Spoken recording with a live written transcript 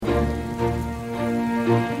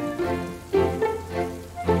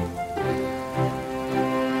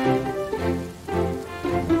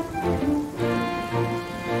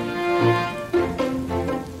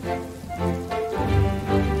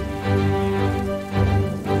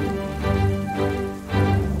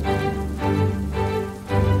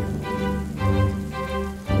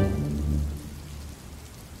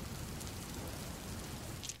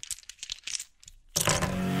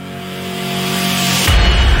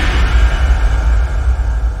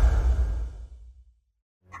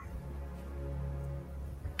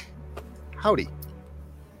Howdy.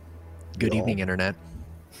 Good evening, Internet.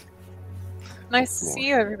 Nice to see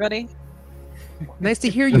you, everybody. Nice to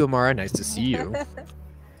hear you, Amara. Nice to see you.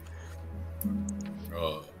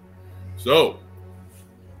 So,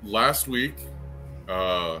 last week,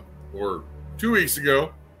 or 2 weeks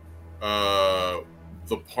ago,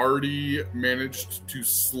 the party managed to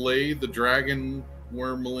slay the dragon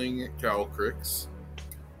wormling Calcrix,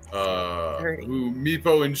 who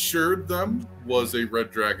Meepo ensured them was a red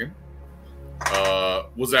dragon.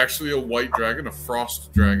 Was actually a white dragon, a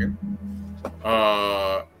frost dragon.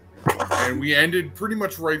 And we ended pretty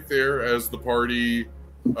much right there as the party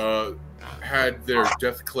had their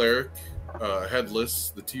death cleric,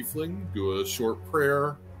 Headless, the tiefling, do a short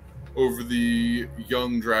prayer over the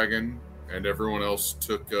young dragon, and everyone else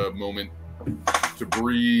took a moment to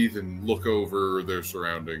breathe and look over their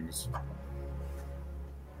surroundings.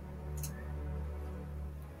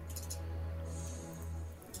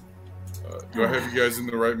 Do I have you guys in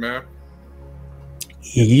the right map?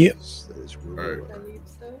 Yes. That is All right. I believe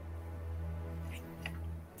so.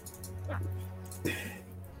 There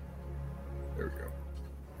we go.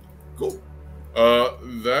 Cool.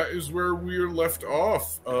 That is where we are left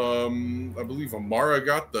off. I believe Amara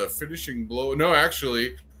got the finishing blow. No,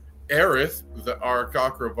 actually, Aerith, our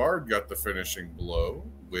Cockra Bard, got the finishing blow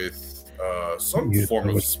with some form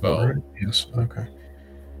of spell. Right? Yes. Okay.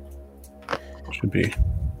 Should be.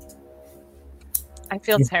 I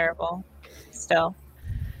feel terrible still.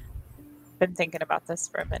 Been thinking about this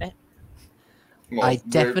for a minute. Well, I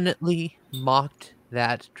definitely mocked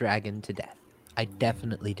that dragon to death. I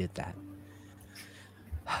definitely did that.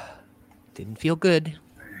 Didn't feel good.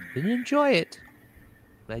 Didn't enjoy it.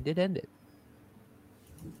 But I did end it.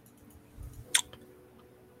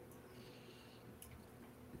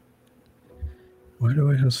 Why do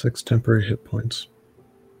I have 6 temporary hit points?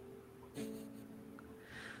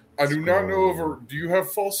 I do not know over. Do you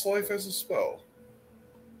have false life as a spell?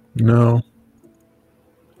 No.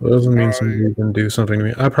 That doesn't mean somebody can do something to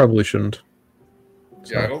me. I probably shouldn't.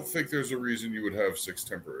 Yeah, I don't think there's a reason you would have 6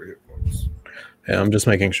 temporary hit points. Yeah, I'm just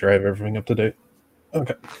making sure I have everything up to date.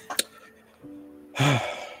 Okay.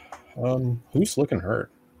 Who's looking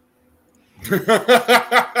hurt?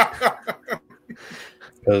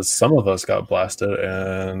 Because some of us got blasted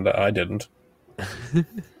and I didn't.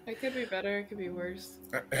 It could be better, it could be worse.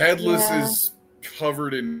 Headless is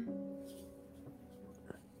covered in.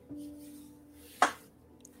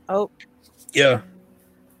 Oh, Yeah.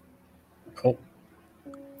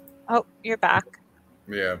 oh, you're back.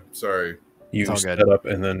 Yeah, sorry. You It's all set good. up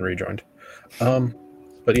and then rejoined.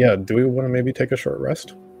 But yeah, do we want to maybe take a short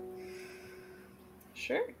rest?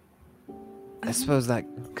 Sure. I suppose that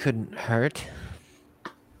couldn't hurt.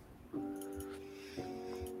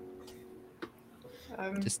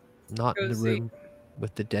 Just not in the cozy. room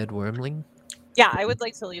with the dead wormling. Yeah, I would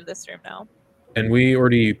like to leave this room now. And we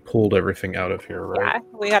already pulled everything out of here, right? Yeah,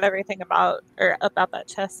 we got everything about that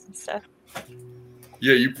chest and stuff.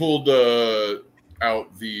 Yeah, you pulled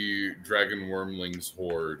out the dragon wormling's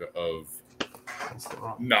horde of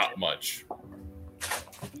not much.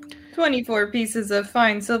 24 pieces of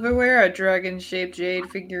fine silverware, a dragon-shaped jade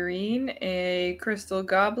figurine, a crystal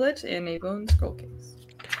goblet, and a bone scroll case.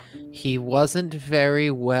 He wasn't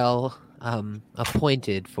very well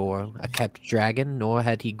appointed for a kept dragon, nor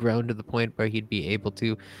had he grown to the point where he'd be able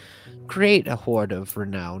to create a hoard of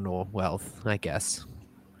renown or wealth, I guess.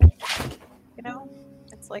 You know,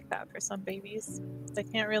 it's like that for some babies. They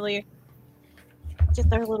can't really get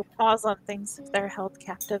their little paws on things if they're held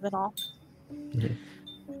captive and all. Mhm.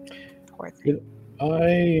 Poor thing.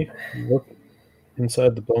 I look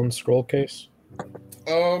inside the bone scroll case.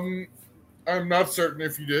 I'm not certain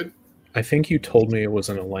if you did. I think you told me it was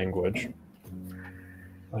in a language.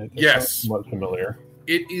 Yes. Somewhat familiar.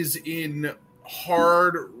 It is in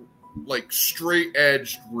hard, like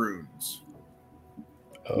straight-edged runes.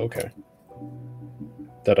 Oh, okay.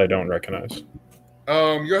 That I don't recognize.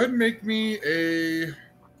 Go ahead and make me a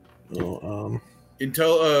Oh,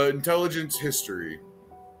 intelligence history.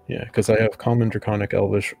 yeah, because I have common, draconic,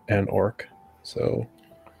 elvish, and orc. So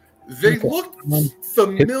They Okay. look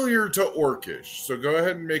familiar to Orcish, so go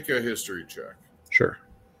ahead and make a history check. Sure.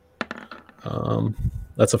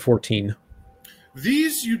 That's a 14.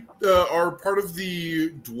 These are part of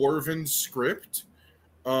the Dwarven script,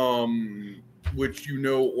 which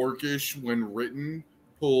Orcish, when written,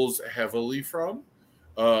 pulls heavily from.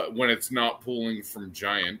 When it's not pulling from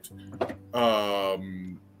Giant.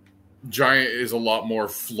 Giant is a lot more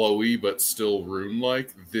flowy, but still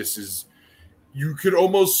rune-like. This is... You could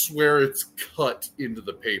almost swear it's cut into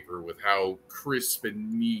the paper with how crisp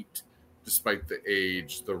and neat, despite the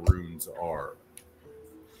age, the runes are.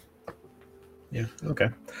 Yeah, okay.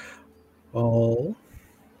 Well,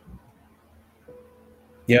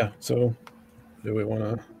 yeah, so do we want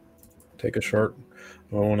to take a short...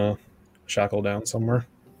 Do I want to shackle down somewhere?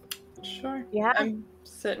 Sure. Yeah. I'm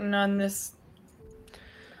sitting on this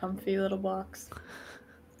comfy little box.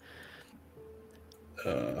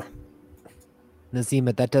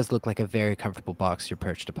 Nazima, that does look like a very comfortable box you're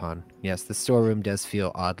perched upon. Yes, the storeroom does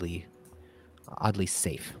feel oddly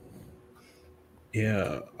safe.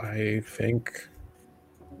 Yeah, I think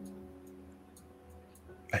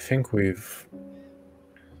we've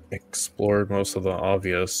explored most of the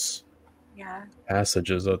obvious Yeah.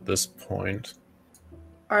 passages at this point.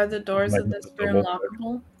 Are the doors Might of need this to room double-check.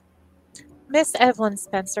 lockable? Miss Evelyn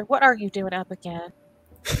Spencer, what are you doing up again?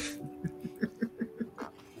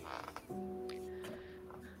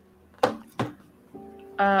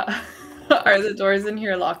 Are the doors in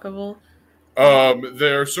here lockable?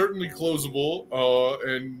 They're certainly closable,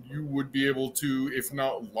 and you would be able to, if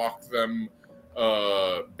not lock them,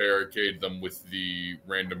 barricade them with the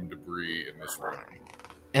random debris in this room.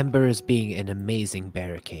 Ember is being an amazing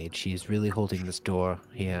barricade. She's really holding this door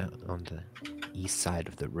here on the east side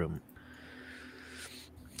of the room.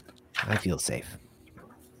 I feel safe.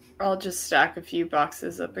 I'll just stack a few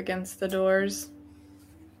boxes up against the doors.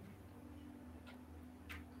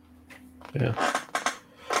 Yeah.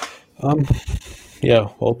 Yeah,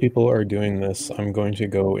 while people are doing this, I'm going to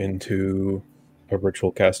go into a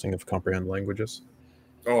ritual casting of Comprehend Languages.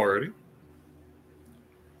 Alrighty.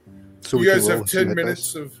 So You we can guys roll have with some 10 hit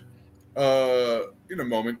minutes dice? of, in a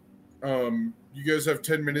moment. You guys have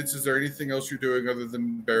 10 minutes. Is there anything else you're doing other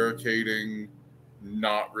than barricading,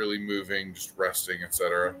 not really moving, just resting,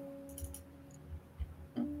 etc.?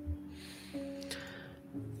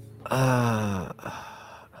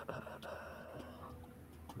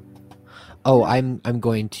 I'm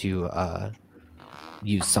going to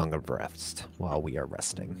use Song of Rest while we are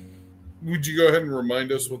resting. Would you go ahead and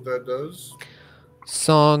remind us what that does?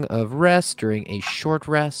 Song of Rest during a short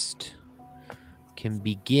rest can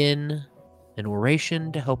begin an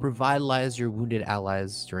oration to help revitalize your wounded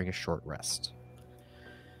allies during a short rest.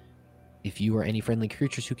 If you or any friendly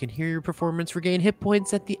creatures who can hear your performance regain hit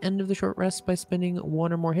points at the end of the short rest by spending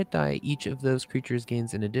one or more hit die, each of those creatures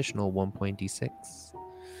gains an additional 1.d6.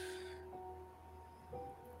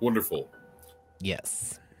 Wonderful.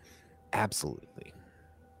 Yes, absolutely.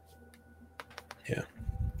 Yeah.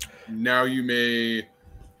 Now you may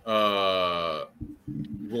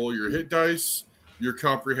roll your hit dice. Your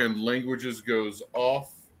Comprehend Languages goes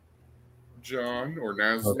off, John, or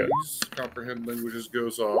Nazli's Comprehend Languages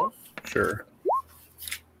goes off. Sure.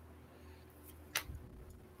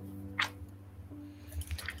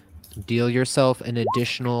 Deal yourself an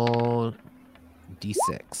additional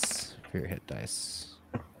d6 for your hit dice.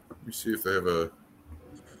 Let me see if they have a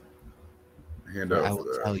handout I for will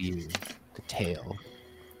that. tell you the tale.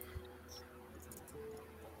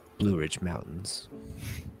 Blue Ridge Mountains.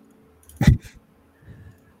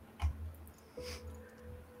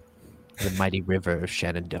 The mighty river of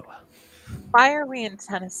Shenandoah. Why are we in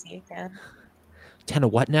Tennessee again?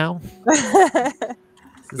 What now? This is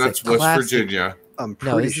That's a West classic- Virginia. I'm No,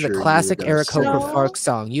 pretty this is sure a you were classic gonna Eric say- Hope No. Park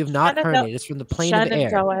song. You've not heard Shenandoah- it. It's from the Plain of Air.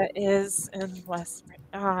 Shenandoah is in West.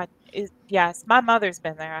 Yes, my mother's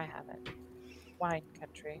been there. I haven't. Wine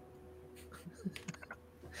country.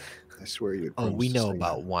 I swear you. Oh, we know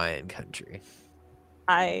about wine country. It's,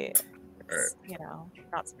 Alright.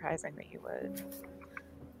 not surprising that you would.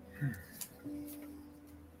 I'm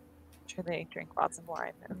sure they drink lots of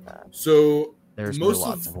wine. So There's Most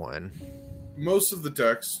lots of- of wine. most of the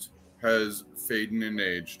text has faded and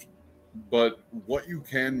aged, but what you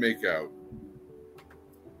can make out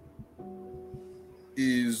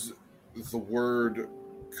is the word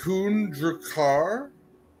Kundrakar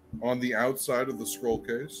on the outside of the scroll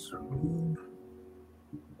case.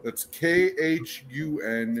 That's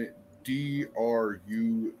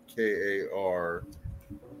KHUNDRUKAR,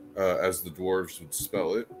 as the dwarves would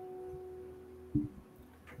spell it.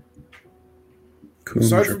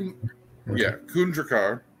 Aside from,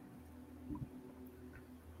 Kundrakar.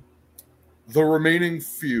 The remaining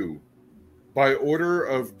few, by order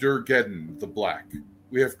of Durgeddon the Black,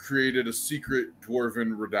 we have created a secret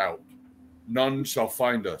dwarven redoubt. None shall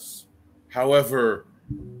find us. However,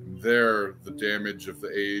 there the damage of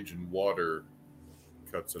the age and water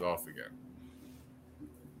cuts it off again.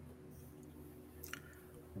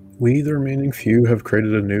 We, the remaining few, have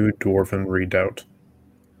created a new dwarven redoubt.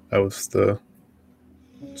 That was the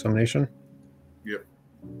summation? Yep.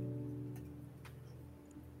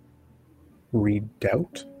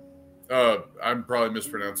 Redoubt? I'm probably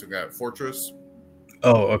mispronouncing that. Fortress?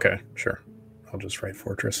 Oh, okay, sure. I'll just write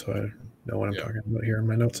fortress so I know what I'm talking about here in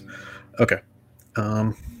my notes. Okay.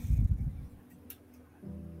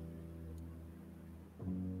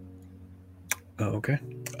 Okay.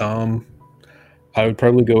 I would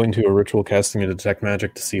probably go into a ritual casting and detect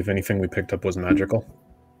magic to see if anything we picked up was magical.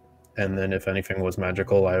 And then if anything was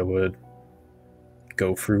magical, I would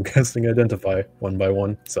go through casting identify one by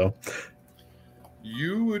one. So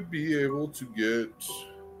you would be able to get...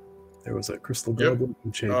 There was a crystal goblet.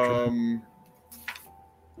 You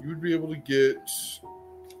would be able to get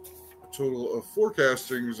a total of 4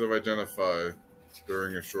 castings of identify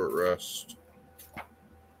during a short rest.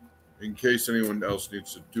 In case anyone else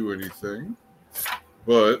needs to do anything.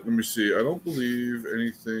 But, let me see. I don't believe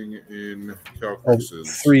anything in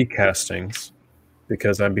Calcris's... 3 castings.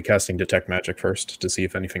 Because I'd be casting Detect Magic first to see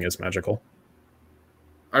if anything is magical.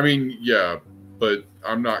 I mean, yeah, but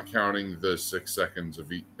I'm not counting the 6 seconds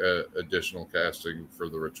of additional casting for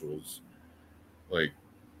the rituals. Like,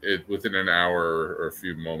 within an hour or a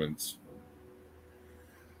few moments.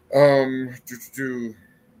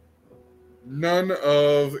 None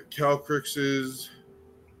of Calcris's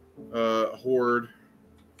horde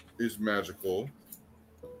is magical.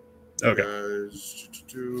 Okay. Guys,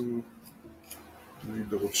 let me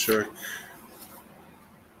double check.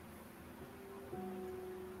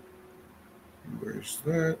 Where's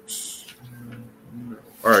that? No.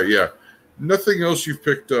 All right, yeah. Nothing else you've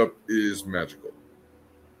picked up is magical.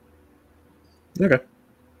 Okay.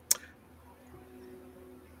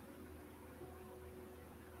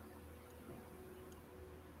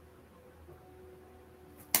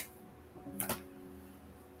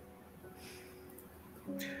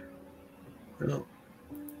 Well,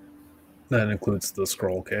 that includes the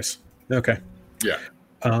scroll case. Okay. Yeah.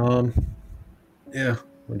 Yeah,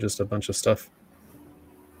 just a bunch of stuff.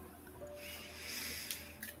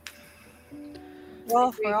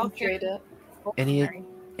 Well, We we're all can trade it.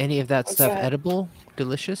 Any of that stuff Okay. edible?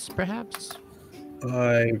 Delicious, perhaps?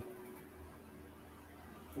 I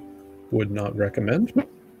would not recommend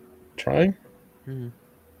trying. Hmm.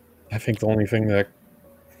 I think the only thing that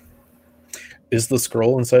is the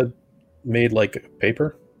scroll inside made like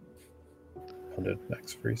paper. How did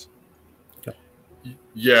Max freeze? No.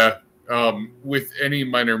 Yeah. With any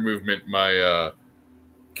minor movement, my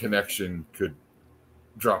connection could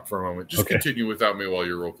drop for a moment. Just Okay. continue without me while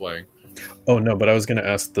you're role playing. Oh no, but I was going to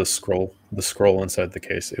ask the scroll inside the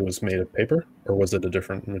case. It was made of paper, or was it a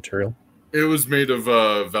different material? It was made of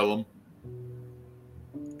vellum.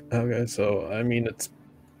 Okay, so I mean,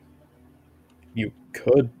 you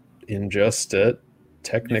could ingest it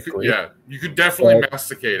technically. You could definitely But-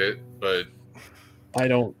 masticate it, but I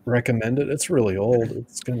don't recommend it. It's really old.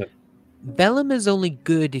 It's gonna. Vellum is only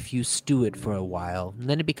good if you stew it for a while, and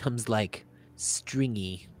then it becomes like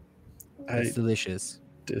stringy. It's I delicious.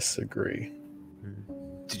 disagree.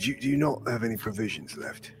 Do you not have any provisions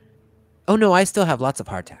left? Oh no, I still have lots of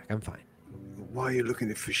hardtack. I'm fine. Why are you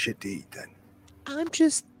looking for shit to eat then? I'm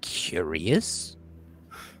just curious.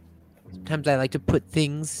 Sometimes I like to put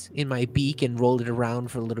things in my beak and roll it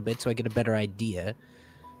around for a little bit so I get a better idea.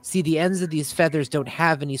 See, the ends of these feathers don't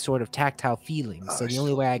have any sort of tactile feelings, so the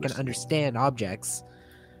only way I can understand objects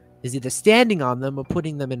is either standing on them or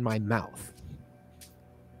putting them in my mouth.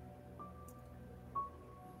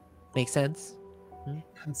 Make sense?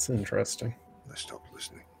 That's interesting. Let's stop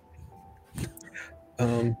listening.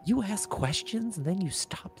 You ask questions and then you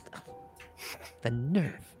stop them. The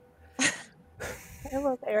nerve. I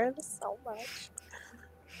love Aaron so much.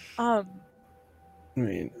 I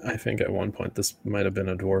mean, I think at one point this might have been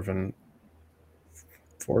a dwarven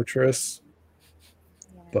fortress,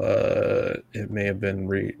 but it may have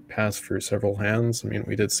been passed through several hands. I mean,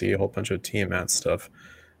 we did see a whole bunch of Tiamat stuff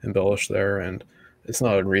embellished there, and it's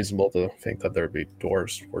not unreasonable to think that there would be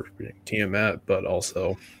dwarves worshiping Tiamat, but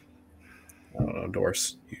also, I don't know,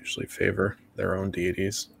 dwarves usually favor their own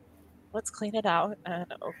deities. Let's clean it out and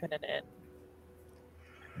open it in.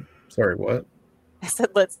 Sorry, what? I said,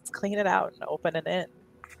 let's clean it out and open it in.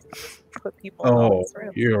 Put people in all Oh, this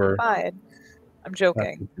room. you're... Fine. I'm That's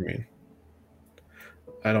joking. what you mean.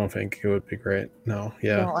 I don't think it would be great. No,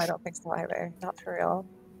 yeah. No, I don't think so either. Not for real.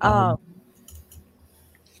 Um,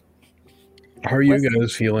 How are you was-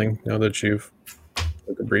 guys feeling now that you've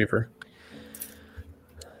took a briefer?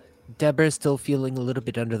 Deborah's still feeling a little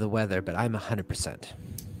bit under the weather, but I'm 100%.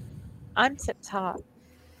 I'm tip top.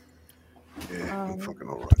 Yeah, I'm Um, fucking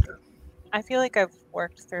alright. I feel like I've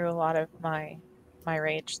worked through a lot of my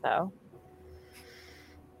rage though.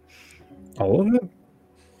 All of it?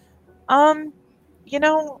 You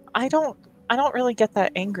know, I don't really get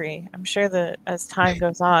that angry. I'm sure that as time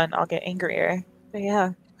goes on, I'll get angrier. But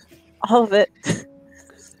yeah, all of it.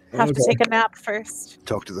 Have to Okay. take a nap first.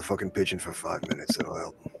 Talk to the fucking pigeon for 5 minutes, it'll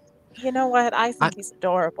help. You know what? I think he's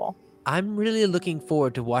adorable. I'm really looking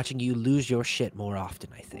forward to watching you lose your shit more often,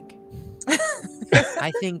 I think.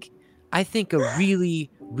 I think a really,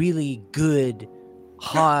 really good,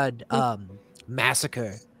 hard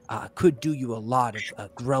massacre could do you a lot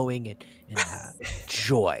of growing and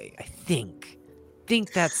joy. I think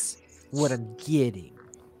that's what I'm getting.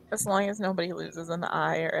 As long as nobody loses an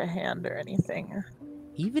eye or a hand or anything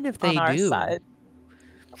Even if they on our do, side.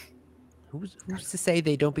 who's to say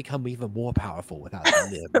they don't become even more powerful without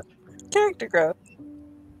the limb? Character growth.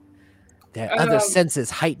 Their other Um, senses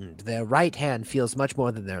heightened. Their right hand feels much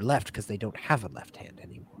more than their left because they don't have a left hand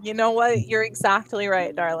anymore. You know what? You're exactly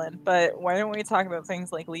right, darling. But why don't we talk about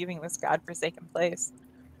things like leaving this godforsaken place?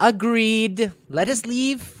 Agreed. Let us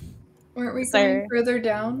leave. Weren't we Sorry. going further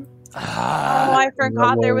down? Oh, I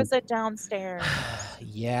forgot there well- was a downstairs.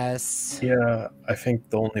 Yes. Yeah, I think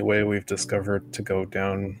the only way we've discovered to go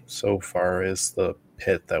down so far is the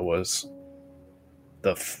pit that was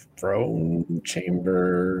the throne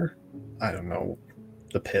chamber. I don't know,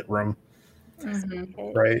 the pit room.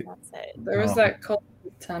 Mhm. Right. That's it. There was Oh. that cold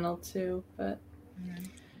tunnel too, but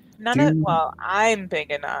None of Do- well, I'm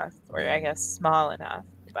big enough, or I guess small enough,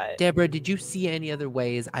 but Deborah, did you see any other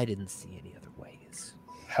ways? I didn't see any other ways.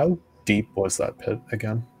 How deep was that pit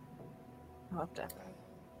again? oh, definitely.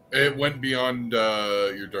 It went beyond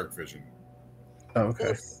your dark vision. Oh,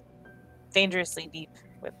 okay. Dangerously deep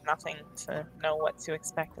with nothing to know what to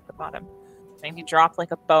expect at the bottom. Maybe drop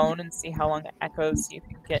like a bone and see how long it echoes so you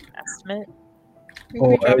can get an estimate. I think Oh,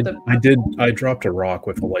 we dropped the- I did. I dropped a rock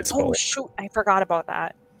with a light spell. Oh shoot, I forgot about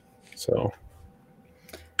that. So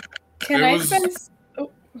Can It I was- spend?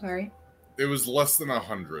 Oh, sorry. It was less than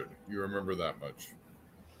 100. You remember that much?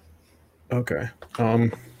 okay.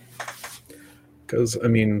 Because I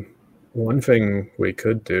mean, one thing we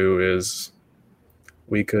could do is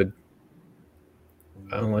we could,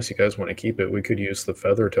 unless you guys want to keep it, we could use the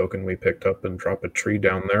feather token we picked up and drop a tree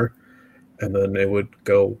down there, and then it would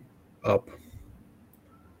go up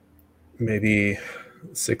maybe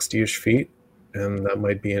 60-ish feet, and that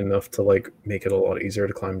might be enough to like make it a lot easier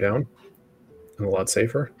to climb down and a lot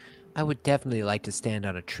safer. I would definitely like to stand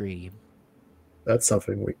on a tree. That's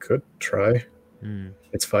something we could try. Hmm.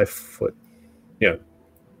 It's 5 foot. Yeah.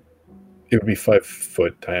 It would be 5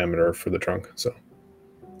 foot diameter for the trunk. So,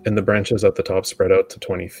 and the branches at the top spread out to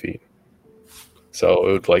 20 feet. So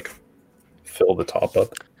it would like fill the top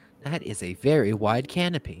up. That is a very wide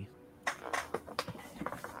canopy.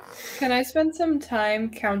 Can I spend some time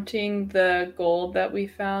counting the gold that we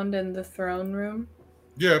found in the throne room?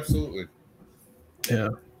 Yeah, absolutely. Yeah.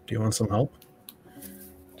 Do you want some help?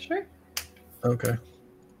 Sure. Okay.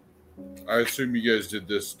 I assume you guys did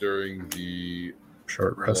this during the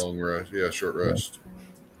Short rest. long rest. Yeah, short rest.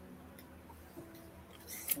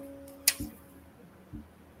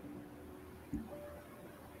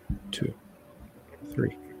 2,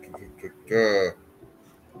 3.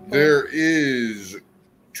 There is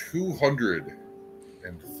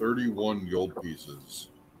 231 gold pieces.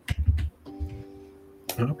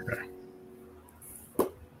 Okay.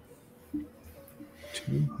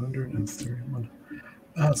 231.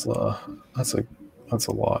 That's a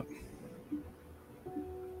lot.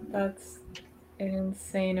 That's an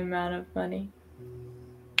insane amount of money.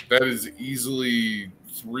 That is easily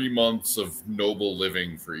 3 months of noble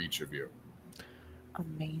living for each of you.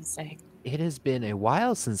 Amazing. It has been a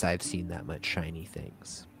while since I've seen that much shiny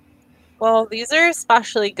things. Well, these are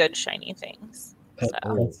especially good shiny things.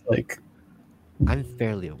 That's like I'm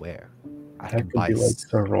fairly aware. I that can could buy be like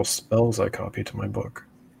several spells I copy to my book.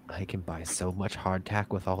 I can buy so much hardtack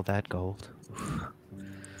with all that gold. My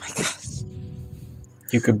God.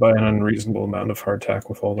 You could buy an unreasonable amount of hardtack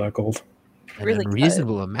with all that gold. An Really good.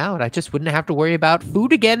 unreasonable amount. I just wouldn't have to worry about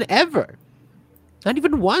food again ever. Not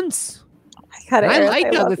even once. I gotta I Eric, like I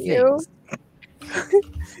other love you. things.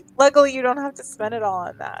 Luckily, you don't have to spend it all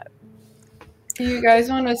on that. Do you guys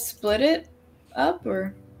want to split it up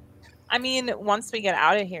or? I mean, once we get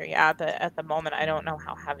out of here, yeah, but at the moment, I don't know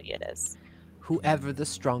how heavy it is. Whoever the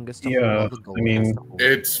strongest of Yeah, all the gold I mean, has to hold.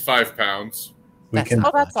 It's 5 pounds. We That's can-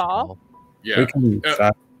 not Oh, that's much at all? Yeah, We can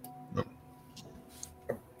I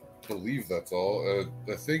believe that's all.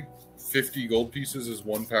 I think 50 gold pieces is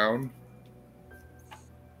 1 pound.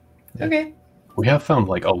 Yeah. Okay. We have found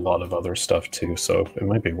like a lot of other stuff too, so it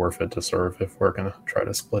might be worth it to serve if we're gonna try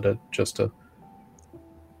to split it just to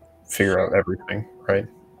figure out everything, right?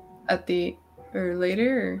 At the or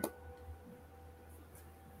later.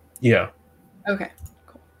 Yeah, Or... Okay.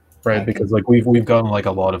 right. Okay. Because like we've gotten like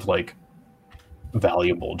a lot of like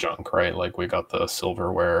valuable junk, right? Like we got the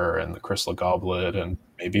silverware and the crystal goblet and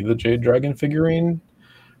maybe the jade dragon figurine,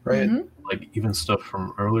 right? Mhm. Like even stuff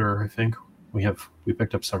from earlier. I think we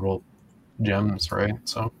picked up several gems, right?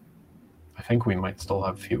 So I think we might still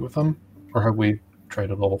have a few of them, or have we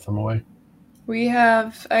traded all of them away? I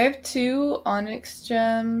have 2 onyx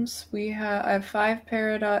gems. I have 5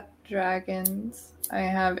 peridot dragons. I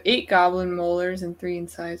have 8 goblin molars and 3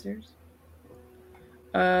 incisors.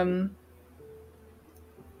 I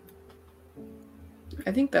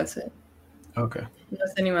think that's it. Okay.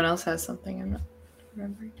 Unless anyone else has something, I'm not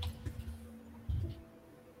remembering.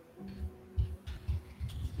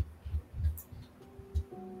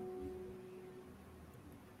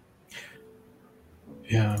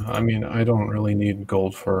 Yeah, I mean, I don't really need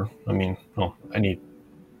gold for. I mean, well, I need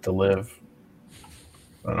to live.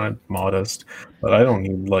 I'm modest, but I don't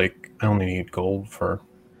need I only need gold for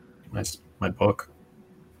my book.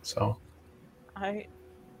 So I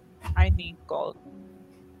need gold.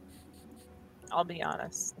 I'll be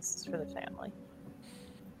honest. This is for the family.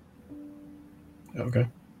 okay.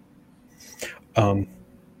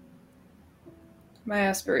 My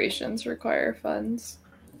aspirations require funds.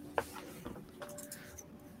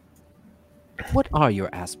 What are your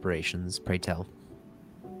aspirations, pray tell?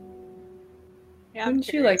 Yeah, I'm Wouldn't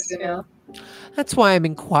you like curious. to know? That's why I'm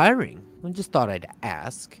inquiring. I just thought I'd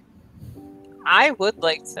ask. I would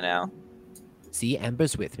like to know. See,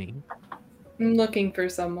 Amber's with me. I'm looking for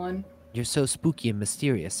someone. You're so spooky and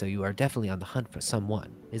mysterious, so you are definitely on the hunt for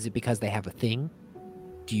someone. Is it because they have a thing?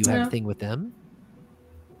 Do you have No. a thing with them?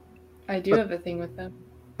 I do have a thing with them.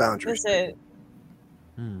 Boundaries.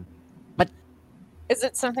 Is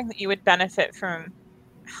it something that you would benefit from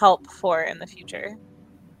help for in the future?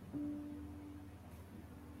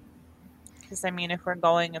 Because I mean, if we're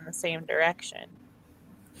going in the same direction,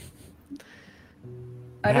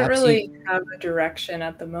 I don't Perhaps really have a direction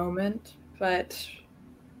at the moment, but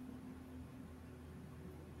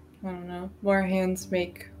I don't know. More hands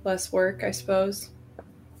make less work, I suppose.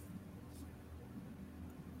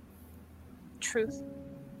 truth.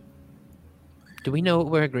 Do we know what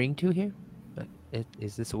we're agreeing to here?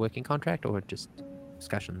 Is this a working contract or just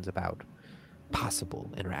discussions about possible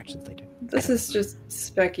interactions later? This is just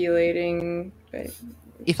speculating.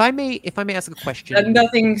 If I may ask a question.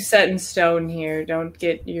 Nothing's set in stone here. Don't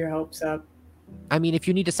get your hopes up. I mean, if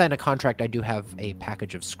you need to sign a contract, I do have a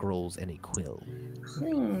package of scrolls and a quill.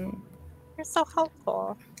 You're so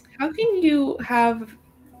helpful. How can you have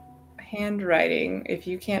handwriting if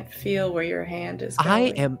you can't feel where your hand is going? I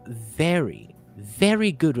am very,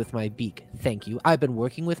 very good with my beak, thank you. I've been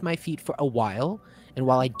working with my feet for a while, and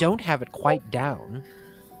while I don't have it quite down,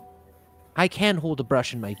 I can hold a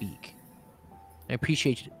brush in my beak. I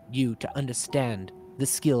appreciate you to understand the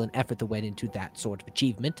skill and effort that went into that sort of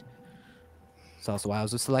achievement. It's also why I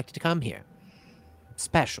was selected to come here.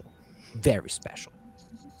 Special. Very special.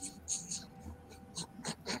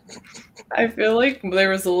 I feel like there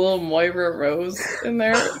was a little Moira Rose in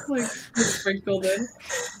there, like sprinkled in.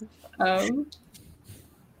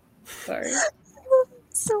 Sorry.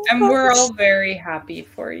 So And we're much. all very happy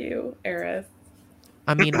for you, Aerith.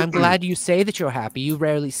 I mean, I'm glad you say that you're happy. You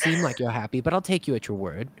rarely seem like you're happy, but I'll take you at your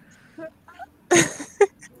word.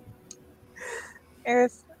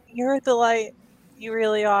 Aerith, you're a delight. You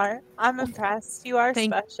really are. I'm impressed. You are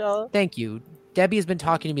Thank- special. Thank you. Debbie has been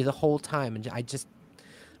talking to me the whole time, and I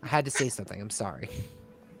had to say something. I'm sorry.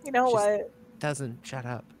 You know Just- what? Doesn't shut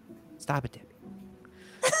up. Stop it, Debbie.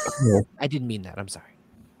 Well, I didn't mean that. I'm sorry.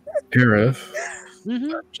 Aerith,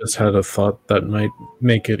 Mm-hmm. just had a thought that might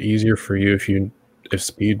make it easier for you if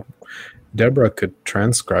Speed Deborah could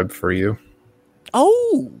transcribe for you.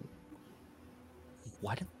 Oh!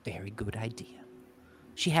 What a very good idea.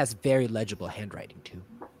 She has very legible handwriting, too.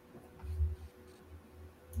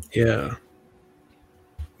 Yeah.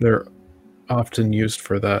 They're often used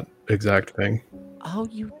for that exact thing. Oh,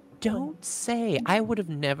 you don't say. I would have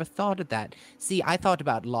never thought of that. See, I thought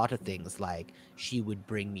about a lot of things, like she would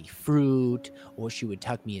bring me fruit, or she would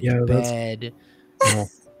tuck me into Yeah, that's- bed. Well,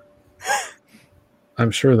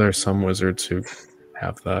 I'm sure there's some wizards who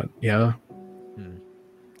have that. Yeah. Hmm.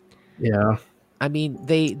 Yeah. I mean,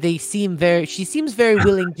 they seem very. She seems very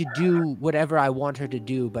willing to do whatever I want her to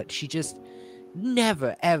do, but she just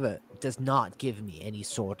never ever does not give me any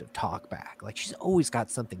sort of talk back. Like she's always got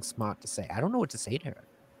something smart to say. I don't know what to say to her.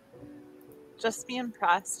 Just be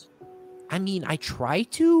impressed. I mean, I try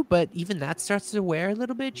to, but even that starts to wear a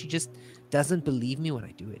little bit. She just doesn't believe me when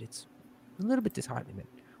I do it. It's a little bit disheartening, but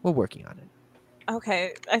we're working on it.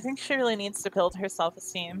 Okay, I think she really needs to build her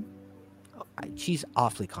self-esteem. She's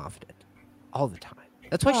awfully confident all the time.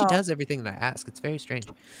 That's why she Oh. does everything that I ask. It's very strange.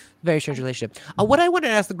 Very strange relationship. What I want to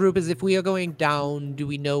ask the group is if we are going down, do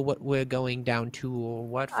we know what we're going down to or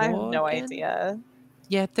what for? I have no again? idea.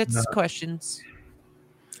 Yeah, that's No. questions.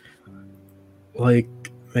 Like,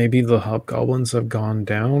 maybe the hobgoblins have gone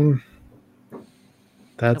down?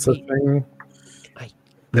 That's a we- thing? I-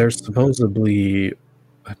 There's supposedly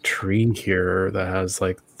a tree here that has,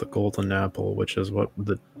 like, the golden apple, which is what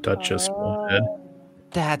the Duchess wanted.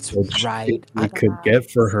 That's Which right. we could get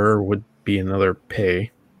for her would be another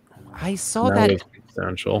pay. I saw And that. was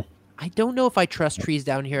substantial. I don't know if I trust trees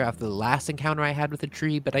down here after the last encounter I had with a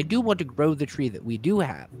tree, but I do want to grow the tree that we do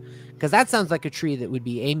have. Because that sounds like a tree that would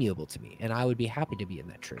be amiable to me, and I would be happy to be in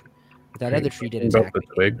that tree. But that Are other you tree did talking about attack the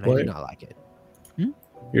me, twig and I did blight? not like it.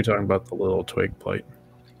 You're talking about the little twig blight.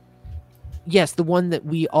 Yes, the one that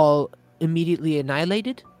we all immediately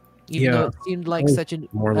annihilated, even though Yeah. it seemed like Oh, such an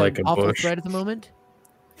more like a awful bush. threat at the moment.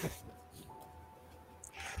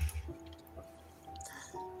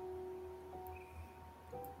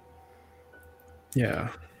 Yeah.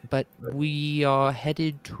 But we are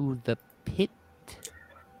headed to the pit. To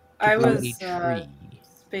I grow was a tree.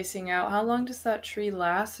 spacing out. How long does that tree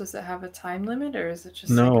last? Does it have a time limit, or is it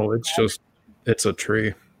just No, like it's a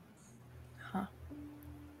tree. Huh.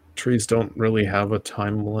 Trees don't really have a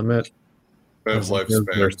time limit. They have as long as they're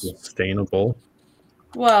lifespans. sustainable.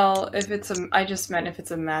 Well, if it's a, I just meant if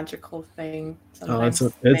it's a magical thing. Sometimes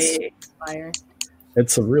it's- they expire.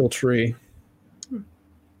 It's a real tree.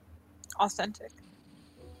 Authentic.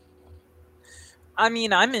 I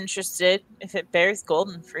mean, I'm interested. If it bears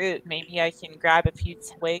golden fruit, maybe I can grab a few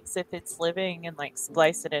twigs if it's living and like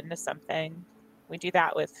splice it into something. We do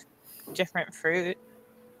that with different fruit.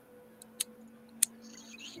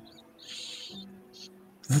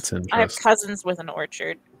 That's I have interesting. cousins with an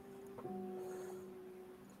orchard.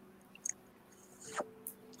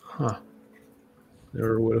 Huh.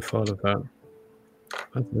 Never would have thought of that.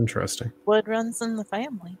 That's interesting. Wood runs in the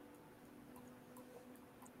family.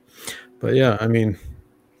 But yeah, I mean,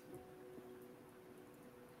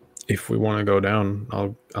 if we want to go down,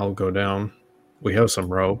 I'll go down. We have some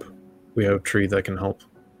rope. We have a tree that can help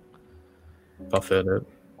buffet it.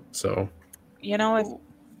 So You know, if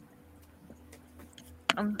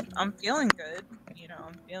I'm feeling good. You know,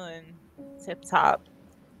 I'm feeling tip top.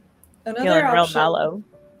 Another Feeling real option mellow.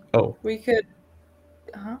 oh, we could.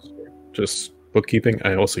 Huh? just bookkeeping.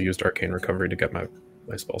 I also used arcane recovery to get my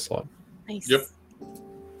spell slot. Nice. Yep.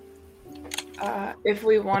 If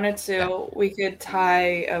we wanted to, we could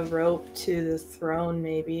tie a rope to the throne,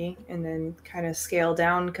 maybe, and then kind of scale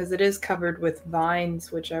down because it is covered with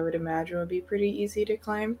vines, which I would imagine would be pretty easy to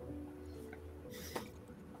climb.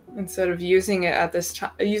 Instead of using it at this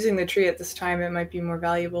time, using the tree at this time, it might be more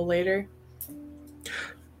valuable later.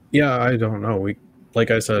 Yeah, I don't know.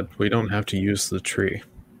 Like I said, we don't have to use the tree,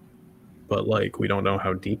 but like we don't know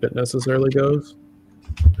how deep it necessarily goes.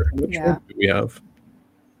 Or how much Yeah. rope do we have?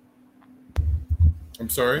 I'm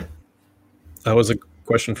sorry. That was a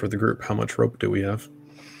question for the group. How much rope do we have?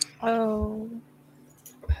 Oh,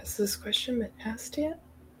 Has this question been asked yet?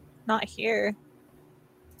 not here.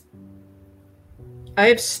 I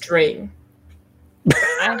have string.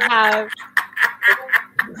 I have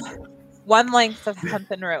one length of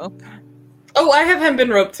hempen rope. Oh, I have hempen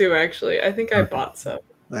rope too, actually. I think I bought some.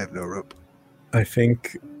 I have no rope. I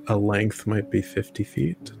think a length might be 50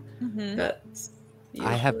 feet. Mm-hmm. That's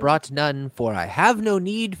I have usually- brought none, for I have no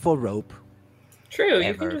need for rope. True, you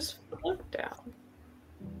Ever. can just float down.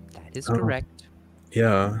 That is Oh. correct.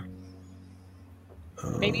 Yeah.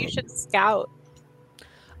 Maybe you should scout.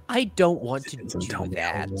 I don't want to Doesn't do tell me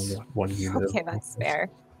how that. long one unit Okay, is. that's fair.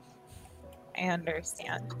 I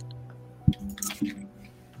understand.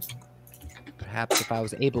 Perhaps if I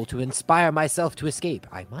was able to inspire myself to escape,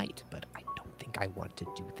 I might, but I don't think I want to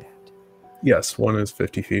do that. Yes, one is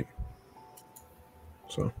 50 feet.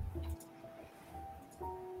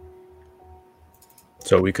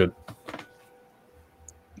 So we could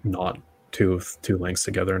knot two lengths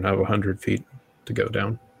together and have 100 feet to go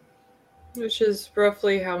down. Which is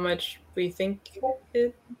roughly how much we think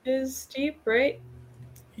it is deep, right?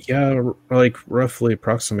 Yeah, like roughly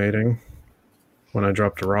approximating when I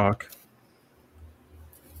dropped a rock.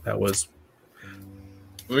 That was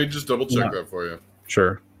Let me just double check Yeah. that for you.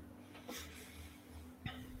 Sure.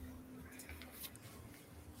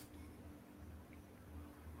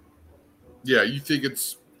 Yeah, you think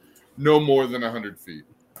it's no more than 100 feet.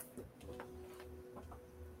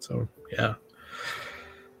 So, yeah.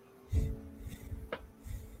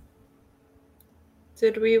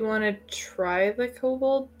 Did we want to try the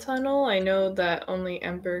kobold tunnel? I know that only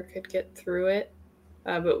Ember could get through it,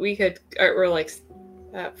 but we could. We're like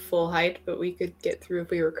at full height, but we could get through if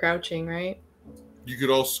we were crouching, right? You could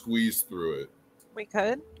all squeeze through it. We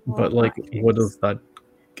could. But, Well, like, what does that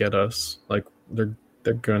get us? Like, they're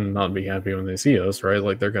gonna not be happy when they see us, right?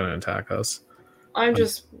 Like, they're gonna attack us. I'm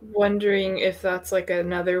just wondering if that's like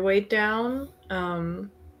another way down.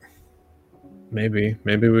 Maybe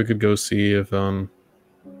we could go see if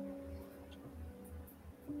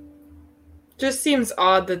Just seems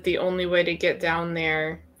odd that the only way to get down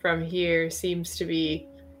there from here seems to be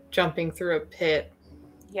jumping through a pit.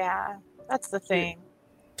 Yeah, that's the thing.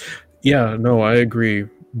 Yeah, no, I agree.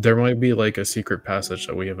 There might be like a secret passage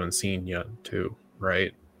that we haven't seen yet, too,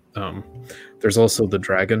 right? There's also the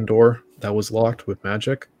dragon door that was locked with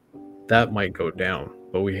magic. That might go down,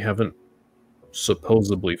 but we haven't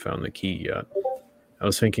supposedly found the key yet. I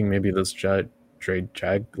was thinking maybe this Jade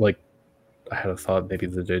like, I had a thought maybe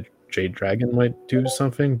the Jade Dragon might do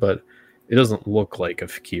something, but it doesn't look like a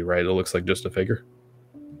key, right? It looks like just a figure.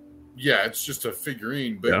 Yeah, it's just a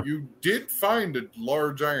figurine, but Yeah. you did find a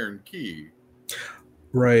large iron key.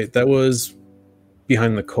 Right, that was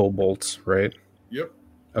behind the kobolds, right? Yep.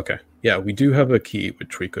 Okay. Yeah, we do have a key,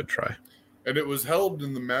 which we could try. And it was held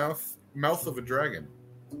in the mouth of a dragon.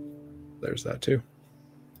 There's that too.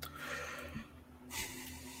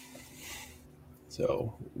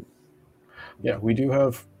 So, yeah, we do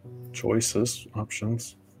have choices,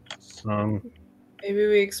 options. Maybe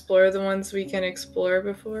we explore the ones we can explore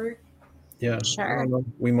before. Yeah, I Sure. don't know.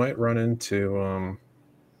 We might run into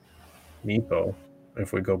Meepo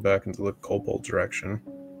if we go back into the kobold direction.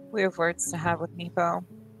 We have words to have with Meepo.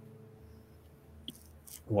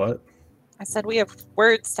 What? I said we have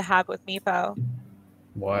words to have with Meepo.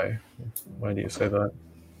 Why? Why do you say that?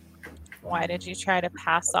 Why did you try to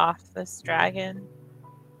pass off this dragon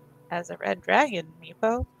as a red dragon,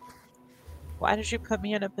 Meepo? Why did you put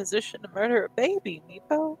me in a position to murder a baby,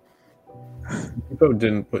 Meepo? Meepo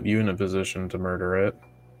didn't put you in a position to murder it.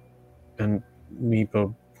 And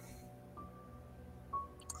Meepo's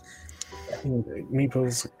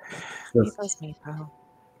Meepo's Meepo.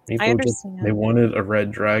 I Meepo just, understand. they wanted a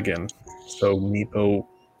red dragon, so Meepo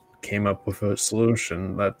came up with a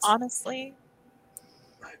solution that's Honestly,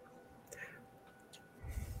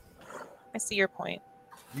 I see your point.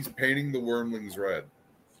 He's painting the wormlings red.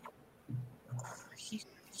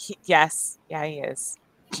 Yes, yeah, he is.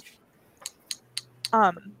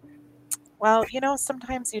 Well, you know,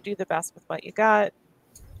 sometimes you do the best with what you got.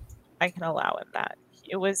 I can allow him that.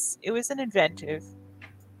 It was an inventive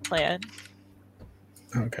plan.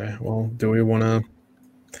 okay. Well, do we want to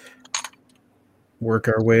work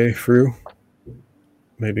our way through?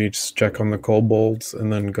 Maybe just check on the kobolds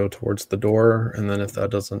and then go towards the door, and then if that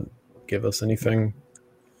doesn't give us anything,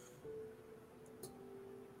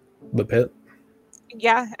 the pit.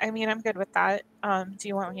 Yeah, I mean, I'm good with that. Do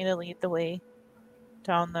you want me to lead the way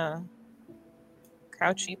down the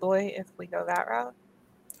crouchy boy if we go that route?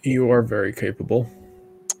 You are very capable.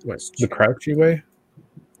 Wait, the crouchy way?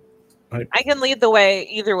 I can lead the way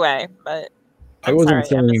either way, but I I'm wasn't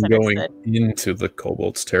sorry, I saying going misunderstood. into the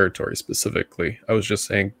kobolds' territory specifically. I was just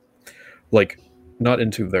saying, like, not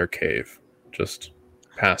into their cave, just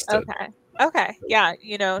past it. Okay, yeah,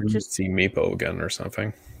 you know, And just see Meepo again or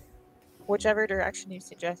something. whichever direction you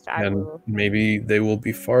suggest, I And will. maybe they will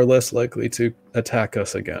be far less likely to attack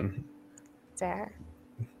us again. There.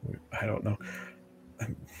 I don't know.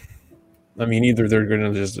 I mean, either they're going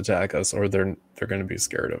to just attack us, or they're going to be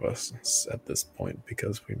scared of us at this point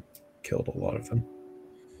because we killed a lot of them.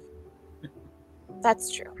 That's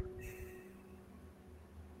true.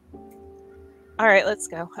 All right, let's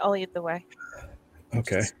go. I'll lead the way.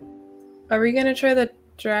 Okay. Are we gonna try the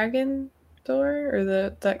dragon door or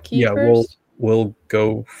that key Yeah, first? we'll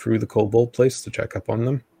go through the kobold place to check up on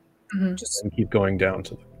them Mhm. Just and keep going down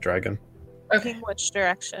to the dragon. looking which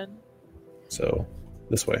direction. So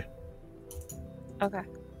this way. Okay.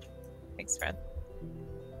 Thanks, friend.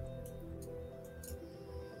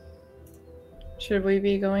 Should we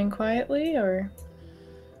be going quietly or?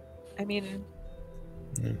 I mean,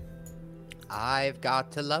 I've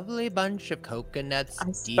got a lovely bunch of coconuts.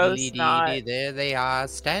 I suppose Dee-dee-dee-dee, not. there they are,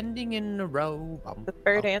 standing in a row. Bum, the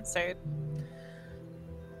bird bum. answered.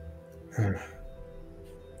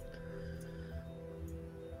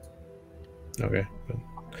 Okay. Good.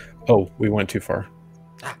 Oh, we went too far.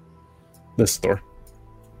 Ah. This door.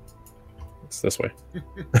 It's this way.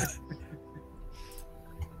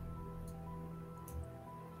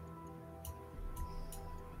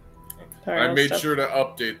 Sorry, I I'll made step- sure to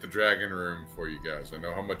update the dragon room for you guys. I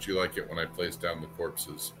know how much you like it when I place down the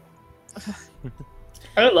corpses.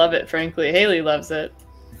 I love it, frankly. Haley loves it.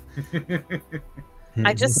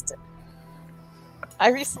 I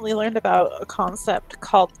recently learned about a concept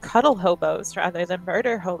called cuddle hobos rather than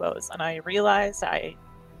murder hobos, and I realized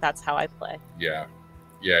that's how I play. Yeah,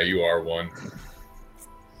 you are one.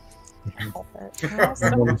 Oh,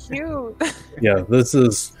 so cute. Yeah, this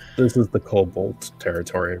is the Cobalt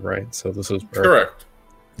territory, right? So this is where Correct.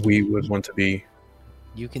 we would want to be.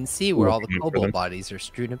 You can see where all the Looking for kobold them. bodies are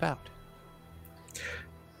strewn about.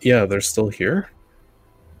 Yeah, they're still here.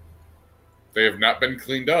 They have not been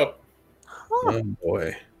cleaned up. Huh, Oh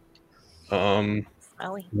boy.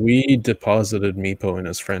 smelly. We deposited Meepo and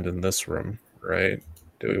his friend in this room, right?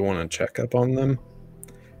 Do we want to check up on them?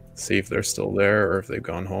 See if they're still there or if they've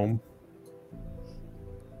gone home?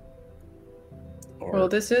 Or Well,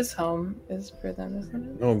 this is home is for them, isn't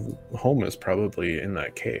it? no, home is probably in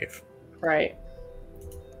that cave. Right.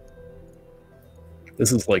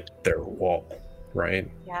 This is like their wall, right?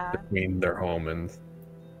 Yeah. Between their home and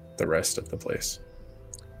the rest of the place.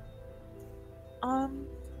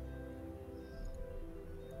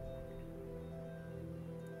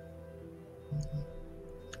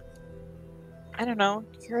 I don't know.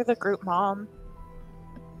 You're the group mom.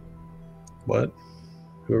 What?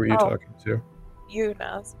 Who are you Oh. talking to? You,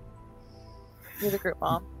 Naz. You're the group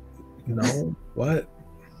mom. No. What?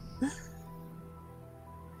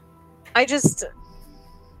 I just.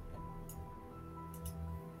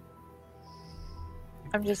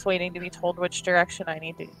 I'm just waiting to be told which direction I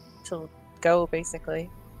need to go, basically.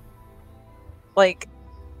 Like,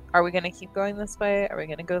 are we going to keep going this way? Are we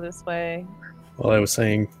going to go this way? Well, I was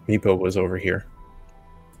saying Meepo was over here.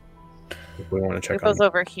 If we want to check It on goes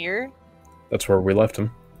over here? that's where we left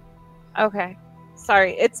him. Okay.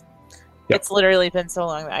 Sorry, it's Yeah. it's literally been so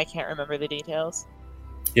long that I can't remember the details.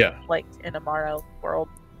 Yeah. Like in Amaro world.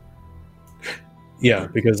 Yeah,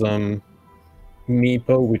 because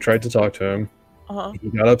Meepo, we tried to talk to him. Uh-huh. He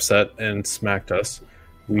got upset and smacked us.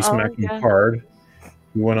 We Oh, smacked yeah. him hard.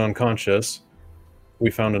 He went unconscious.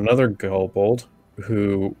 We found another kobold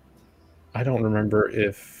who I don't remember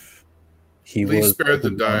if he Lee was spared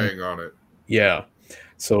the dying on it. Yeah.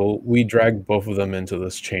 So we dragged both of them into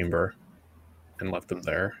this chamber and left them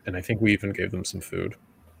there. And I think we even gave them some food.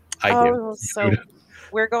 I gave them some so food.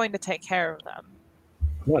 we're going to take care of them.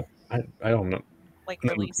 What? I don't know. Like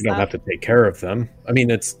No, we release don't them. have to take care of them. I mean,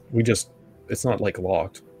 it's not like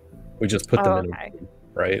locked. We just put them Oh, in, okay.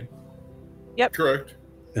 right? Correct.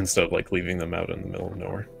 Instead of like leaving them out in the middle of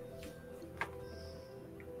nowhere.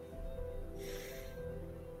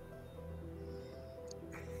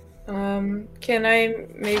 Can I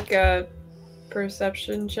make a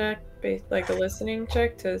perception check, like a listening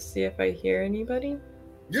check, to see if I hear anybody?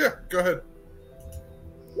 Yeah, go ahead.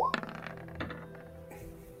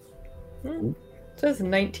 It says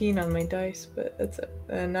 19 on my dice, but it's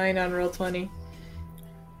a 9 on roll 20.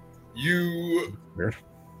 You Weird.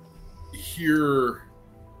 hear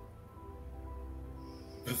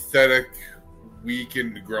pathetic,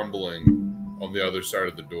 weakened grumbling on the other side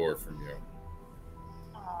of the door from you,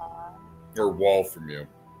 Aw. or wall from you,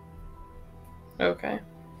 Okay.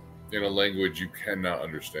 in a language you cannot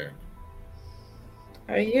understand.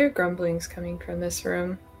 I hear grumblings coming from this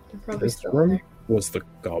room. They're probably This still room there. was the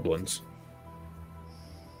goblins.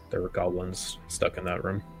 There were goblins stuck in that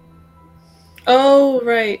room. Oh,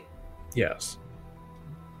 right. Yes.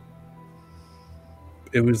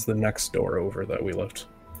 It was the next door over that we left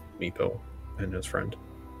Meepo and his friend.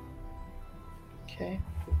 Okay.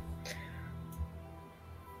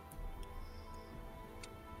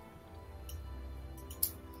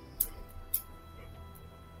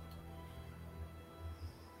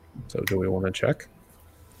 So do we want to check?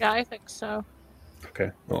 Yeah, I think so.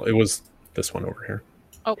 Okay. Well, it was this one over here.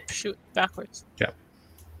 Oh shoot, backwards.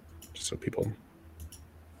 Just so people.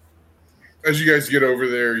 As you guys get over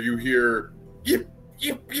there, you hear yip,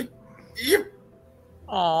 yip, yip, yip.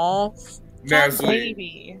 Aw, Nasli,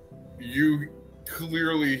 baby. you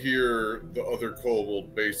clearly hear the other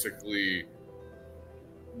kobold basically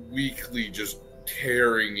weakly just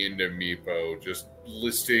tearing into Meepo, just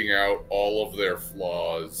listing out all of their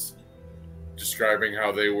flaws, describing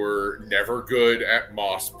how they were never good at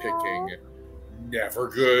moss picking, never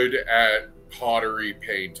good at pottery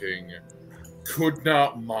painting, could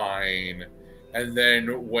not mine, and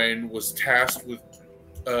then when was tasked with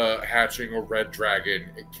hatching a red dragon,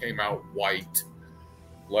 it came out white.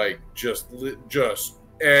 like just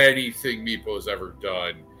anything Meepo's ever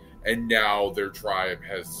done, and now their tribe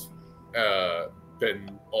has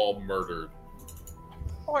been all murdered.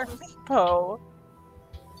 Poor Meepo.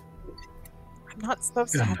 I'm not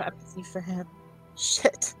supposed to have empathy for him.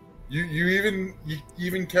 Shit. You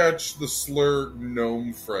even catch the slur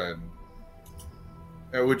gnome friend,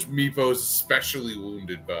 at which Meepo is especially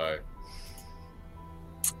wounded by.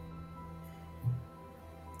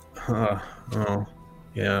 Oh,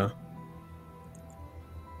 yeah.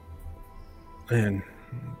 Man,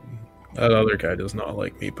 that other guy does not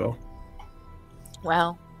like Meepo.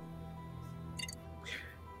 Well,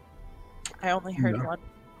 I only heard No.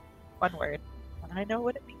 one word, and I know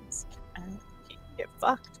what it means. He can get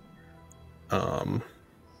fucked. I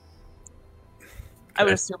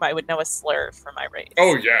would assume I would know a slur for my race.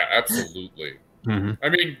 Oh yeah, absolutely. Mhm. I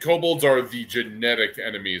mean, kobolds are the genetic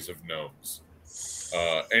enemies of gnomes.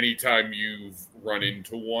 Anytime you've run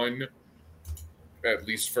into one, at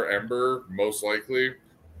least for Ember, most likely,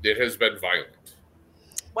 it has been violent.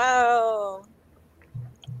 Well,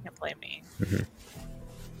 can't blame me.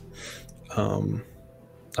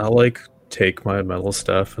 I'll like take my metal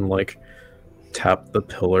staff and like tap the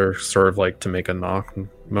pillar, sort of like to make a knock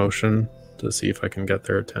motion to see if I can get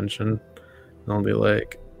their attention. And I'll be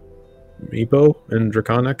like, Meepo in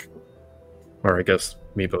Draconic? Or I guess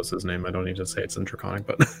Meepo's his name. I don't need to say it's in Draconic,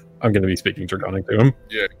 but I'm going to be speaking Draconic to him.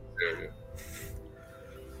 Yeah.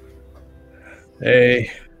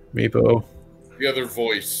 Hey, Meepo. The other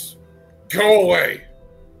voice, go away!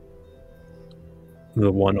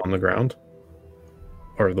 The one on the ground?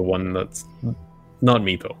 Or the one that's not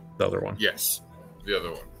Meepo, the other one. Yes, the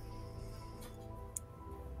other one.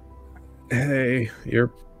 Hey,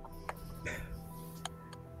 you're...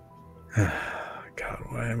 God,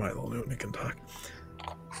 why am I the lunatic can talk?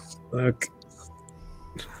 Look,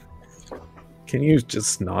 can you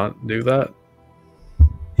just not do that?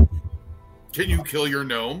 Can you kill your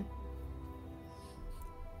gnome?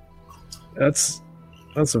 That's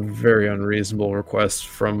a very unreasonable request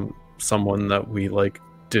from someone that we like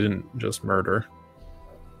didn't just murder.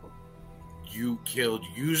 You killed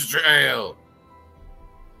Yuzdrael.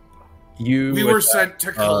 We We were sent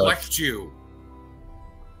to collect you.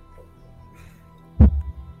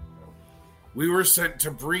 We were sent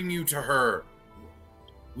to bring you to her.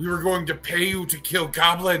 We were going to pay you to kill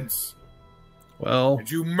goblins. Well,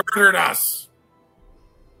 And you murdered us.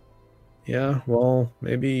 yeah, well,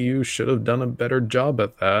 maybe you should have done a better job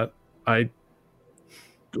at that.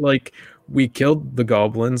 We killed the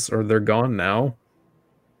goblins, or they're gone now.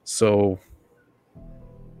 So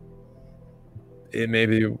it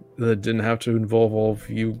maybe that didn't have to involve all of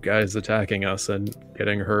you guys attacking us and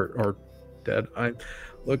getting hurt or dead.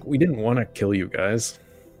 Look, we didn't want to kill you guys.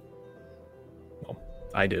 Well,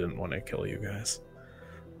 I didn't want to kill you guys.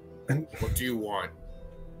 And What do you want?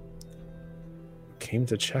 came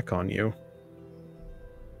to check on you.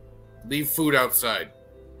 Leave food outside.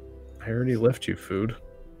 I already left you food.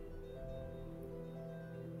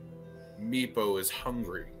 Meepo is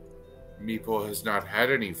hungry. Meepo has not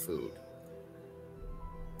had any food.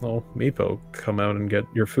 Well, Meepo, come out and get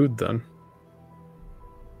your food then.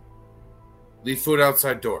 Leave food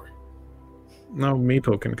outside door. No,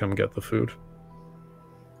 Meepo can come get the food.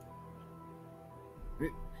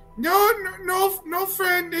 No,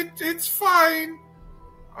 friend. It's fine.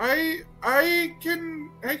 I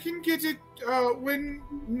can get it when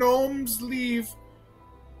gnomes leave.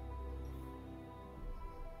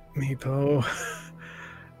 Meepo,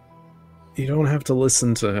 you don't have to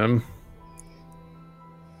listen to him.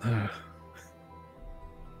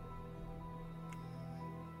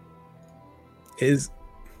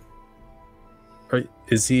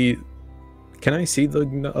 Is he? Can I see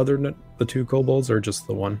the two kobolds or just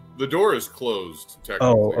the one? The door is closed. Technically,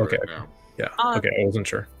 Oh, okay. Right now. Yeah. Um, Okay, I wasn't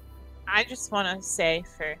sure. I just want to say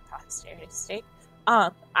for posterity's sake,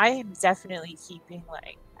 I am definitely keeping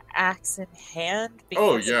like axe in hand because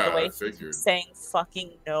Oh, of yeah, the way I he keeps figured. saying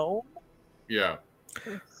fucking gnome. Yeah.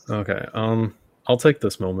 Okay. I'll take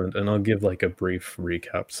this moment and I'll give like a brief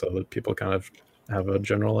recap so that people kind of have a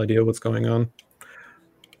general idea what's going on.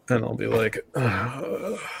 And I'll be like,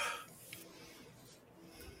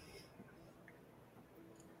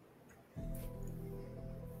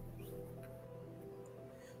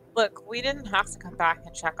 Look, we didn't have to come back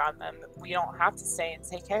and check on them. We don't have to stay and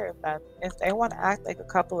take care of them. If they want to act like a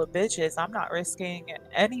couple of bitches, I'm not risking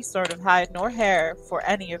any sort of hide nor hair for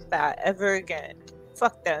any of that ever again.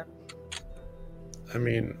 Fuck them. I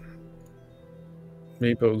mean,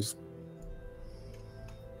 Meepo's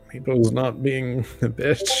not being a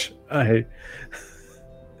bitch.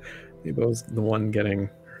 Meepo's the one getting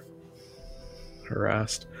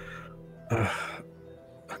harassed.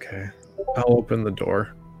 Okay, I'll open the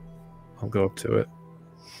door. I'll go up to it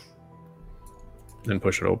and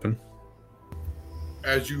push it open.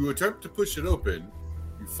 As you attempt to push it open,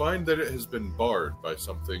 you find that it has been barred by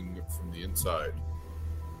something from the inside.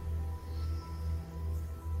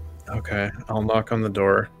 Okay, I'll knock on the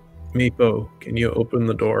door. Meepo, can you open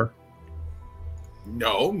the door?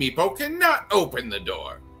 No, Meepo cannot open the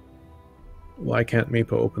door. Why can't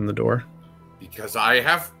Meepo open the door? Because I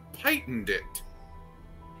have pythoned it.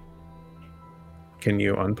 Can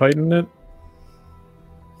you unpython it?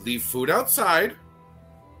 Leave food outside.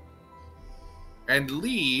 And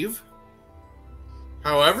leave.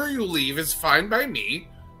 However you leave is fine by me.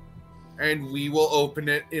 And we will open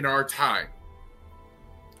it in our time.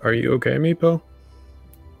 Are you okay, Meepo?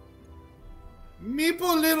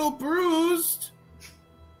 Meepo little bruised.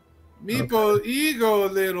 Meepo ego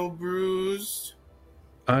little bruised.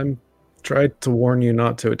 I'm tried to warn you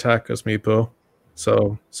not to attack us, Meepo.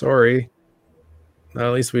 So, sorry.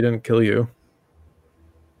 At least we didn't kill you.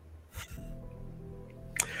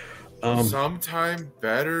 Sometime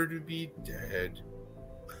better to be dead.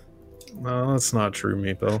 Well, that's not true,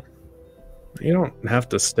 Meepo. You don't have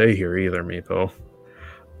to stay here either, Meepo.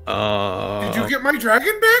 Did you get my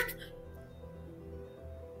dragon back?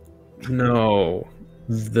 No.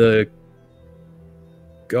 The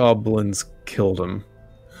goblins killed him.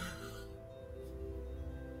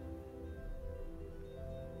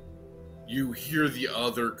 You hear the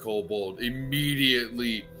other kobold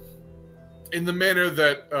immediately, in the manner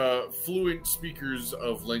that fluent speakers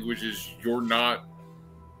of languages you're not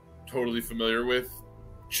totally familiar with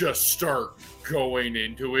just start going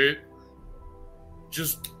into it.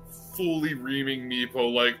 Just fully reaming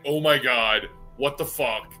Meepo like, oh my god, what the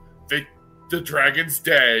fuck? The dragon's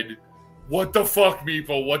dead. What the fuck,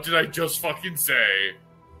 Meepo? What did I just fucking say?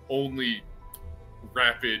 Only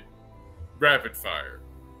rapid fire.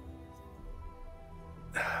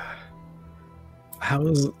 How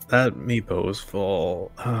is that Meepo's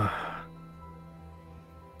fault?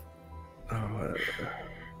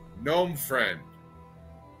 Gnome friend,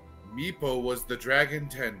 Meepo was the dragon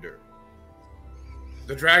tender.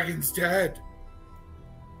 The dragon's dead.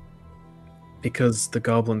 Because the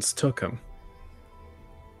goblins took him.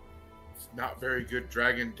 It's not very good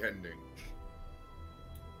dragon tending.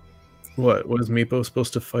 What, was Meepo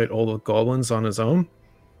supposed to fight all the goblins on his own?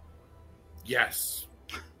 Yes.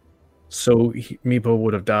 So Meepo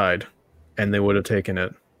would have died, and they would have taken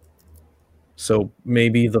it. So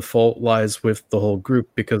maybe the fault lies with the whole group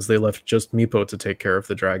because they left just Meepo to take care of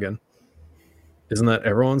the dragon. Isn't that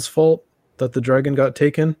everyone's fault that the dragon got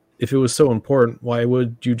taken? If it was so important, why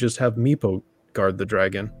would you just have Meepo guard the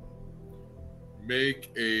dragon?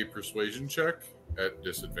 Make a persuasion check at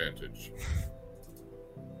disadvantage.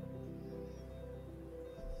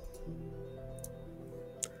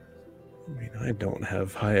 I mean, I don't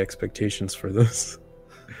have high expectations for this.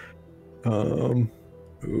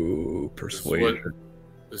 Persuasion.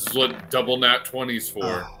 This is what double nat 20's for.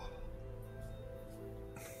 Oh.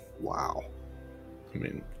 Wow. I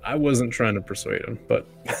mean, I wasn't trying to persuade him, but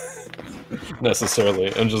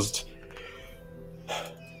necessarily, and just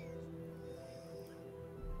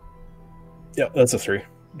yeah, that's a 3.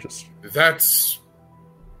 Just That's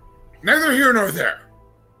neither here nor there.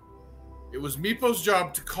 It was Meepo's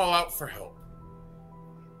job to call out for help.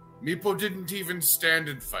 Meepo didn't even stand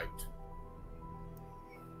and fight.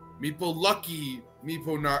 Meepo lucky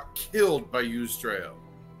Meepo not killed by Yuzdrael.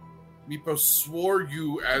 Meepo swore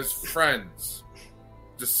you as friends,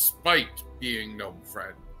 despite being gnome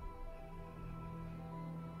friend.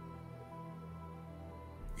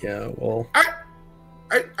 yeah, well,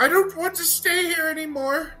 I don't want to stay here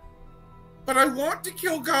anymore, but I want to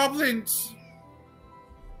kill goblins.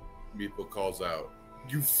 Meepo calls out.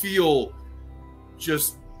 You feel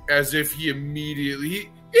just as if he immediately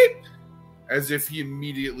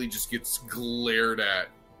just gets glared at.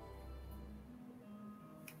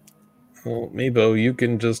 well, Meepo, you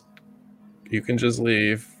can just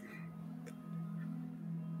leave.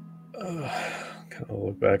 Kind of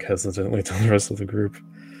look back hesitantly to the rest of the group,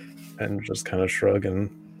 and just kind of shrug. And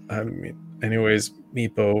I mean, anyways,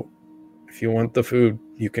 Meepo, if you want the food,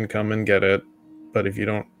 you can come and get it. But if you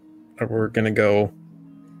don't, we're gonna go.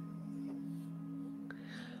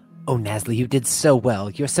 Oh, Nazli, you did so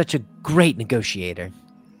well. You're such a great negotiator.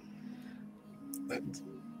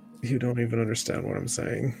 You don't even understand what I'm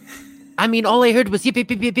saying. I mean, all I heard was yip,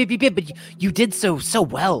 yip, yip, yip, yip, yip, but you did so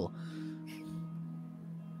well.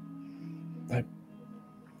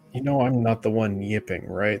 You know, I'm not the one yipping,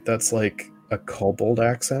 right? That's like a kobold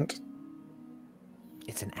accent.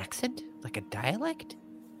 It's an accent? Like a dialect?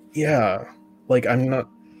 Yeah, Like, I'm not.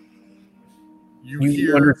 You You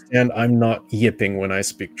hear understand? I'm not yipping when I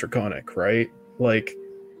speak Draconic, right? Like,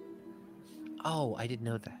 Oh, I didn't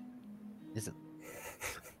know that. Is it?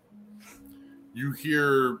 you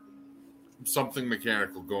hear something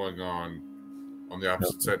mechanical going on the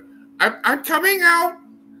opposite side. I'm coming out.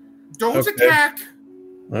 Don't Okay. attack.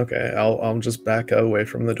 okay, I'll just back away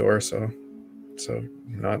from the door, so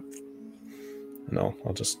not. No,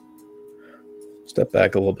 I'll just step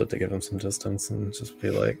back a little bit to give him some distance and just be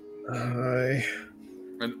like, "Hi."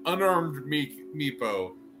 An unarmed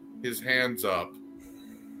Meepo, his hands up.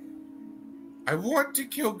 I want to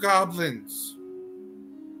kill goblins.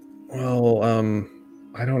 Well,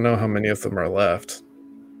 I don't know how many of them are left.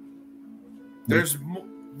 There's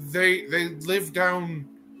they live down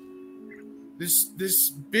this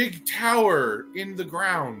big tower in the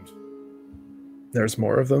ground. There's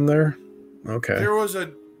more of them there? Okay. There was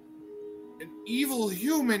an evil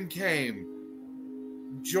human came,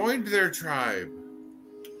 joined their tribe.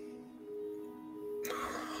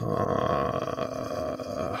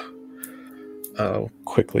 I'll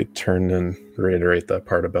quickly turn and reiterate that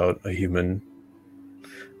part about a human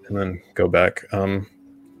and then go back.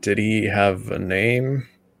 Did he have a name?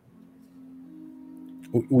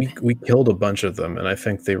 We killed a bunch of them, and I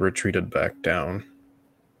think they retreated back down.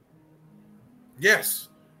 Yes,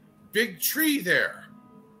 big tree there.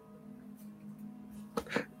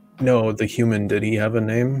 No, the human, did he have a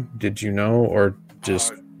name? Did you know? Or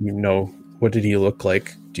just, you know, what did he look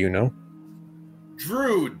like? Do you know?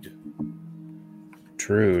 Druid.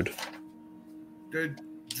 Druid.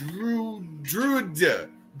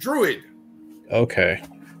 Druid. Okay.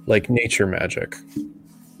 Like nature magic.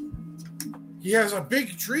 He has a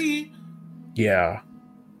big tree. Yeah.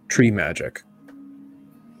 Tree magic.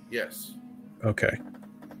 Yes. Okay.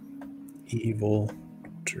 Evil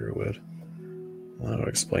druid. That'll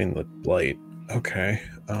explain the blight. Okay.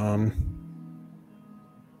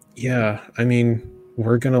 Yeah, I mean,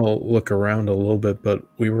 we're gonna look around a little bit, but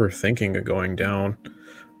we were thinking of going down.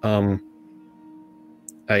 I'm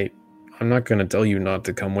not gonna tell you not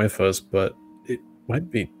to come with us, but it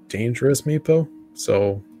might be dangerous, Meepo.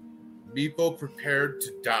 So Meepo prepared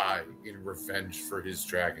to die in revenge for his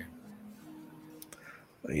dragon.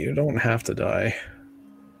 you don't have to die.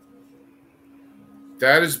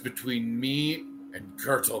 That is between me and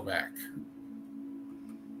Kurtleback.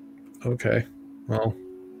 Okay. Well,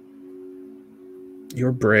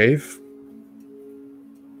 you're brave.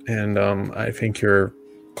 And I think your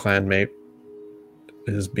clanmate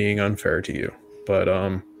is being unfair to you. But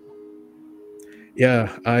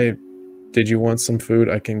yeah, did you want some food?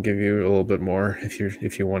 I can give you a little bit more if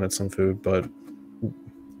you wanted some food, but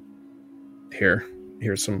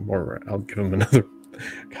here's some more. I'll give him another.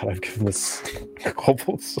 God, I've given this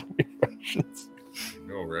kobold so many rations.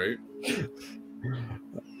 No, right?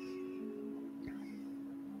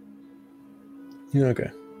 Yeah,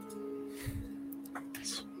 okay.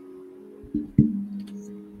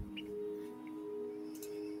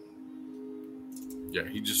 Yeah,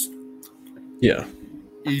 he just Yeah.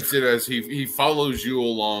 eats it as he follows you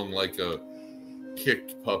along like a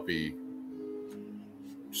kicked puppy,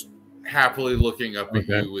 just happily looking up at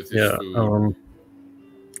you with his food.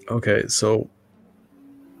 Okay, so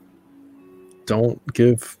don't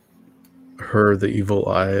give her the evil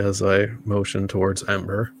eye as I motion towards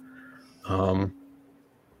Ember. And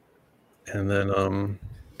then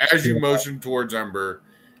As you motion towards Ember,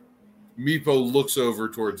 Meepo looks over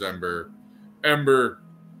towards Ember. Ember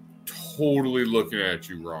totally looking at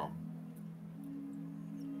you wrong.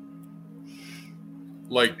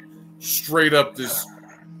 Like, straight up this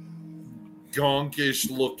gonkish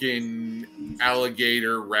looking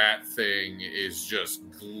alligator rat thing is just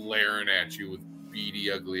glaring at you with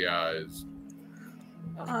beady, ugly eyes.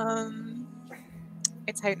 I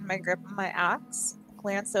tighten my grip on my axe,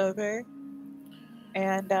 glance over,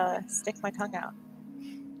 and stick my tongue out.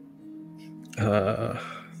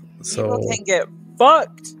 So People can get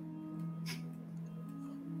fucked.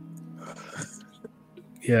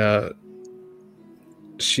 yeah,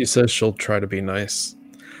 she says she'll try to be nice,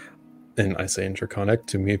 and I say in Draconic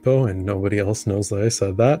to Meepo, and nobody else knows that I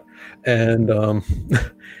said that. And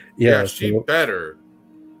Yeah, she better.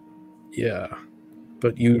 Yeah,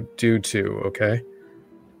 but you do too. Okay.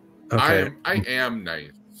 Okay. I am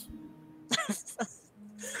nice.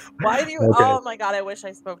 Why do you? Okay. Oh my god! I wish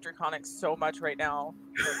I spoke Draconic so much right now.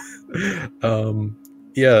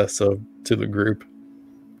 Yeah. So to the group.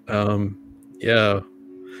 Yeah.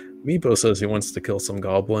 Meepo says he wants to kill some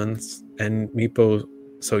goblins, and Meepo.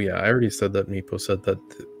 So yeah, I already said that. Meepo said that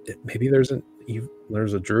maybe there's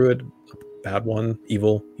a druid, a bad one,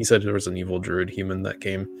 evil. He said there was an evil druid human that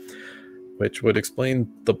came which would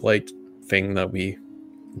explain the blight thing that we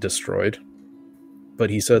destroyed. But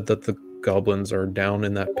he said that the goblins are down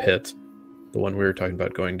in that pit, the one we were talking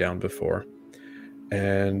about going down before.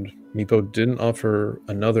 And Meepo didn't offer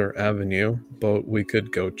another avenue, but we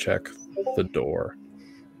could go check the door.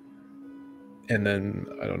 And then,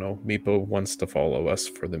 I don't know, Meepo wants to follow us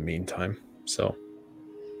for the meantime, so...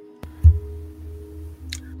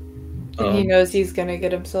 And he knows he's gonna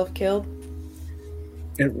get himself killed.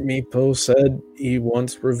 And Meepo said he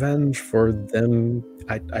wants revenge for them.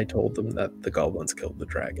 I told them that the goblins killed the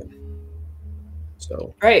dragon.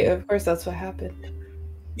 So Right, of course that's what happened.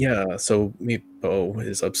 yeah, so Meepo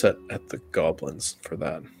is upset at the goblins for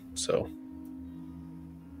that. So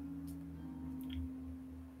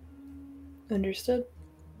Understood.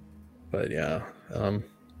 but yeah, are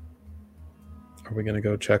we gonna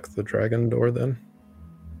go check the dragon door then?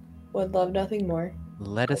 Would love nothing more.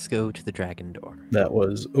 Let us go to the dragon door. That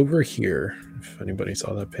was over here, if anybody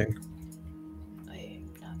saw that ping. I'm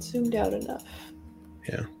not zoomed out enough.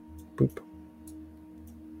 Yeah. Boop.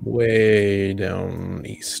 Way down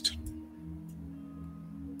east.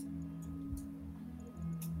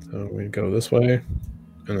 So we go this way,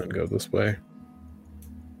 and then go this way.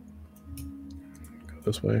 Go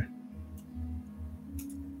this way.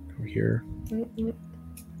 Go here. Mm-mm.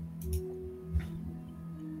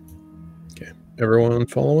 Okay. Everyone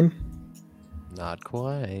following? Not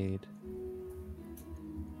quite.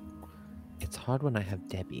 It's hard when I have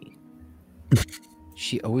Debbie.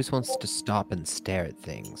 She always wants to stop and stare at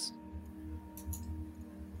things.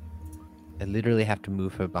 I literally have to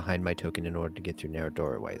move her behind my token in order to get through narrow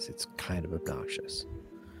doorways. It's kind of obnoxious.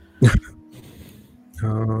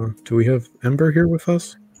 Do we have Ember here with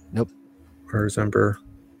us? Nope. Or is Ember...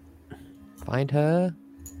 Find her.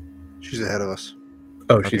 She's ahead of us.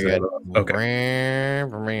 Oh, she's Okay, out of... Okay. good.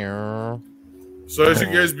 So as you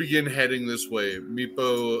guys begin heading this way,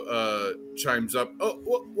 Meepo chimes up.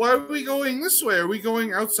 Oh, why are we going this way? Are we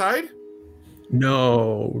going outside?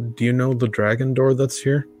 No. Do you know the dragon door that's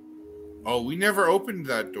here? Oh, we never opened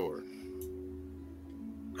that door.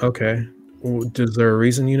 Okay. Is there a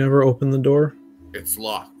reason you never opened the door? It's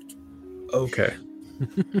locked. Okay.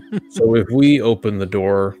 So if we open the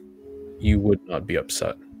door, you would not be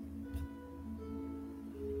upset.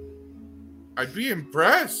 I'd be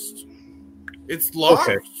impressed. It's locked.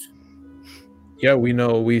 Okay. Yeah, we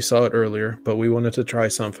know. We saw it earlier, but we wanted to try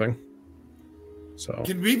something. So,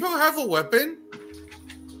 Can Meepo have a weapon?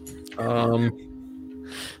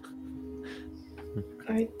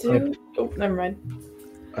 I do. Oh, never mind.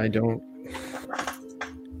 I don't.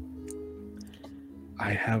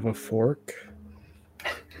 I have a fork.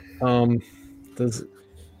 Does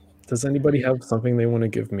anybody have something they want to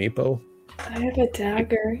give Meepo? I have a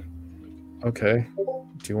dagger. Okay.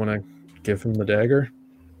 Do you want to give him the dagger?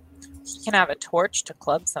 You can have a torch to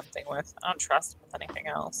club something with. I don't trust him with anything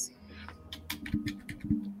else.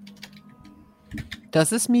 Does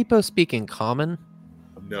this Meepo speak in common?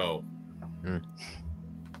 No.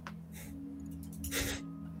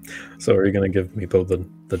 So are you going to give Meepo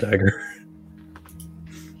the dagger?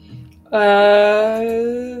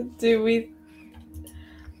 Do we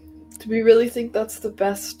really think that's the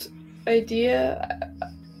best idea?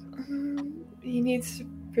 He needs to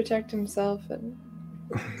protect himself and...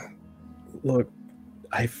 Look,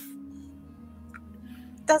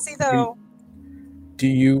 Does he though? do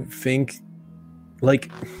you think,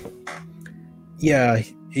 like, yeah,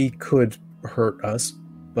 he could hurt us,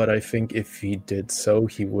 but I think if he did so,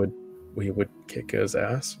 we would kick his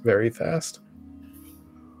ass very fast.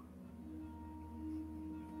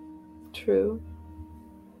 True.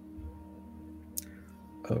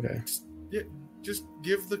 Okay. Yeah, just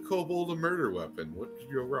give the kobold a murder weapon. What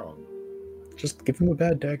could go wrong? Just give him a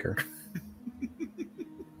bad dagger.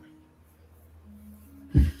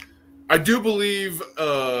 I do believe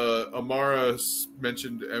Amara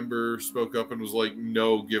mentioned Ember spoke up and was like,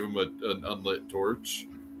 no, give him an unlit torch.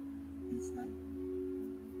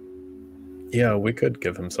 Yeah, we could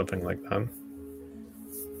give him something like that.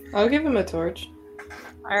 I'll give him a torch.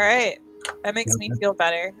 All right. That makes me feel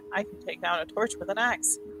better. I can take down a torch with an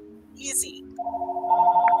axe. Easy.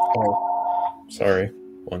 Oh, sorry.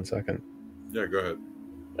 1 second. Yeah, go ahead.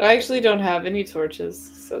 I actually don't have any torches,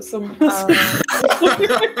 so someone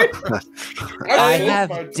I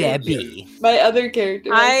have Debbie. My other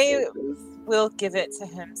character. I will give it to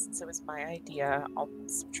him since it was my idea. I'll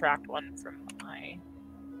subtract one from my...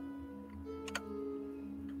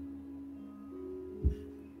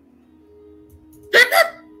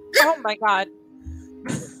 Oh my god.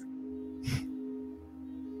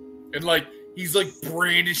 And like he's like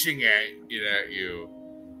brandishing it at you.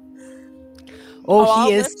 Oh, I'll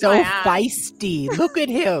he is lift so my axe. feisty. Look at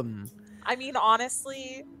him. I mean,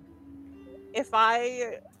 honestly, if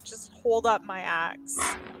I just hold up my axe,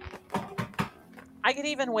 I could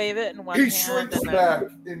even wave it in one He hand shrinks and then back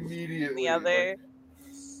immediately. the other. like,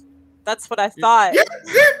 That's what I thought.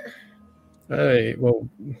 Hey, well,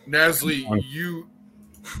 Nasli,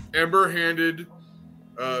 Ember handed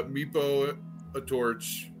Meepo a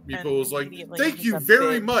torch. Meepo And was like, immediately "Thank he's you a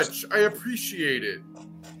very bitch." much. I appreciate it."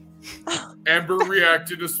 Ember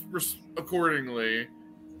reacted accordingly.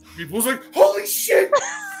 Meepo was like, "Holy shit!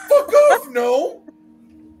 Fuck off, no!"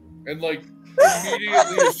 And like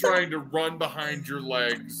immediately is trying to run behind your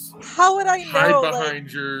legs, How would I hide know?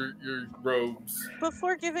 behind your robes.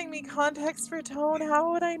 Before giving me context for tone,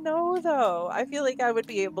 how would I know though? I feel like I would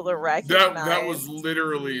be able to recognize. That was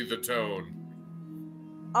literally the tone.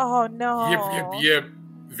 Oh no! Yip yip yip,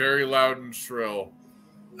 very loud and shrill.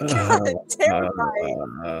 Terrified.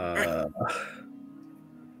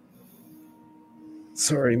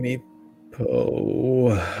 Sorry,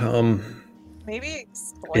 Meepo. Maybe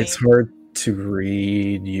explain. It's hard to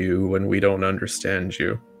read you when we don't understand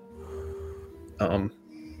you.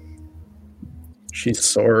 She's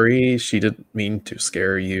sorry. She didn't mean to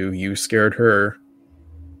scare you. You scared her.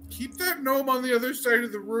 Keep that gnome on the other side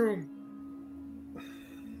of the room.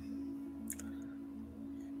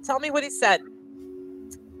 Tell me what he said.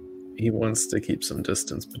 He wants to keep some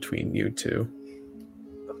distance between you two.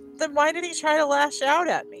 Then why did he try to lash out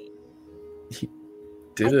at me?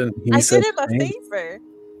 Didn't he? I said did him a thank- favor.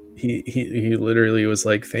 He literally was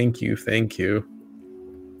like, "Thank you, thank you,"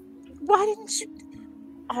 Why didn't you?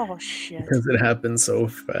 Oh shit! because it happened so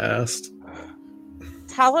fast.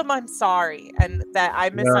 Tell him I'm sorry and that I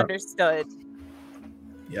misunderstood.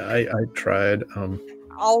 Yeah, I tried.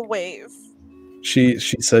 I'll wave. She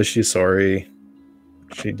says she's sorry.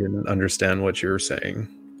 She didn't understand what you were saying.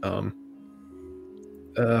 I'm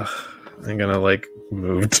gonna like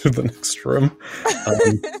move to the next room.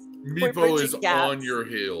 Meepo is bridging gaps. on your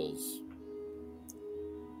heels.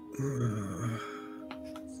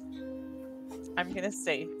 I'm gonna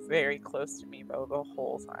stay very close to Meebo the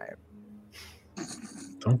whole time.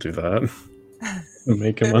 Don't do that.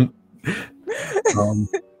 Make him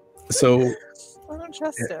So, I don't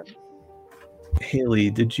trust him. Haley,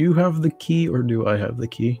 did you have the key or do I have the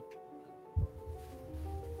key?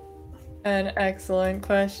 An excellent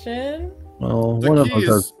question. Well, The one of key us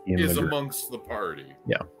has the key in is the group. amongst the party.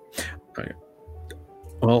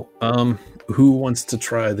 Well, who wants to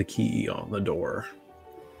try the key on the door?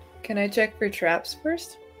 Can I check for traps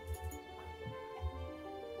first?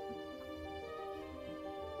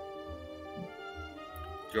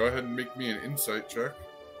 Go ahead and make me an insight check.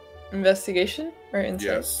 Investigation or insight?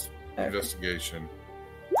 Yes, Okay. investigation.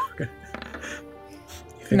 You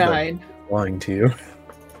think 9. I'm lying to you.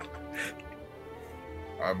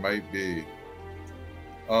 I might be.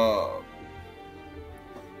 A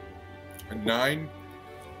 9.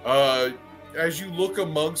 As you look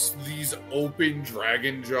amongst these open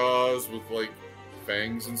dragon jaws with like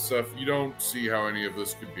fangs and stuff, you don't see how any of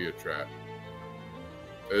this could be a trap.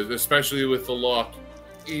 Especially with the lock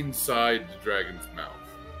inside the dragon's mouth.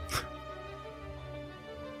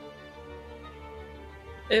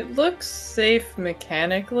 It looks safe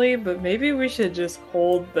mechanically, but maybe we should just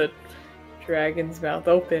hold the dragon's mouth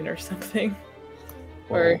open or something.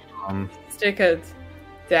 Or Well, stick a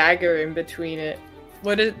dagger in between it.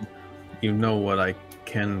 What is... you know what I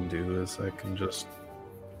can do is I can just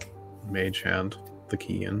mage hand the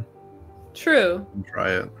key in True. and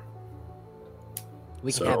try it.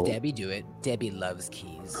 We can have So- Debbie do it. Debbie loves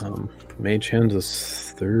keys. Mage hand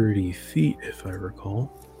is 30 feet, if I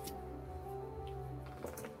recall.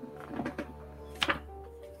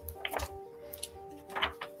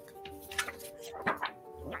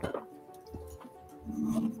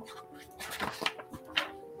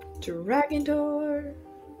 Dragon door.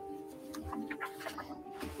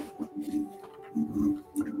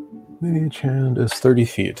 Mage hand is 30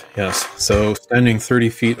 feet, yes. So standing 30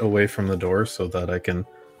 feet away from the door so that I can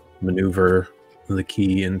maneuver the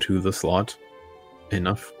key into the slot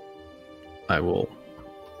enough, I will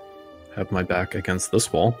have my back against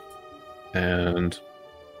this wall and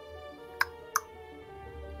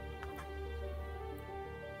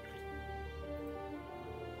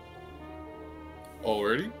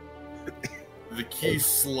Already? The key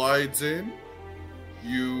slides in.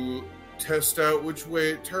 You test out which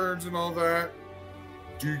way it turns and all that.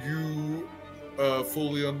 Do you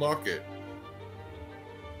fully unlock it?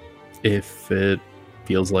 if it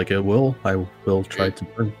feels like it will, I will try to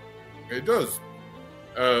turn. It does.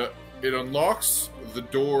 It unlocks, the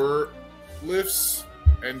door lifts,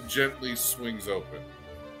 and gently swings open.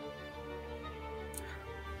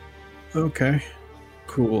 Okay,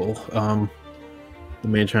 cool. The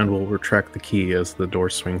mage hand will retract the key as the door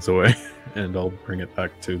swings away, and I'll bring it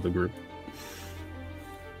back to the group.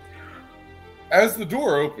 As the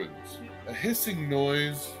door opens, a hissing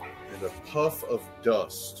noise and a puff of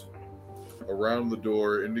dust around the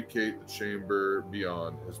door indicate the chamber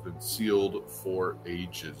beyond has been sealed for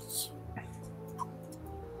ages.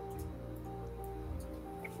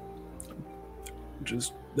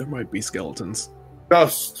 There might be skeletons.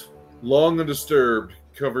 Dust, long undisturbed,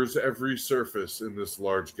 covers every surface in this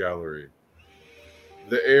large gallery.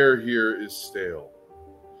 The air here is stale.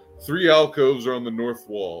 3 alcoves are on the north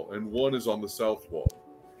wall, and 1 is on the south wall.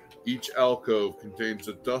 Each alcove contains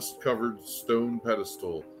a dust-covered stone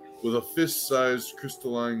pedestal with a fist-sized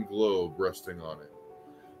crystalline globe resting on it.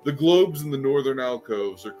 The globes in the northern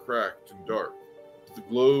alcoves are cracked and dark. The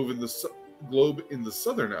globe in the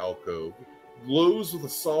southern alcove glows with a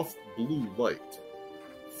soft blue light.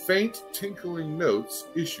 Faint tinkling notes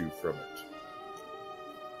issue from it.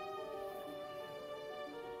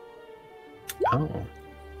 Oh.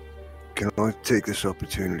 Can I take this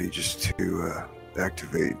opportunity just to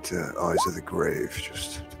activate Eyes of the Grave,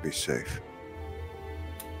 just to be safe?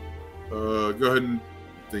 Go ahead and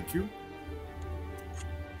thank you.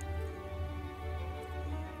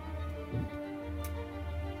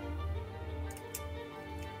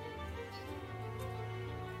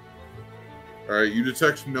 Alright, you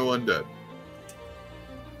detect no undead.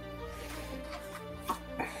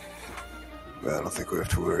 Well, I don't think we have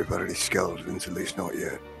to worry about any skeletons, at least not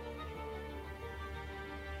yet.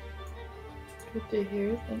 Good to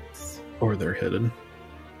hear. Thanks. Or they're hidden.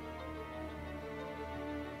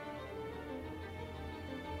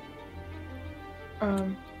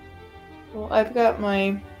 Well, I've got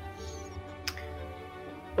my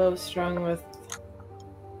bow strung with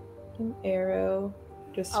an arrow,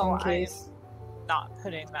 just in case. Not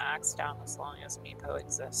putting the axe down as long as Meepo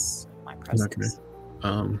exists in my presence.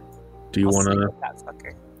 Okay. Do you want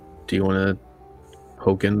to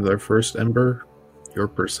poke into their first ember? You're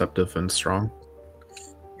perceptive and strong.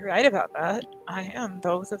 You're right about that. I am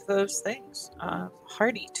both of those things.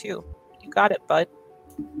 Hardy, too. You got it, bud.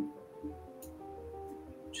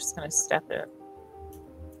 Just gonna step in.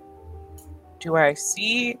 Do I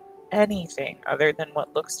see anything other than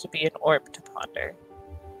what looks to be an orb to ponder?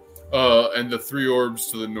 And the 3 orbs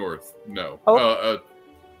to the north. No. Oh.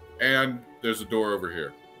 And there's a door over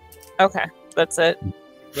here. Okay, that's it.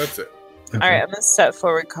 That's it. Okay. All right, I'm gonna step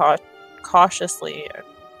forward cautiously and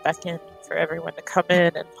beckon for everyone to come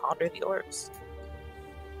in and ponder the orbs.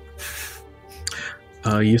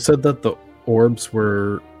 You said that the orbs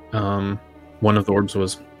were, one of the orbs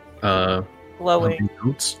was, Glowing.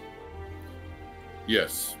 notes?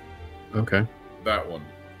 Yes, Okay. that one.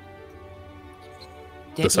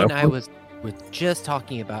 Danny south and I one? was just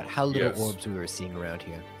talking about how little Yes. orbs we were seeing around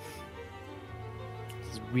here.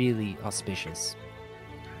 This is really auspicious.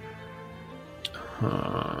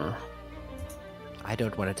 Uh, I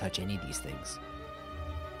don't want to touch any of these things.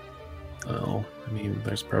 well, I mean,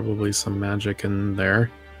 there's probably some magic in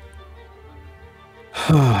there.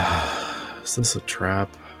 Is this a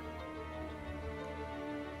trap?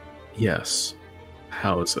 Yes.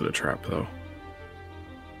 How is it a trap, though?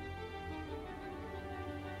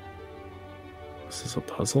 Is this a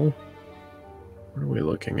puzzle? What are we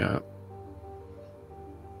looking at?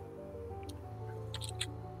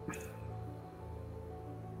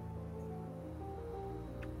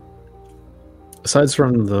 Aside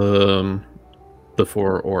from the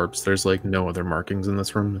 4 orbs, there's like no other markings in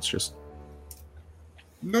this room. It's just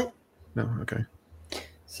Nope. no. Okay.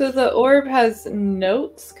 So the orb has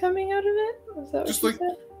notes coming out of it? Was that Just what like you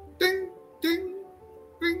said? ding, ding,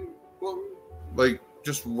 ding, bong. Like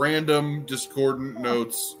just random discordant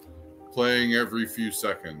notes playing every few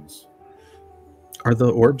seconds. Are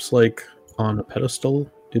the orbs like on a pedestal?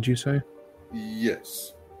 Did you say?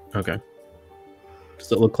 Yes. Okay.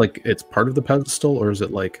 Does it look like it's part of the pedestal, or is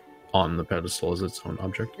it like on the pedestal as its own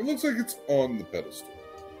object? It looks like it's on the pedestal.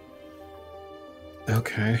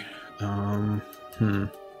 Okay.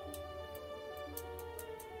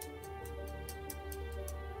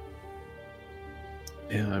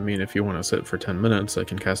 Yeah, I mean, if you want to sit for 10 minutes, I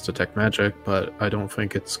can cast Detect Magic, but I don't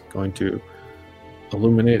think it's going to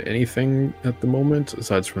illuminate anything at the moment,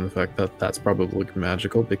 aside from the fact that that's probably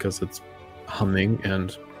magical because it's humming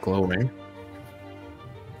and glowing.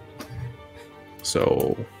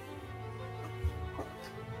 So,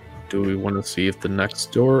 do we want to see if the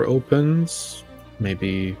next door opens?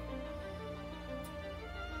 Maybe.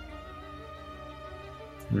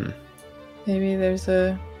 Maybe there's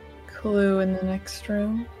a clue in the next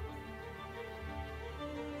room.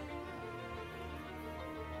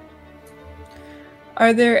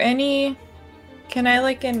 Are there any... Can I,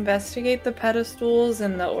 like, investigate the pedestals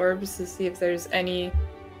and the orbs to see if there's any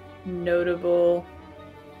notable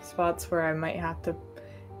spots where I might have to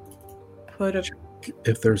put a...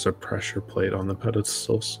 If there's a pressure plate on the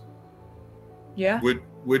pedestals. Yeah?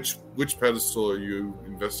 Which pedestal are you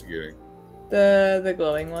investigating? The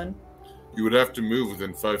glowing one. You would have to move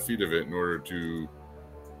within 5 feet of it in order to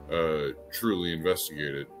truly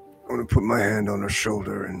investigate it. I'm going to put my hand on her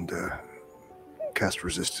shoulder and cast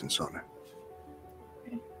resistance on her.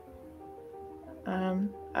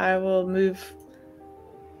 I will move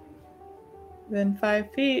within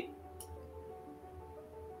 5 feet.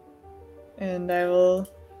 And I will...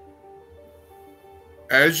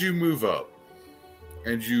 As you move up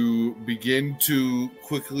and you begin to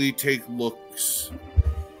quickly take looks,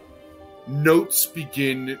 notes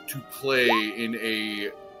begin to play in a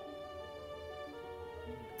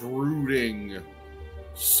brooding,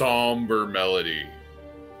 somber melody.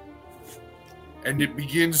 And it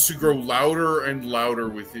begins to grow louder and louder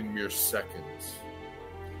within mere seconds,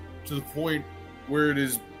 to the point where it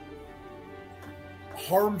is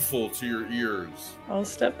harmful to your ears. I'll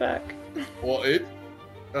step back. Well,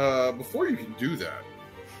 before you can do that,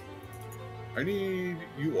 I need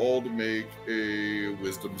you all to make a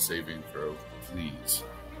wisdom saving throw, please.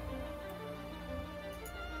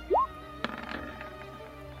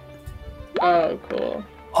 Oh, cool.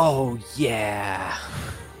 Oh, yeah.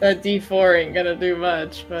 That D4 ain't gonna do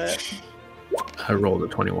much, but... I rolled a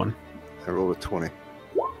 21. I rolled a 20.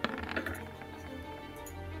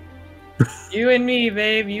 You and me,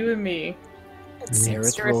 babe, you and me. It seems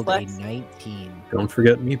Aerith to rolled a reflect 19. Don't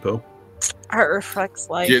forget Meepo. our reflex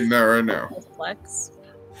life. Getting that right now. Reflex.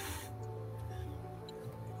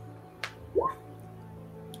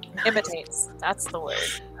 Imitates. That's the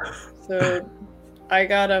word. So I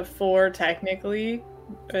got a 4 technically,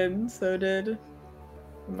 and so did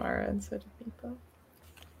Mara, and so did Meepo.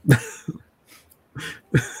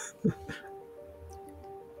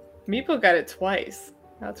 Meepo got it twice.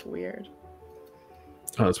 That's weird.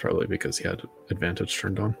 Oh, that's probably because he had advantage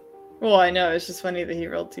turned on. Well, I know. It's just funny that he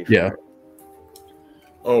rolled 2 Yeah.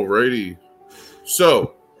 4. Alrighty.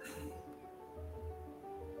 So,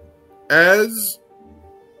 as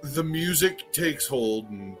the music takes hold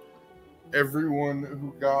and everyone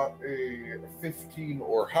who got a 15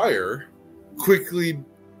 or higher quickly,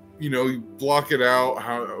 you block it out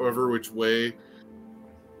however which way,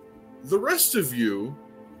 the rest of you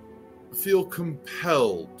feel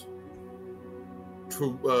compelled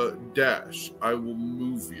to dash. I will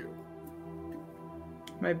move you.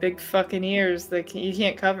 My big fucking ears. You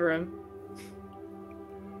can't cover them.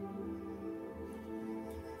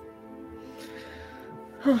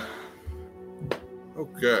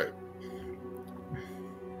 Okay.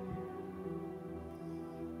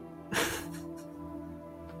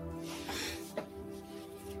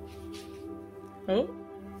 Oh.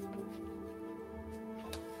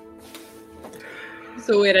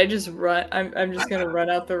 So wait, I just run. I'm just gonna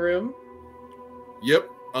run out the room. Yep.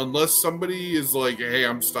 Unless somebody is like, hey,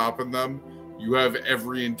 I'm stopping them, you have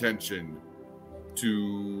every intention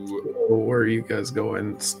to... Oh, where are you guys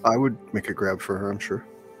going? I would make a grab for her, I'm sure.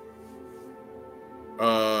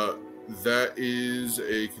 That is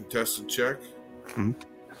a contested check. Hmm.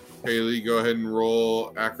 Haley, go ahead and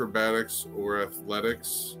roll acrobatics or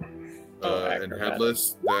athletics. And Acrobatics.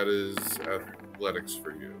 headless, that is athletics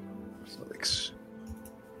for you. Athletics.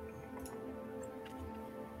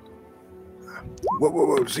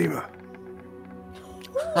 Whoa, Zima.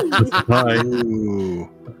 Hi. Ooh.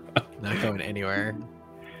 Not going anywhere.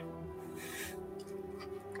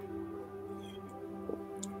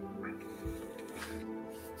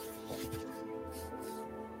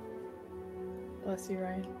 Bless you,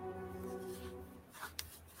 Ryan.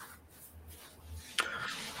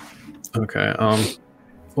 Okay.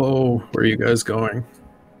 Whoa, where are you guys going?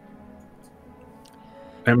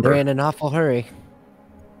 They're Ember, in an awful hurry.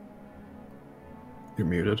 you're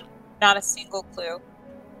muted. Not a single clue.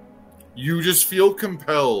 You just feel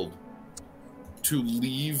compelled to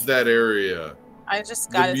leave that area. I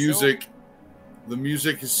just got The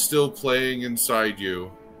music is still playing inside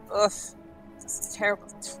you. Ugh. This is terrible.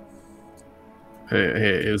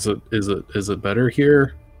 Hey, is it better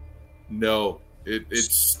here? No,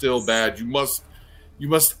 it's still bad. You must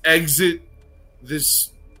exit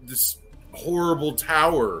this horrible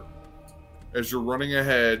tower. As you're running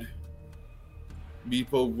ahead,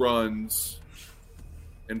 Meepo runs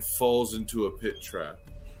and falls into a pit trap.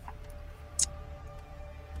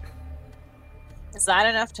 Is that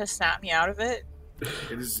enough to snap me out of it?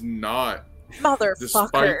 It is not. Motherfucker.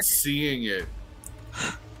 Despite seeing it,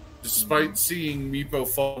 Despite seeing Meepo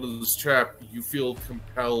fall into this trap, you feel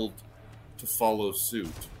compelled to follow suit.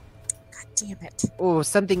 God damn it. Oh,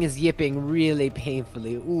 something is yipping really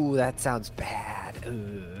painfully. Ooh, that sounds bad.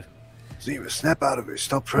 Ugh. Zima, snap out of it.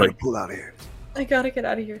 Stop trying to pull out of here. I gotta get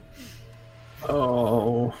out of here.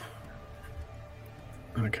 Oh.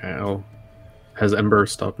 Okay. Has Ember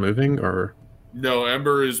stopped moving, or? No,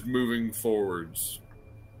 Ember is moving forwards.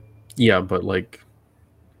 Yeah, but like,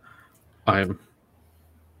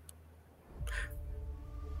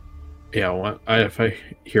 Yeah, if I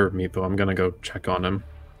hear Meepo, I'm gonna go check on him.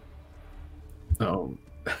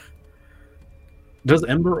 Does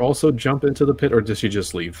Ember also jump into the pit, or does she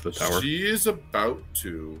just leave the tower? She is about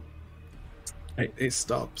to. Hey,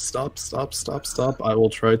 stop. I will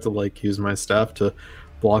try to, like, use my staff to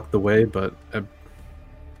block the way, but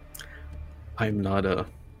I'm not a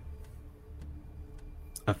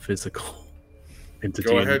physical entity.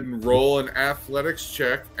 Go ahead and roll an athletics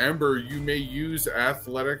check. Ember, you may use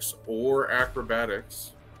athletics or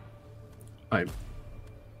acrobatics. I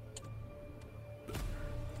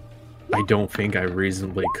don't think I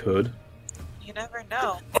reasonably could. You never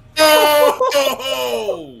know.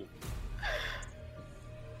 Oh!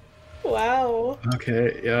 Wow.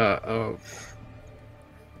 Okay, yeah.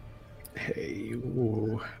 Hey,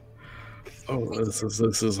 ooh. Oh,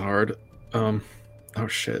 this is hard. Oh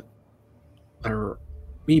shit.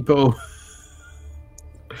 Meepo.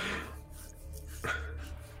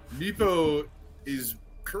 Meepo is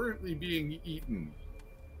currently being eaten.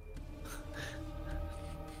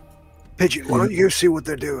 Pigeon, why don't you go see what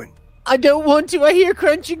they're doing? I don't want to. I hear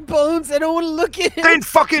crunching bones. I don't want to look at it. Then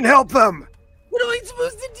fucking help them! What am I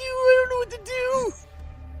supposed to do? I don't know what to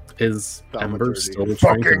do. Is Ember still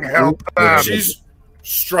Fucking trying to help them! She's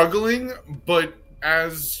struggling, but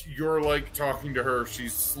as you're like talking to her,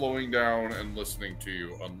 she's slowing down and listening to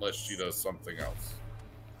you, unless she does something else.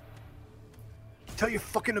 Tell your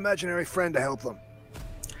fucking imaginary friend to help them.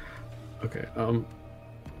 Okay,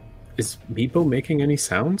 is Meepo making any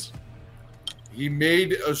sounds? He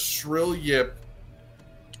made a shrill yip,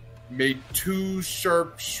 made 2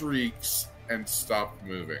 sharp shrieks, and stopped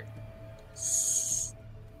moving.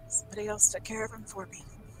 Somebody else took care of him for me.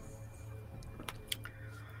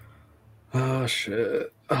 Oh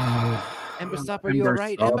shit. Ember, stop. Are you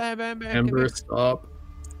alright? Stop. Ember, Stop.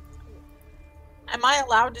 Am I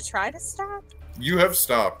allowed to try to stop? You have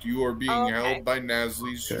stopped. You are being Okay. held by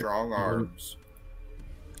Nasli's Okay. strong arms.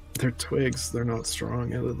 They're twigs. They're not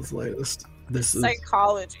strong at the slightest. This is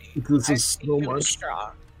Psychology. this I is see so you as much.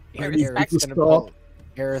 strong. Ember. I need Eric's to gonna stop. pull.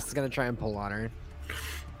 Eric's gonna try and pull on her.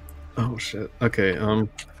 Oh shit. Okay. Zima,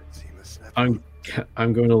 snap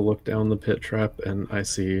I'm going to look down the pit trap, and I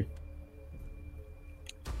see.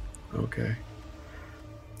 Okay.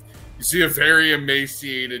 You see a very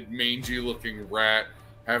emaciated, mangy-looking rat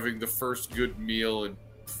having the first good meal in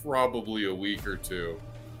probably a week or two.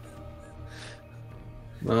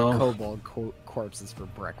 Well, Kobold corpses for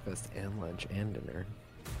breakfast and lunch and dinner.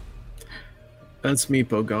 that's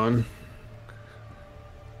Meepo gone.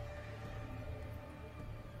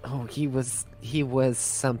 Oh, he was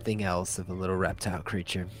something else of a little reptile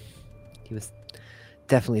creature. He was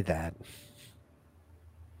definitely that.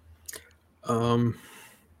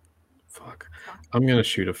 Fuck. I'm gonna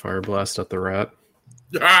shoot a fire blast at the rat.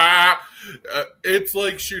 It's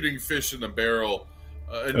like shooting fish in a barrel.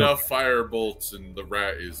 Enough fire bolts and the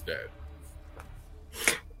rat is dead.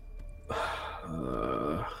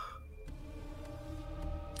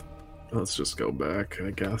 Let's just go back,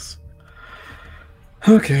 I guess.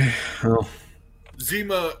 Okay. Well,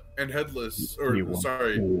 Zima and Headless, or you won't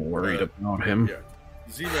sorry, be worried about him. yeah,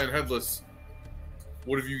 Zima and Headless.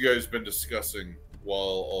 What have you guys been discussing while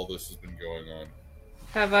all this has been going on?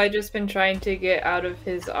 Have I just been trying to get out of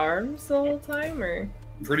his arms the whole time, or?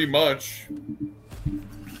 Pretty much.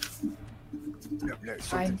 No,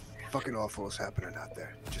 something fucking awful is happening out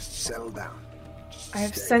there. Just settle down. Just I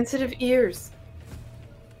have stay. sensitive ears.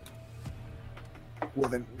 Well,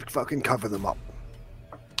 then fucking cover them up.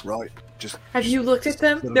 Right? Just. Have you looked at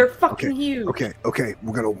them? just- They're fucking huge. Okay.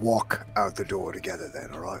 We're gonna walk out the door together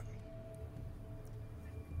then, alright?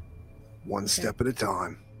 One step at a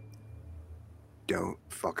time. Don't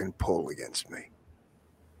fucking pull against me.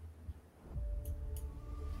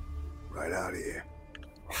 Right out of here.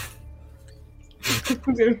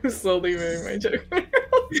 I'm gonna slowly move my joke.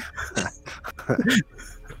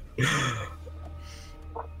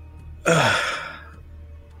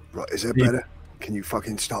 Right, is that better? Can you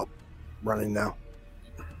fucking stop running now?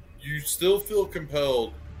 You still feel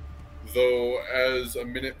compelled, though as a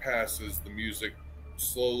minute passes, the music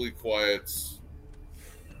slowly quiets.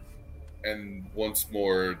 and once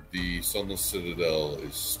more, the Sunless Citadel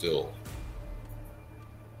is still.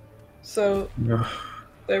 So Ugh,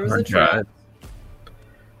 there was my a trap. God.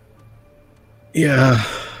 Yeah,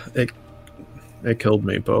 it killed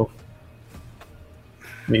Meepo.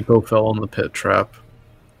 Meepo fell in the pit trap.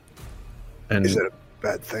 And Is that a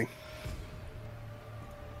bad thing?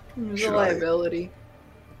 It was a Should I- liability.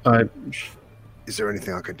 Is there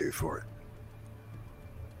anything I can do for it?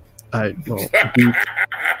 He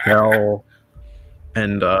fell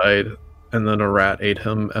and died, and then a rat ate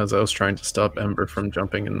him as I was trying to stop Ember from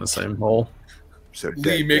jumping in the same hole. So Lee,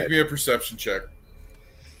 dead, make dead. me a perception check.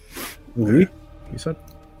 Lee? You said?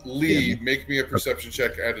 Lee, make me a perception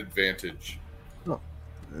check at advantage.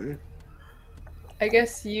 I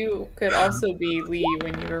guess you could also be Lee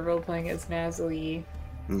when you were role playing as Nazli.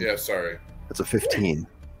 Yeah, sorry. That's a 15.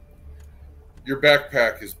 Your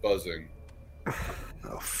backpack is buzzing.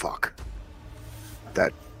 Oh, fuck.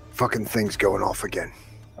 That fucking thing's going off again.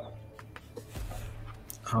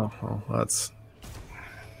 Oh, well, that's...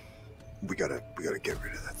 We gotta get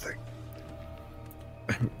rid of that thing.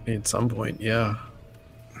 At some point, yeah.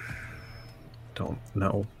 Don't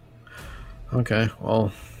know. Okay,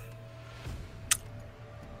 well...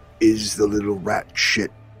 Is the little rat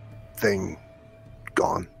shit thing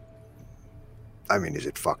gone? I mean, is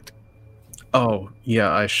it fucked? Oh,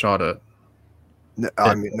 yeah, I shot it. No,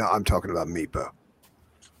 I mean, no, I'm talking about Meepo.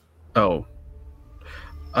 Oh.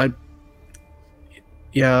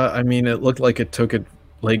 Yeah, I mean, it looked like it took it...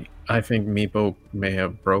 Like, I think Meepo may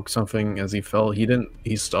have broke something as he fell.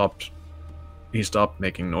 He stopped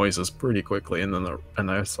making noises pretty quickly, and then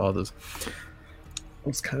I saw this. It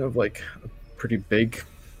was kind of like a pretty big,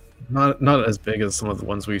 not as big as some of the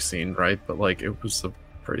ones we've seen, right? But like it was a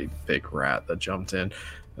pretty big rat that jumped in,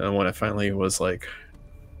 and when it finally was like,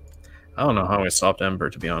 I don't know how I stopped Ember,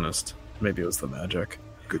 to be honest. Maybe it was the magic.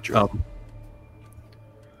 Good job.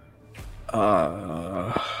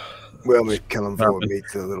 Well, may Kellenvor meet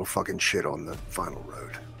the little fucking shit on the final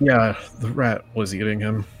road. Yeah, the rat was eating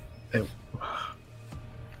him.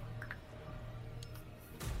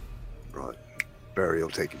 Right. Burial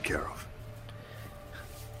taken care of.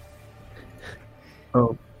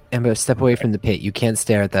 Oh, Ember, step away from the pit. You can't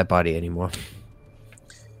stare at that body anymore.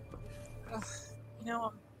 Ugh,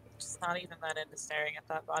 I'm just not even that into staring at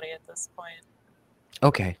that body at this point.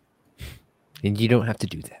 Okay. And you don't have to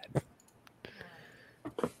do that.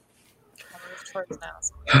 I'll move towards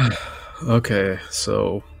now. okay,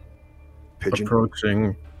 so Pigeon.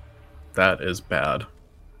 approaching that is bad.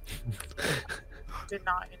 Did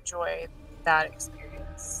not enjoy that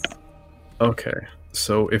experience. Okay,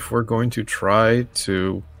 so if we're going to try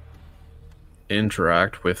to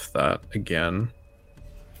interact with that again,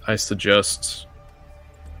 I suggest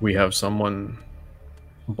we have someone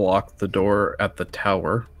block the door at the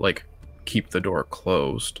tower, like keep the door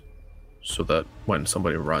closed, so that when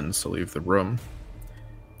somebody runs to leave the room,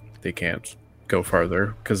 they can't go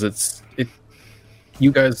farther. Because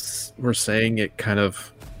you guys were saying it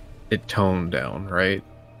toned down, right?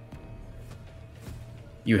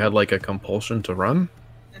 You had like a compulsion to run?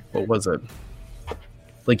 What was it?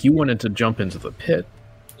 Like you wanted to jump into the pit.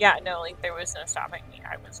 Yeah, no, like there was no stopping me.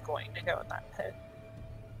 I was going to go in that pit.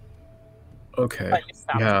 Okay. But you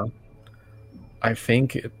stopped Yeah. me. I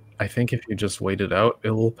think if you just wait it out,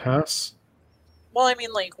 it will pass. Well, I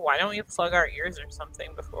mean, like, why don't we plug our ears or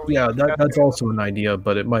something before we? Yeah, even go that's through? also an idea,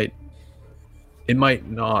 but it might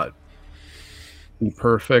not be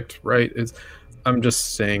perfect, right? I'm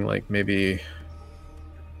just saying, like, maybe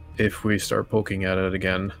if we start poking at it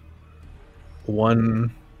again,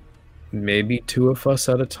 one, maybe two of us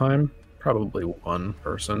at a time, probably one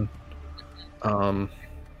person.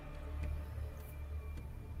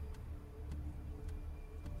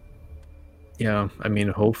 Yeah, I mean,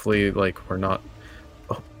 hopefully, like, we're not.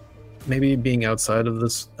 Maybe being outside of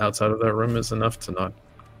that room is enough to not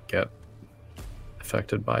get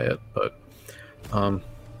affected by it. But, I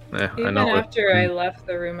Even know. after I left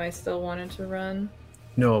the room, I still wanted to run.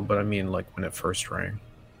 No, but I mean, like when it first rang.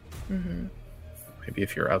 Mm-hmm. Maybe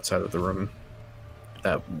if you're outside of the room,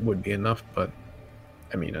 that would be enough. But,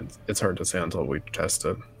 I mean, it's hard to say until we test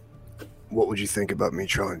it. What would you think about me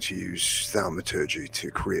trying to use thaumaturgy to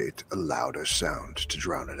create a louder sound to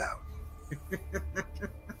drown it out?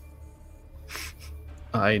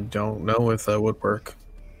 I don't know if that would work.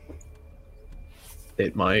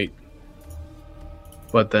 It might.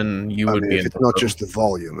 But then you I would mean, be if in it's the not room. just the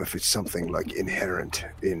volume, if it's something like inherent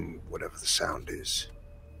in whatever the sound is.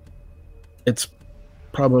 It's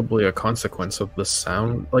probably a consequence of the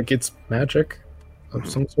sound. Like, it's magic of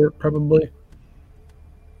some sort, probably.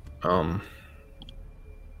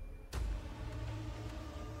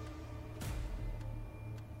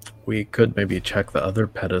 we could maybe check the other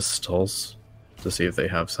pedestals to see if they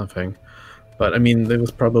have something. But I mean, it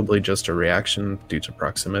was probably just a reaction due to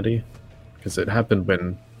proximity, because it happened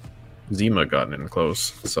when Zima got in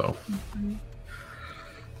close. So,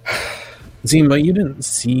 Zima, you didn't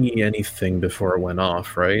see anything before it went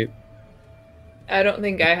off, right? I don't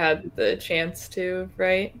think I had the chance to,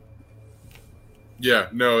 right? Yeah,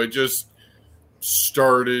 no, it just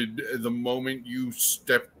started the moment you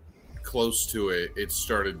stepped close to it. It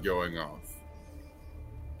started going off.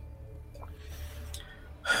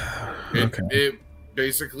 Okay. It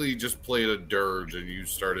basically just played a dirge, and you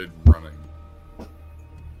started running.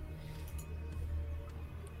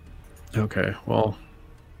 Okay, well.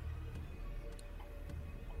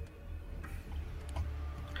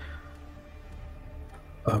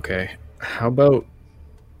 Okay, how about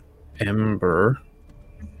Ember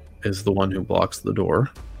is the one who blocks the door?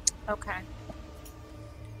 Okay.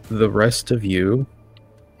 The rest of you,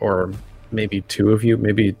 or maybe two of you,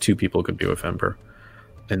 maybe two people could be with Ember,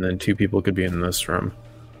 and then two people could be in this room.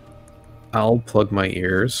 I'll plug my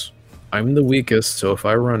ears. I'm the weakest, so if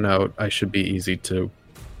I run out, I should be easy to...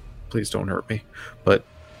 Please don't hurt me. But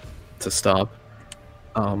to stop,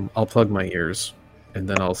 I'll plug my ears, and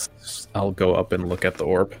then I'll go up and look at the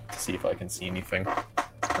orb to see if I can see anything.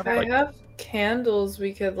 I have candles.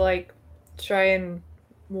 We could like try and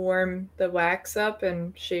warm the wax up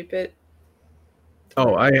and shape it.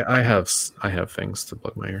 Oh, I have things to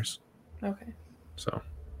plug my ears. Okay. So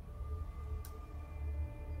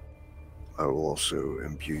I will also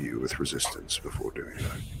imbue you with resistance before doing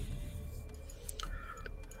that.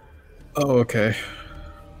 oh, okay.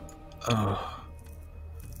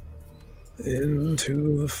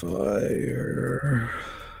 Into the fire.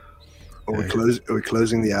 Are we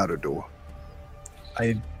closing the outer door?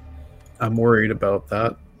 I'm worried about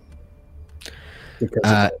that. Because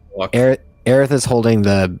of the lock. Aerith is holding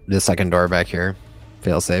the second door back here.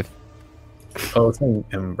 Feel safe. Oh, I think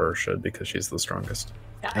Ember should because she's the strongest.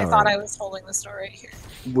 Yeah, I All thought right. I was holding this door right here.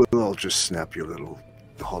 We'll all just snap your little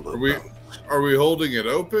hollow Are we- bones. Are we holding it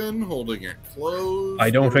open? Holding it closed? I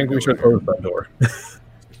don't What are think we doing should here? close that door.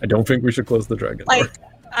 I don't think we should close the dragon door. Like,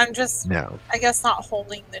 I'm just, No. I guess not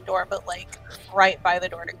holding the door, but like right by the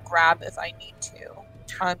door to grab if I need to.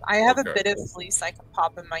 I have a Okay. bit of fleece I can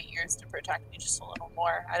pop in my ears to protect me just a little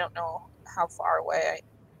more. I don't know how far away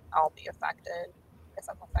I'll be affected, if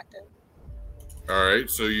I'm affected. All right,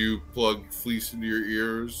 so you plug fleece into your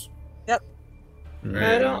ears. Mm.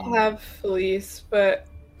 I don't have fleece, but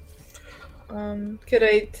could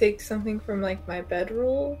I take something from like my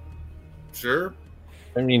bedroll? Sure.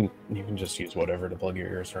 I mean, you can just use whatever to plug your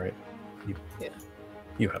ears, right? Yeah.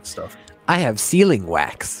 You have stuff. I have sealing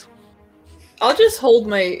wax. I'll just hold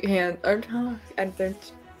my hand. Or no, I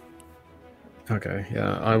don't. Okay,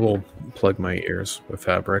 yeah, I will plug my ears with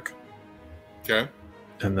fabric, Okay.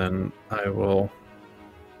 and then I will...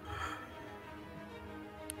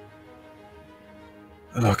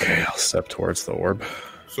 Okay, I'll step towards the orb.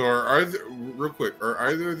 So are either real quick? Are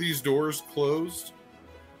either of these doors closed?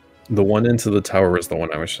 The one into the tower is the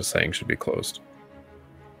one I was just saying should be closed.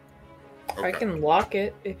 I can lock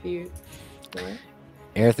it if you want.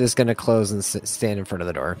 Aerith is going to close and stand in front of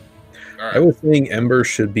the door. All I right. was saying Ember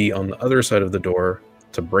should be on the other side of the door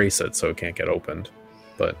to brace it so it can't get opened.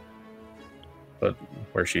 But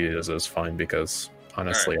where she is fine because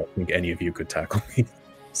honestly, I think any of you could tackle me.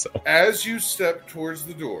 So As you step towards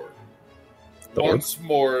the door, the orb. once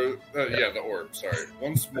more, the orb. Sorry.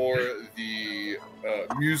 Once more, the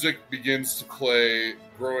music begins to play,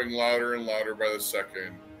 growing louder and louder by the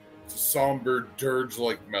second. It's a somber,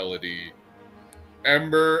 dirge-like melody.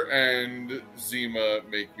 Ember and Zima,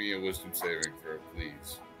 make me a wisdom saving throw,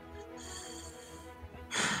 please.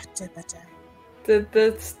 Did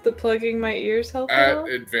the plugging my ears help at At all?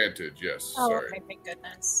 advantage, yes. Oh, Sorry. okay, thank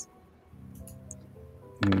goodness.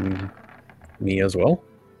 Me as well.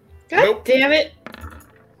 God Nope. damn it!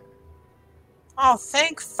 Oh,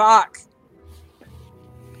 thank fuck.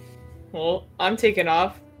 Well, I'm taking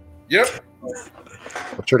off. Yep.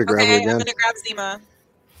 I'll try to grab her Okay, I'm again. gonna grab Zima.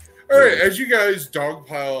 All right. As you guys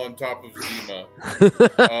dogpile on top of Zima,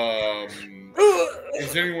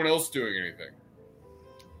 is anyone else doing anything?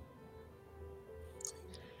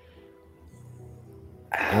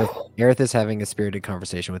 Aerith is having a spirited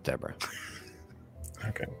conversation with Deborah.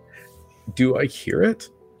 Okay. Do I hear it?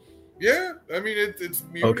 Yeah, I mean it's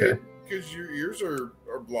muted Okay. because your ears are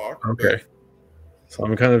blocked. Okay. So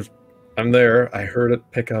I'm there. I heard it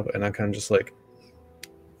pick up, and I'm kind of just like,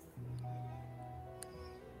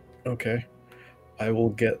 okay. I will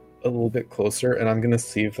get a little bit closer, and I'm gonna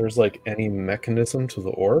see if there's like any mechanism to the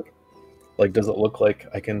orb. Like, does it look like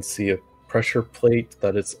I can see a pressure plate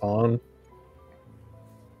that it's on?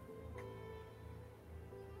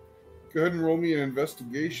 Go ahead and roll me an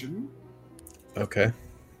investigation. Okay.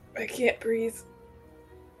 I can't breathe.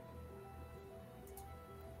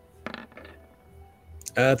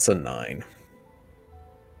 That's a 9.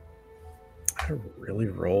 I really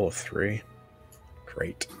roll a 3.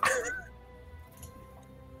 Great.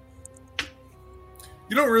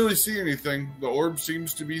 You don't really see anything. The orb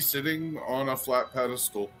seems to be sitting on a flat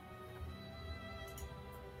pedestal.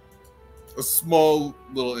 A small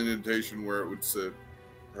little indentation where it would sit,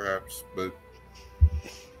 perhaps, but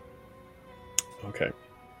Okay.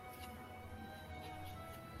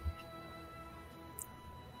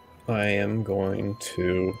 I am going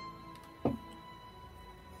to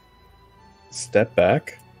step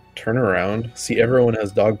back, turn around, see everyone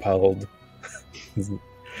has dogpiled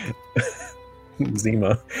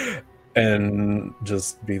Zima, and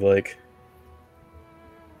just be like,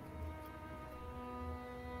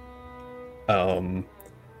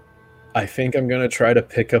 I think I'm gonna try to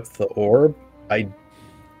pick up the orb. I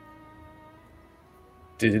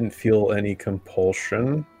didn't feel any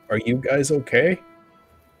compulsion. Are you guys okay?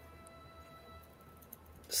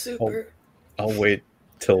 Super. I'll wait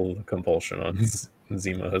till the compulsion on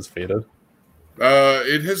Zima has faded.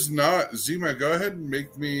 it has not. Zima, go ahead and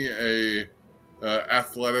make me a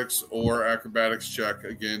athletics or acrobatics check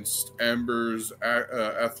against Amber's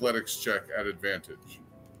athletics check at advantage.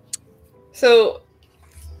 So,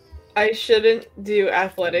 I shouldn't do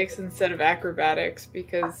athletics instead of acrobatics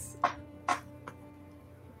because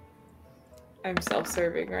I'm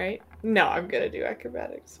self-serving, right? No, I'm gonna do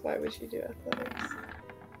acrobatics. Why would she do athletics?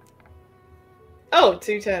 Oh,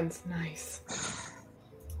 2 10s. Nice.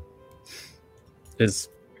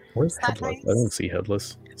 Where's that Headless? nice? I don't see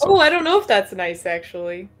Headless. Oh, I don't know if that's nice,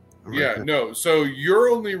 actually. I'm Yeah, right there. no. So you're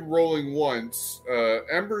only rolling once.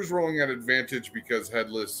 Ember's rolling at advantage because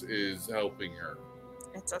Headless is helping her.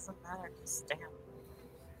 It doesn't matter. Just damn.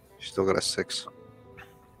 Still got a 6.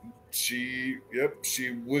 She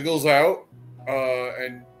wiggles out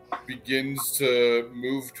and begins to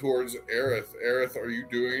move towards Aerith. Aerith, are you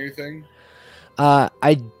doing anything?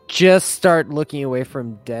 I just start looking away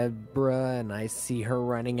from Deborah, and I see her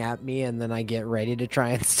running at me, and then I get ready to try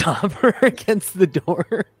and stop her against the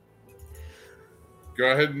door. Go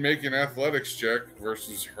ahead and make an athletics check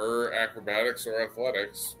versus her acrobatics or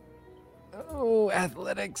athletics. Oh,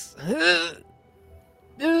 athletics.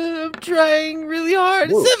 I'm trying really hard.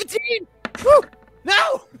 Whoa. 17! Woo!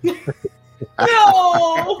 No!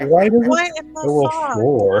 No! Why does What it in the show a fuck?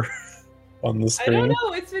 4 on the I screen? don't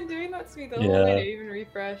know. It's been doing that to me the whole Yeah. way. I even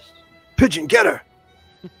refreshed. Pigeon, get her!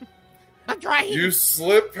 I'm trying. You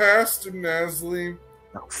slip past him, Nasli.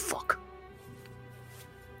 Oh, fuck.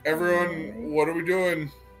 Everyone, what are we doing?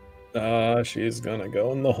 She's gonna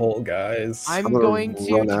go in the hole, guys. I'm I'm gonna going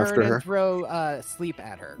to run turn after her. and throw sleep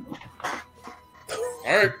at her.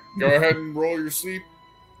 All right, go ahead and roll your sleep.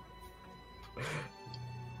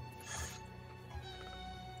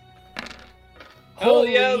 Oh,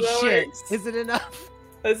 yeah, Holy that shit. works. Is it enough?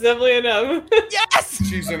 That's definitely enough. Yes!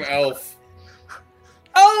 She's an elf.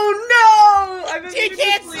 Oh no! I've been She meaning to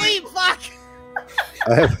can't sleep! Fuck!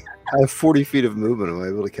 I have 40 feet of movement. Am I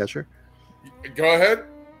able to catch her? Go ahead.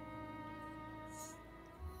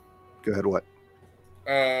 Go ahead, what?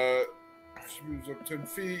 She moves up 10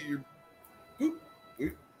 feet. You.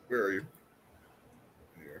 Wait, where are you?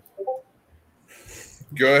 Here.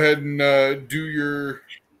 Go ahead and do your.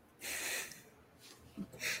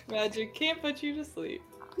 Magic can't put you to sleep.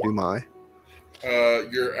 Do my.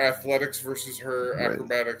 Your athletics versus her Right.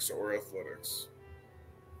 acrobatics or athletics.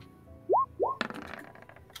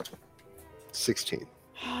 16.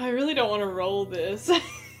 I really don't want to roll this.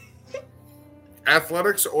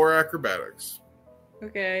 Athletics or acrobatics.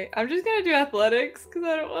 Okay, I'm just gonna do athletics because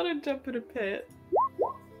I don't want to jump in a pit.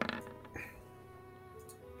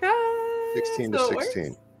 16 to So it works?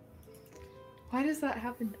 16. Why does that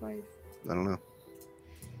happen twice? I don't know.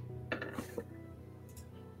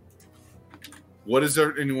 What is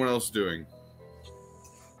anyone else doing?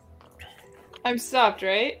 I'm stopped,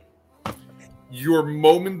 right? You're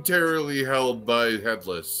momentarily held by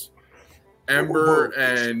Headless. Ember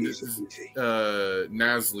and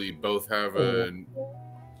Nasli both have a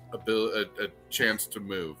chance to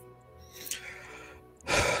move.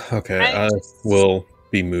 Okay, I I just- will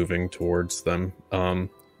be moving towards them.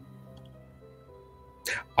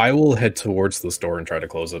 I will head towards this door and try to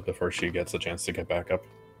close it before she gets a chance to get back up.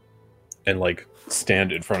 And like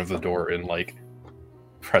stand in front of the door and like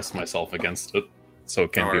press myself against it so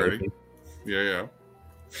it can be Alrighty. open. Yeah.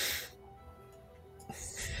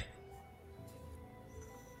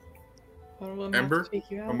 One of them has Ember? to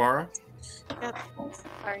take you out. Amara? Yeah,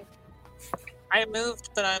 sorry. I moved,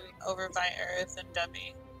 but I'm over by Aerith and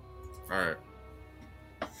Debbie. Alright.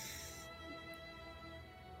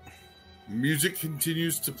 Music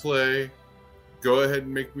continues to play. Go ahead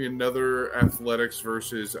and make me another athletics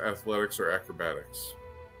versus athletics or acrobatics.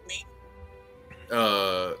 Me?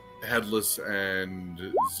 Headless and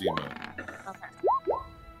Zima. Okay.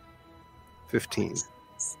 15.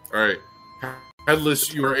 Alright.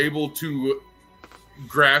 Headless, you are able to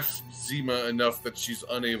grasp Zima enough that she's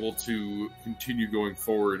unable to continue going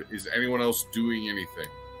forward. Is anyone else doing anything?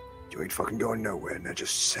 You ain't fucking going nowhere. Now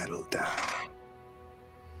just settle down.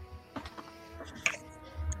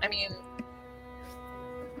 I mean,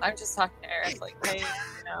 I'm just talking to Aerith, like, hey,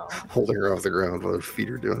 you know. Holding her off the ground while her feet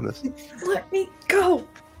are doing this. Let me go!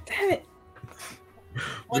 Damn it!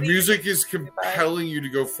 what The do you music think is to do about it? compelling you to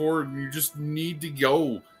go forward, and you just need to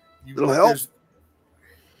go. It'll help. there's-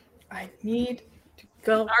 I need to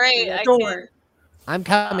go. All right, to the I door. can. I'm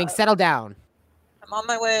coming. Settle down. I'm on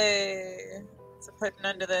my way to put an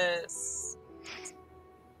end to this.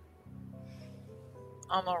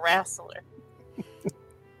 I'm a wrestler.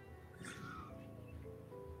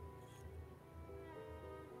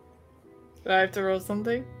 Do I have to roll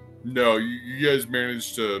something? No, you guys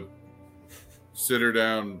managed to sit her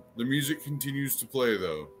down. The music continues to play,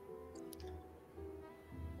 though.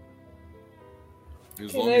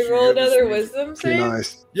 As Can long I as you roll hear this another music- wisdom Can save?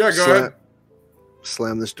 I Yeah, go ahead.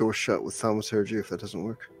 slam this door shut with thaumaturgy if that doesn't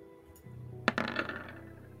work?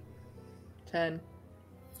 10.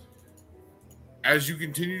 As you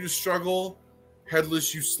continue to struggle,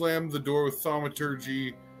 Headless, you slam the door with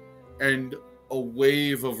thaumaturgy, and a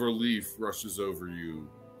wave of relief rushes over you,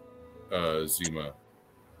 Zima.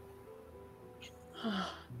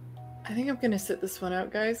 I think I'm gonna sit this one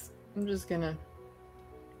out, guys. I'm just gonna.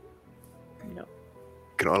 No.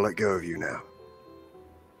 Can I let go of you now?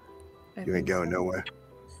 I You ain't think going so. nowhere.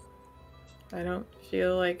 I don't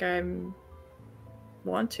feel like I'm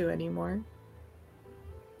want to anymore.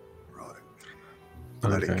 Right.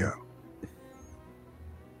 Let it Okay. go.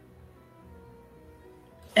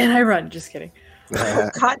 And I run. Just kidding.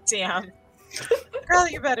 God damn. Girl,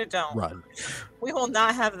 you better don't. Run. We will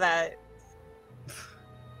not have that.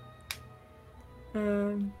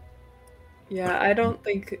 Yeah, I don't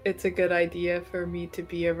think it's a good idea for me to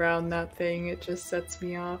be around that thing. It just sets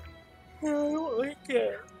me off. I don't like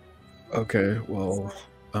it. Okay, well,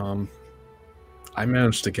 I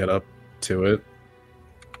managed to get up to it,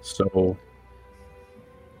 so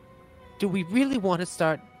Do we really want to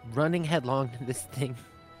start running headlong to this thing?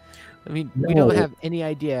 I mean, we don't No. have any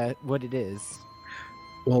idea what it is.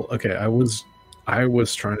 well, okay. I was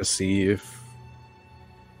trying to see if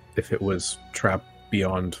it was trapped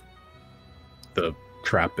beyond the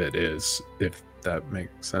trap it is, if that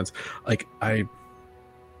makes sense. Like I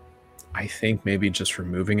think maybe just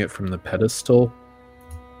removing it from the pedestal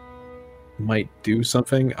might do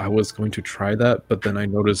something. I was going to try that, but then I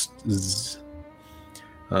noticed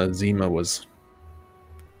Zima was,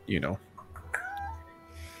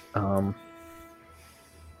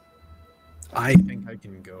 I think I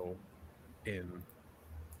can go in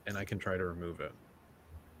and I can try to remove it.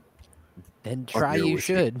 Then I'll try deal you with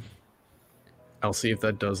you. should. I'll see if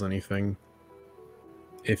that does anything.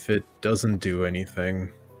 If it doesn't do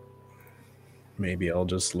anything, maybe I'll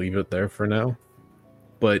just leave it there for now.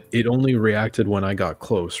 But it only reacted when I got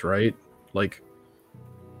close, right? Like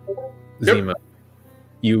Yep. Zima,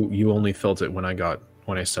 you only felt it when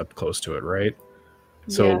I stepped close to it, right?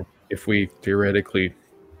 So Yeah. if we theoretically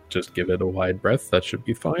just give it a wide breath, that should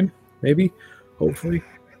be fine. Maybe, hopefully.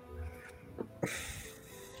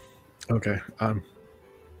 Okay.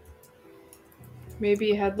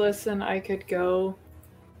 Maybe Headless and I could go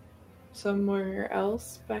somewhere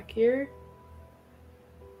else back here.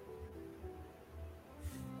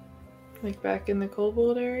 Like back in the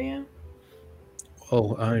Kobold area?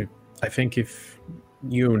 Well, I think if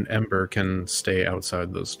you and Ember can stay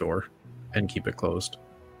outside this door and keep it closed.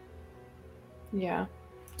 Yeah.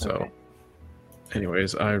 So, Okay.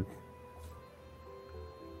 anyways,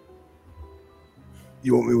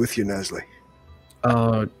 You want me with you, Nasli?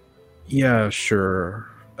 yeah, sure.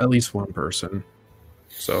 At least one person.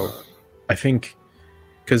 So, I think,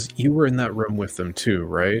 because you were in that room with them too,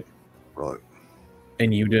 right? Right.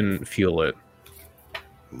 And you didn't feel it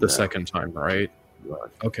the No. second time, right? Right.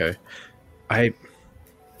 Okay.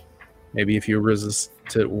 Maybe if you resist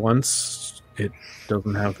it once, it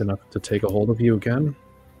doesn't have enough to take a hold of you again.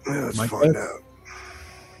 Yeah, let's My find guess? out.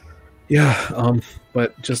 Yeah,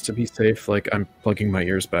 but just to be safe, like, I'm plugging my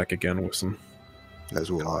ears back again with some,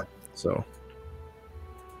 As will I. so,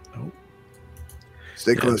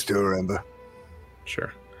 Stay Yeah. close to her, Ember.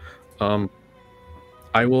 sure.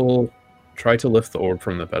 I will try to lift the orb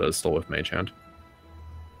from the pedestal with Mage Hand.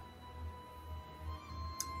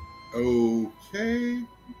 Okay.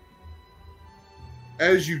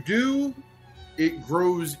 As you do, it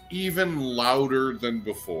grows even louder than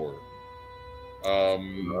before.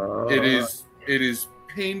 It is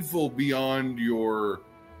painful beyond your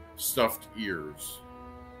stuffed ears,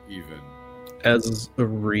 even. As a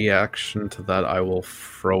reaction to that, I will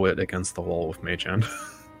throw it against the wall with Mage Hand.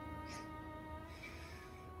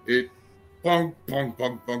 It bonk, bonk,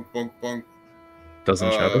 bonk, bonk, bonk, bonk.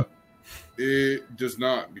 Doesn't shatter? It does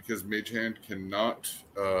not, because Mage Hand cannot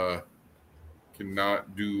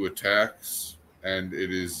do attacks, and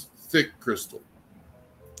it is thick crystal.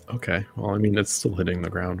 Okay, well, I mean, it's still hitting the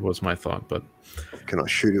ground, was my thought, but... Can I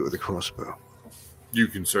shoot it with a crossbow? You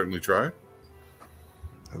can certainly try.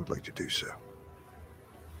 I would like to do so.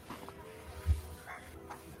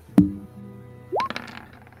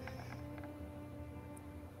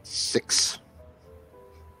 Six.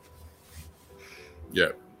 Yeah.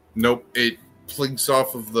 Nope. It plinks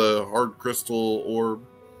off of the hard crystal orb.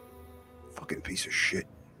 Fucking piece of shit.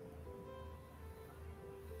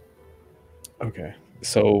 Okay,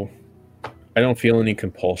 so I don't feel any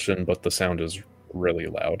compulsion, but the sound is really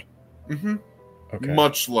loud. Mm-hmm. Okay.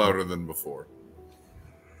 Much louder than before.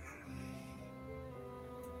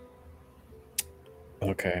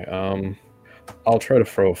 Okay, I'll try to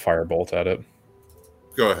throw a firebolt at it.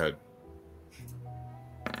 Go ahead.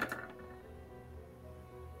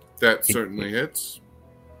 That certainly hits.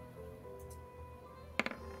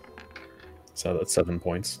 So that's 7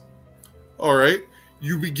 points. All right.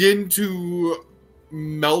 You begin to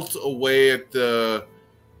melt away at the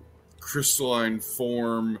crystalline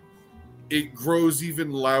form. It grows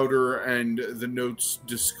even louder, and the notes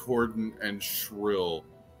discordant and shrill.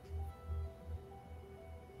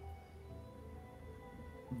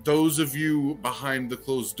 Those of you behind the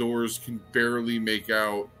closed doors can barely make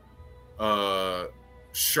out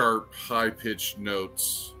sharp, high-pitched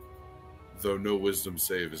notes, though no wisdom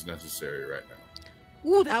save is necessary right now.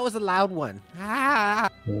 Ooh, that was a loud one. Ah!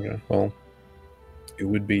 Okay, well, it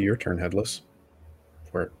would be your turn, Headless.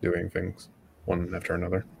 For doing things one after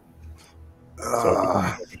another.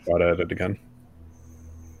 So you can shot at it again.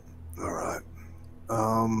 All right.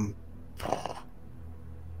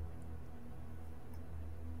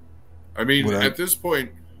 I mean, Would I- at this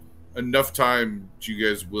point, enough time you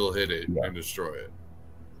guys will hit it Yeah. and destroy it.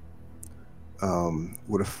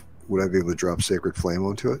 Would I be able to drop Sacred Flame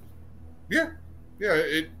onto it? Yeah. Yeah,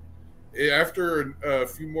 it after a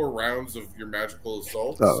few more rounds of your magical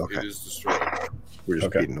assaults, Oh, okay. it is destroyed. We're just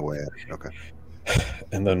Okay. beating away at it. Okay.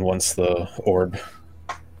 And then once the orb...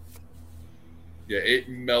 Yeah, it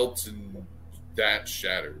melts and that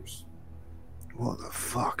shatters. What the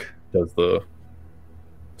fuck? Does the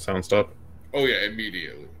sound stop? Oh yeah,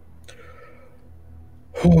 immediately.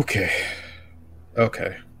 Okay.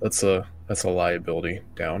 Okay. That's a liability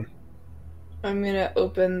down. I'm gonna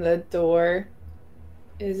open the door.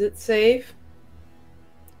 Is it safe?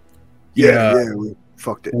 Yeah, we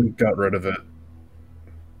fucked it. We got rid of it.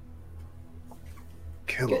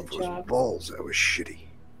 Kill Good him for job. his balls. That was shitty.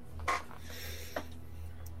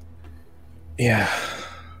 Yeah.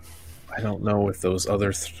 I don't know if those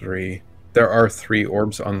other three... There are 3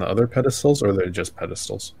 orbs on the other pedestals, or they're just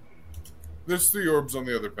pedestals? There's 3 orbs on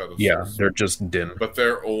the other pedestals. Yeah, they're just dim. but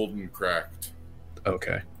they're old and cracked.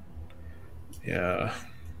 Okay. Yeah.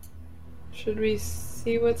 Should we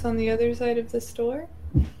see what's on the other side of this door?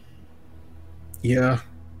 Yeah.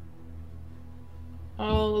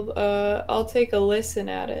 I'll take a listen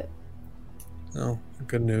at it. No, the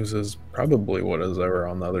good news is probably what is ever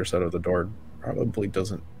on the other side of the door probably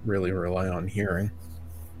doesn't really rely on hearing.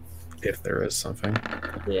 If there is something.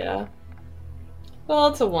 Yeah. Well,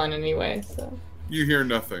 it's a 1 anyway, so You hear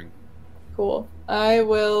nothing. cool. I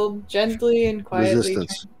will gently and quietly.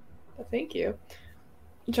 Resistance. Thank you.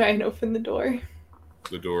 Try and open the door.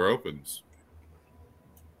 The door opens.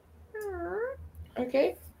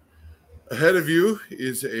 Okay. Ahead of you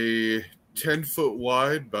is a 10-foot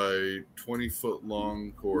wide by 20-foot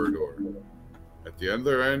long corridor. At the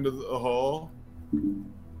other end of the hall,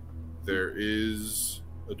 there is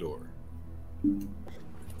a door.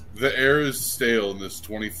 The air is stale in this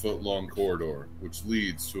 20-foot long corridor, which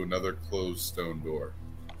leads to another closed stone door.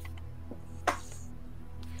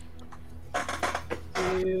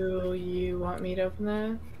 Do you want me to open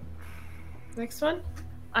the next one?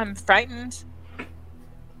 I'm frightened.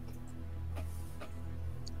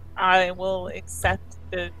 I will accept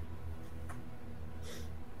the.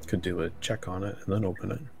 Could do a check on it and then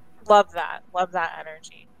open it. Love that. Love that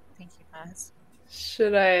energy. Thank you, guys.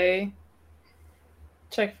 Should I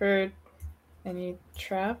check for any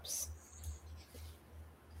traps.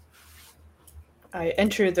 I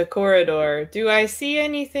enter the corridor. Do I see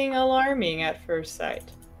anything alarming at first sight?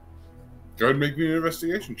 Go ahead and make me an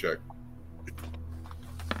investigation check.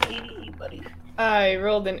 Hey, buddy. I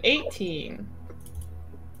rolled an 18.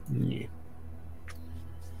 Yeah.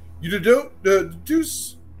 You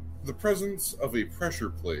deduce the presence of a pressure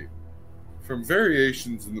plate from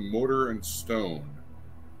variations in the mortar and stone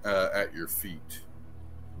at your feet.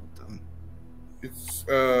 Well done. It's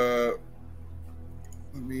let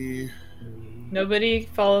me. Nobody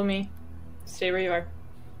follow me. Stay where you are.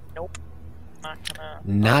 Not gonna.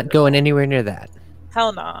 Not going anywhere near that.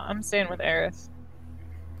 Hell nah. I'm staying with Aerith.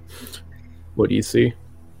 What do you see?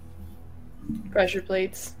 Pressure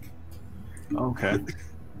plates. Okay.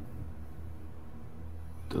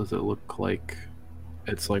 Does it look like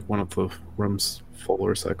it's like one of the rooms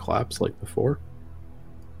floors that collapsed like before?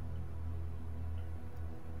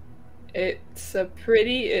 It's a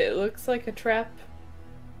pretty. It looks like a trap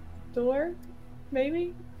door,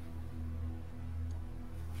 maybe?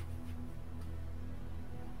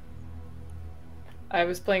 I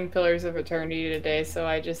was playing Pillars of Eternity today, so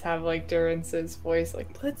I just have like Durance's voice,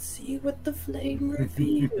 like, let's see what the flame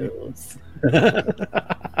reveals.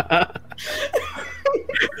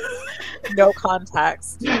 No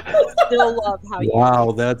context. Still love how you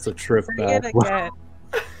Wow, that's a trip bring it back.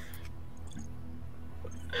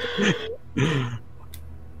 again.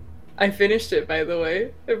 I finished it, by the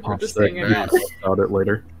way. If we're I'll just say hanging out. about it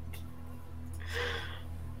later.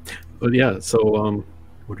 But yeah, so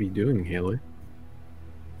what are you doing, Haley?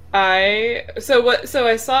 I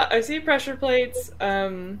see pressure plates.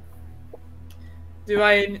 Do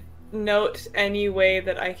I note any way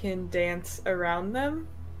that I can dance around them?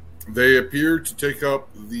 They appear to take up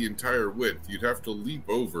the entire width. You'd have to leap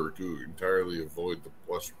over to entirely avoid the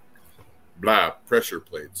pressure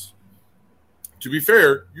plates. To be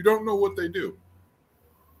fair, you don't know what they do.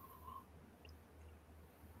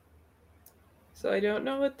 So I don't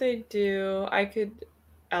know what they do.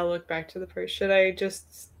 I'll look back to the first. I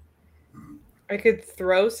could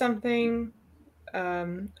throw something.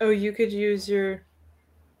 You could use your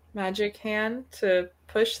magic hand to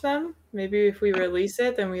push them. Maybe if we release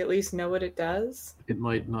it, then we at least know what it does. It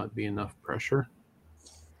might not be enough pressure.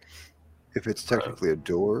 If it's technically a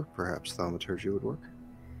door, perhaps thaumaturgy would work.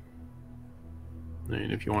 I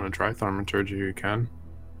mean, if you want to try thaumaturgy, you can.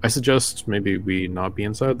 I suggest maybe we not be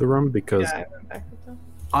inside the room because Yeah, I went back with them.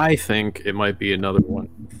 I think it might be another one,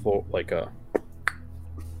 like a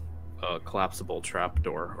collapsible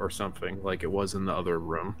trapdoor or something, like it was in the other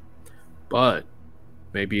room. But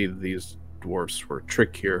maybe these dwarfs were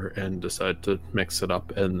trickier and decided to mix it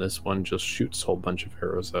up, and this one just shoots a whole bunch of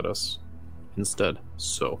arrows at us instead.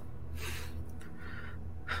 So,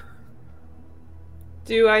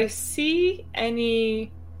 Do I see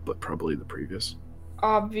any but probably the previous.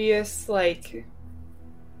 obvious like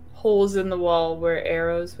holes in the wall where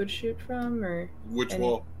arrows would shoot from, or Which Any-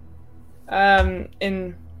 wall?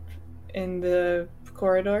 in the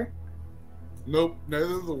corridor? Nope.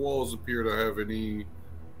 Neither of the walls appear to have any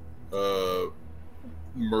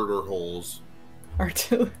murder holes.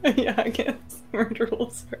 Artillery. Yeah, I guess murder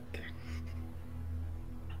holes.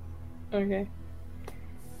 Okay.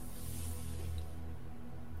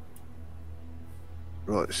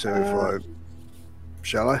 Right, so if I...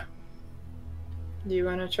 Shall I? Do you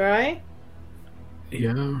want to try?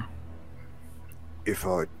 Yeah. If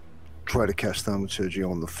I try to cast thaumaturgy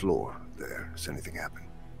on the floor there, does anything happen?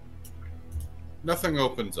 Nothing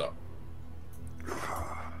opens up.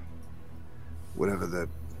 Whatever the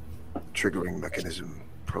triggering mechanism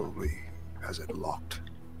probably has it locked.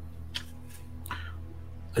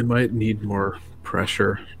 It might need more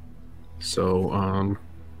pressure. So,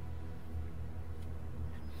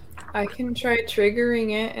 I can try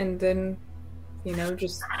triggering it and then,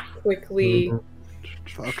 just quickly.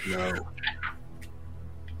 Fuck no.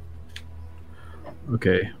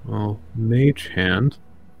 Okay, well, Mage Hand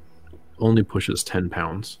only pushes 10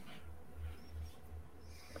 pounds.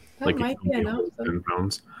 That Like, might it be only enough. holds Though. 10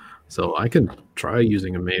 pounds. So I can try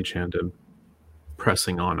using a Mage Hand and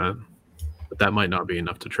pressing on it, but that might not be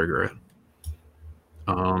enough to trigger it.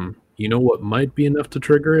 You know what might be enough to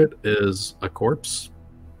trigger it is a corpse.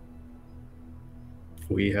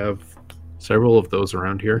 We have several of those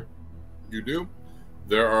around here. You do?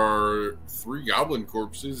 There are 3 goblin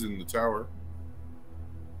corpses in the tower.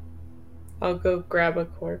 I'll go grab a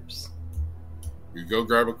corpse. You go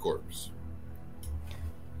grab a corpse.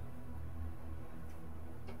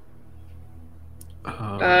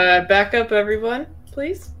 Back up, everyone,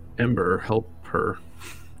 please. Ember, help her.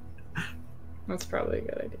 That's probably a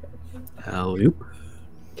good idea. Alley-oop.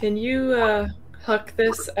 Can you huck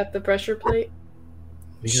this at the pressure plate?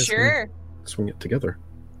 You guys Sure. can swing it together.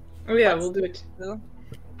 Oh yeah, Let's we'll do it. do.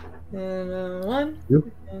 And 1.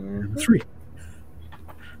 Two. And And 3.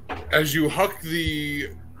 As you huck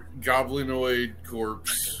the goblinoid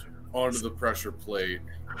corpse onto the pressure plate,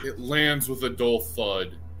 it lands with a dull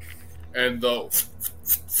thud, and the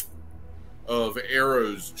of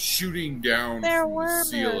arrows shooting down There from were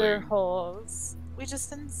the murder ceiling. holes. We just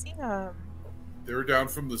didn't see them. They were down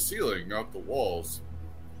from the ceiling, not the walls.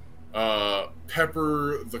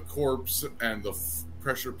 Pepper the corpse and the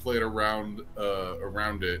pressure plate around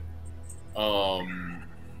it.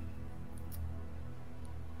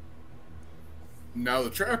 Now the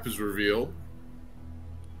trap is revealed.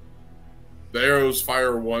 The arrows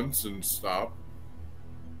fire once and stop.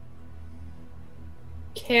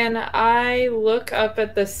 can I look up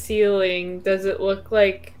at the ceiling? Does it look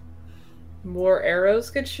like more arrows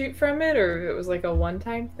could shoot from it, or if it was like a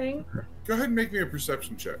one-time thing? Go ahead and make me a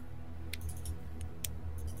perception check.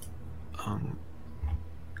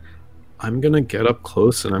 I'm gonna get up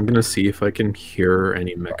close and I'm gonna see if I can hear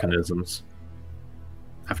any mechanisms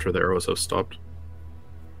after the arrows have stopped.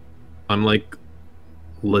 I'm like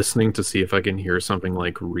listening to see if I can hear something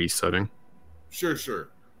like resetting. Sure.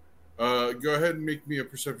 Go ahead and make me a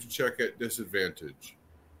perception check at disadvantage.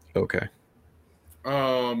 Okay.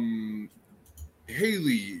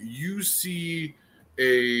 Haley, you see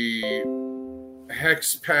a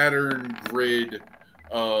hex pattern grid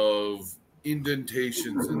of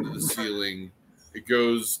indentations into the ceiling. It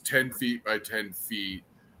goes 10 feet by 10 feet.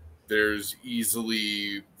 There's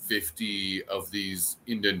easily 50 of these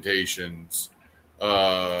indentations.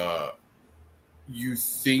 You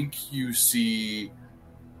think you see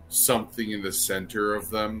something in the center of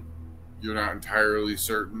them. You're not entirely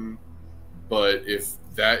certain, but if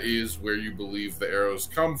that is where you believe the arrows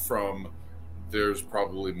come from, there's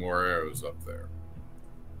probably more arrows up there.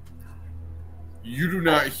 You do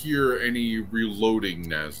not hear any reloading,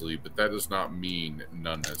 Nasli, but that does not mean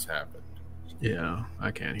none has happened. Yeah, I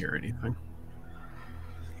can't hear anything.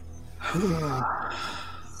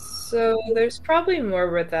 So there's probably more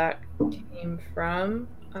where that came from.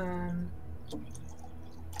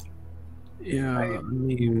 Yeah, I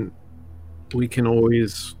mean, we can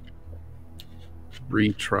always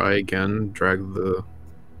retry again, drag the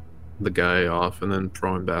guy off, and then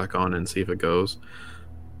throw him back on and see if it goes.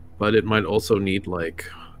 But it might also need like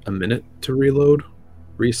a minute to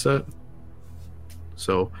reset.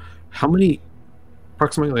 So,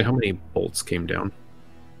 approximately how many bolts came down?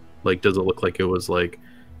 Like, does it look like it was like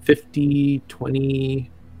 50,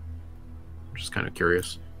 20? I'm just kind of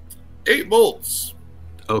curious. 8 bolts.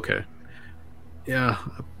 Okay. Yeah,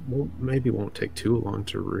 maybe won't take too long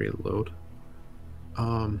to reload.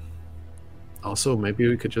 Also, maybe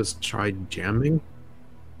we could just try jamming.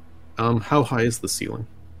 How high is the ceiling?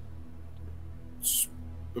 It's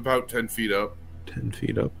about 10 feet up. 10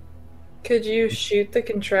 feet up. Could you shoot the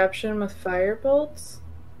contraption with fire bolts?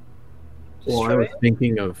 Well, I Destroy was it?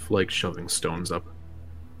 thinking of like shoving stones up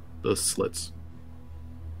the slits.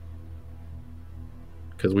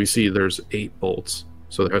 Because we see there's 8 bolts,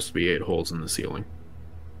 so there has to be 8 holes in the ceiling.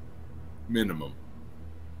 Minimum.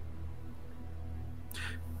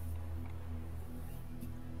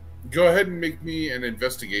 Go ahead and make me an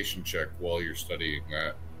investigation check while you're studying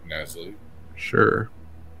that, Nasli. Sure.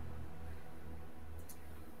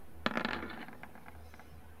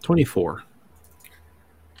 24.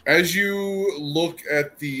 As you look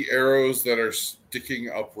at the arrows that are sticking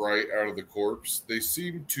upright out of the corpse, they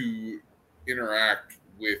seem to interact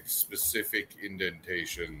with specific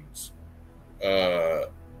indentations.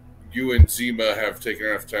 You and Zima have taken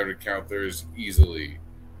enough time to count. There's easily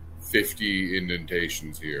 50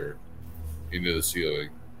 indentations here into the ceiling.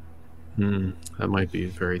 That might be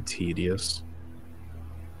very tedious.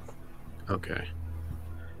 Okay.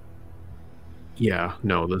 Yeah,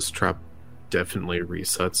 no, this trap definitely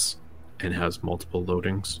resets and has multiple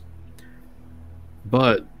loadings.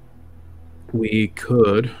 But we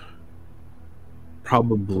could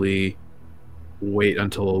probably wait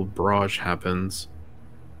until barrage happens,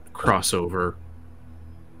 cross over,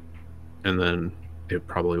 and then it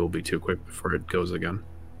probably will be too quick before it goes again.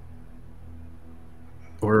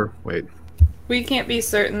 Or wait. We can't be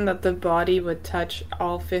certain that the body would touch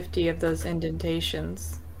all 50 of those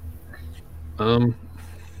indentations.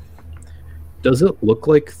 Does it look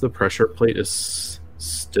like the pressure plate is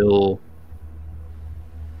still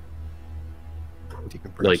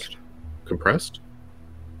Decompressed. like compressed?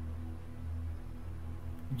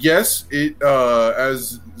 Yes, it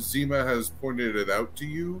as Zima has pointed it out to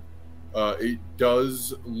you, it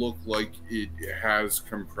does look like it has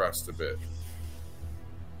compressed a bit.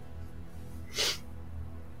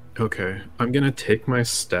 Okay, I'm gonna take my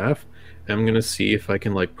staff and I'm gonna see if I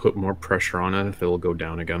can like put more pressure on it if it'll go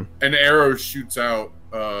down again. An arrow shoots out,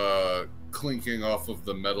 clinking off of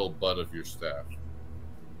the metal butt of your staff.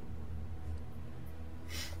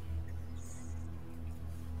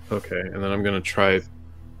 Okay, and then I'm gonna try,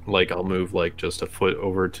 like, I'll move like just a foot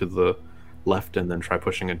over to the left and then try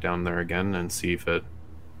pushing it down there again and see if it.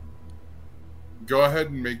 Go ahead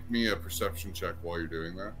and make me a perception check while you're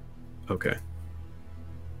doing that. Okay.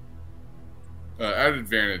 At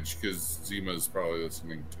advantage, because Zima's probably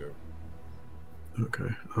listening too. Okay.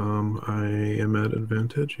 I am at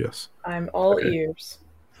advantage. Yes. I'm all Okay. ears.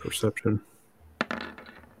 Perception.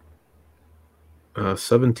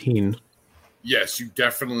 17. Yes, you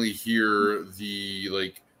definitely hear the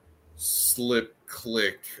like slip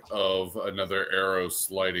click of another arrow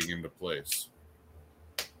sliding into place.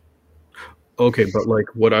 Okay, but like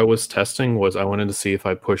what I was testing was I wanted to see if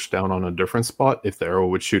I pushed down on a different spot if the arrow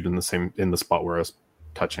would shoot in the spot where I was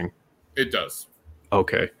touching. It does.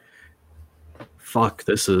 Okay. Fuck,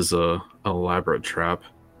 this is a elaborate trap.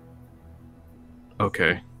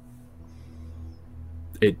 Okay.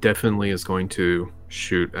 It definitely is going to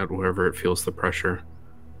shoot at wherever it feels the pressure.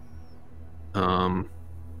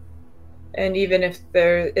 And even if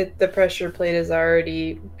the pressure plate is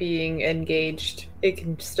already being engaged, it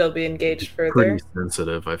can still be engaged further. Pretty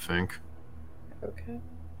sensitive, I think. Okay.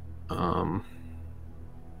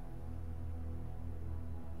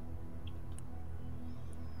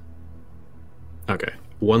 Okay,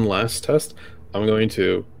 one last test. I'm going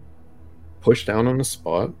to push down on a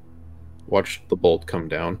spot, watch the bolt come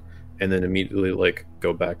down, and then immediately like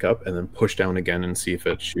go back up and then push down again and see if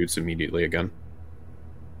it shoots immediately again.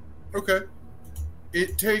 Okay.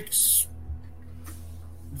 It takes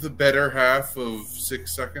the better half of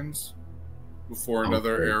 6 seconds before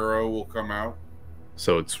another Okay. arrow will come out.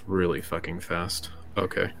 So it's really fucking fast.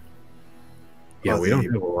 Okay. Yeah, Are we don't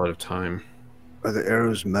the- have a lot of time. Are the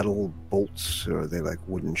arrows metal bolts, or are they like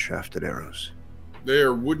wooden shafted arrows? They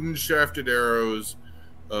are wooden shafted arrows.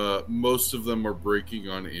 Most of them are breaking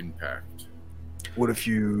on impact. What if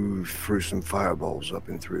you threw some fireballs up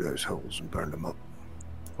and through those holes and burned them up?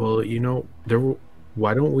 Well,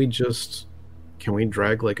 why don't we just, can we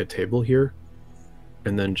drag like a table here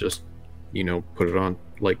and then just, put it on,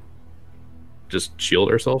 like, just shield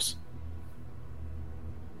ourselves?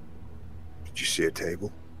 Did you see a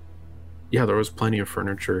table? Yeah, there was plenty of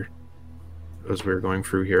furniture as we were going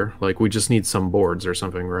through here. Like, we just need some boards or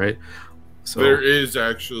something, right? So There is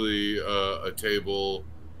actually a table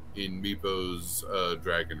in Meepo's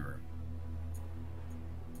dragon room.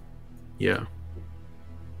 yeah.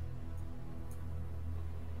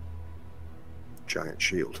 Giant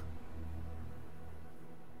shield.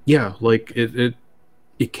 Yeah, like it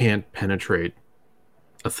can't penetrate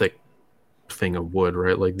a thick thing of wood,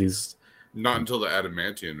 right? Like these. Not until the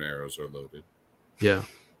adamantium arrows are loaded. Yeah.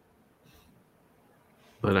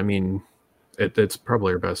 But I mean, it's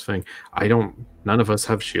probably our best thing. None of us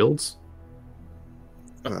have shields.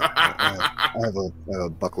 I have a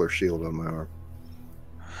buckler shield on my arm.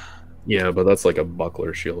 Yeah, but that's like a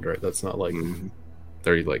buckler shield, right? That's not like Mhm.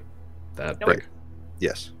 they're like that Nope. big.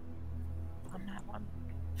 Yes. On that one.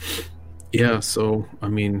 Yeah, so I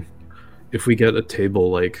mean, if we get a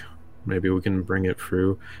table, like maybe we can bring it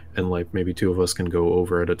through, and like maybe two of us can go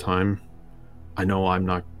over at a time. I know I'm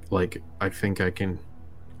not like I think I can.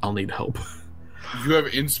 I'll need help. You have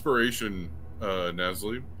inspiration,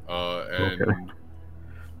 Nasli, and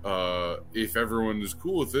if everyone is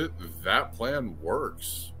cool with it, that plan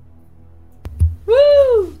works.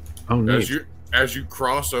 Woo! Oh, neat. As you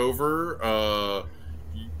cross over,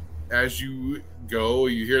 as you go,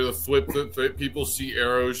 you hear the flip. People see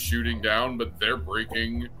arrows shooting down, but they're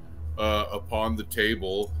breaking upon the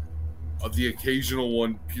table. The occasional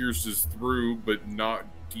one pierces through, but not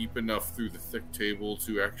deep enough through the thick table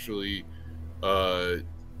to actually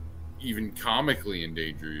even comically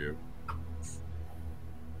endanger you.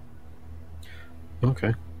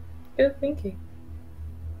 Okay. Good thinking.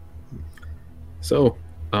 So,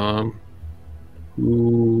 who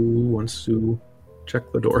wants to check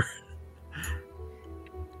the door?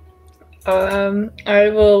 I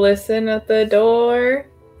will listen at the door.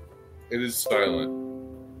 It is silent.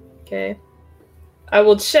 Okay. I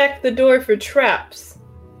will check the door for traps.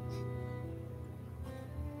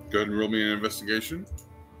 Go ahead and roll me an investigation.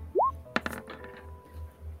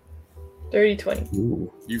 Dirty 20.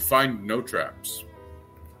 Ooh. You find no traps.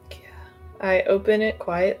 I open it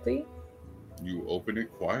quietly. You open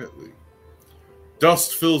it quietly.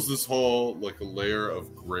 Dust fills this hall like a layer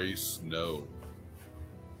of gray snow.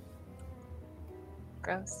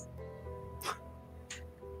 Gross.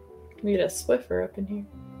 We get a Swiffer up in here.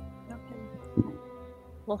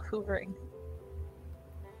 little hoovering.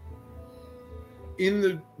 In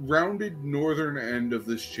the rounded northern end of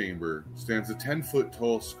this chamber stands a 10-foot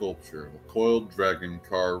tall sculpture of a coiled dragon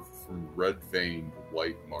carved from red-veined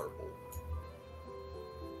white marble.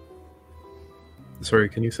 Sorry,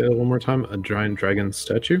 can you say that one more time? A giant dragon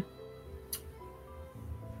statue?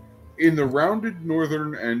 In the rounded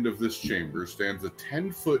northern end of this chamber stands a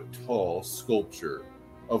 10-foot tall sculpture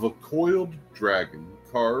of a coiled dragon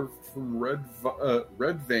carved from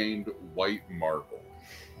red-veined white marble.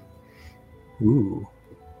 Ooh.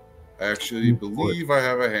 I actually believe I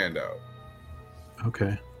have a handout.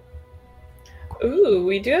 Okay. Ooh,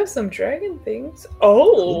 we do have some dragon things.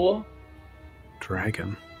 Oh!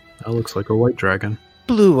 Dragon. That looks like a white dragon.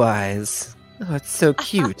 Blue eyes. Oh, it's so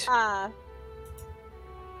cute.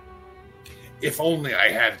 If only I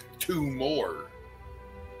had 2 more.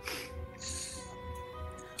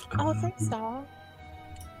 Oh, thanks, doll.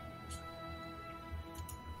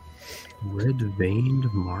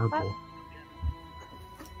 Red-veined marble.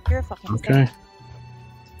 You're a fucking Okay.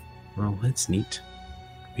 Well, that's neat.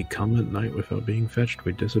 We come at night without being fetched.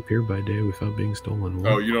 We disappear by day without being stolen.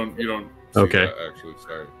 Oh, you don't see Okay. that, actually,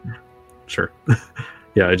 sorry. Sure.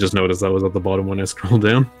 Yeah, I just noticed that was at the bottom when I scrolled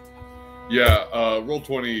down. Yeah,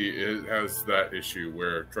 Roll20 has that issue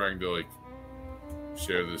where trying to, like,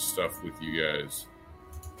 share this stuff with you guys.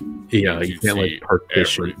 Yeah, means you you'd can't see like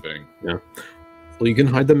partition. everything. Well, you can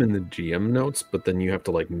hide them in the GM notes, but then you have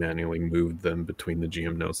to like manually move them between the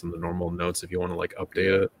GM notes and the normal notes if you want to like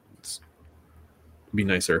update it. It'd be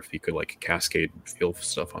nicer if you could like cascade field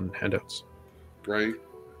stuff on handouts. Right?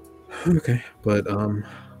 Okay, but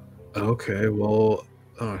okay, well,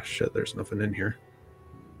 oh shit, there's nothing in here.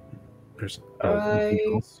 There's nothing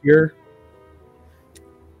else here.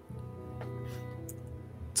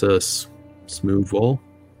 It's a smooth wall.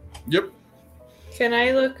 Yep. Can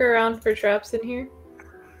I look around for traps in here?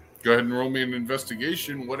 Go ahead and roll me an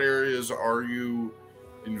investigation. What areas are you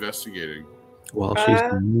investigating? While she's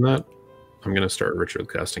doing that, I'm gonna start ritual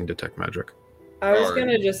casting detect magic. I was Alright.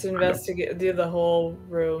 gonna just investigate, do the whole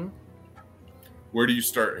room. Where do you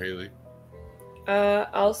start, Haley?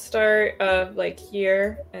 I'll start like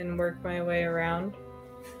here and work my way around.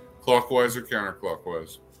 Clockwise or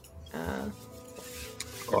counterclockwise?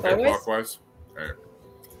 Clockwise? Alright.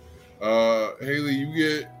 Haley, you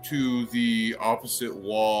get to the opposite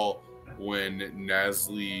wall when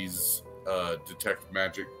Nasli's detect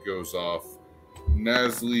magic goes off.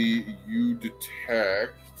 Nasli, you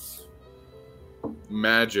detect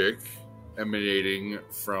magic emanating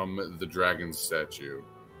from the dragon statue.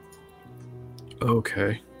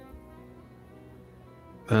 Okay.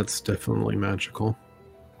 That's definitely magical.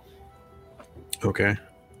 Okay.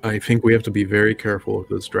 I think we have to be very careful with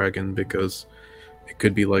this dragon because it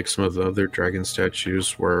could be like some of the other dragon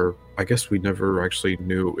statues where I guess we never actually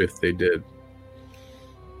knew if they did.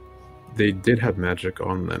 They did have magic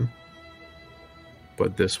on them.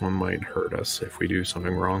 But this one might hurt us if we do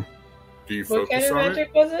something wrong. Do you What kind focus of on magic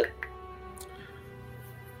it? was it?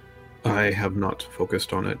 I have not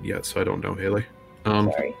focused on it yet, so I don't know, Haley.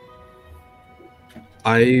 Sorry.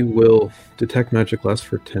 I will detect magic lasts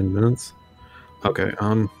for 10 minutes. Okay,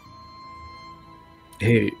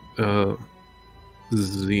 hey,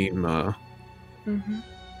 Zima, Mm-hmm.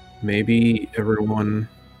 maybe everyone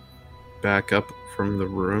back up from the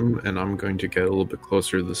room, and I'm going to get a little bit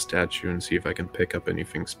closer to the statue and see if I can pick up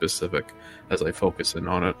anything specific as I focus in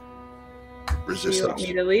on it. Do you want Resistance.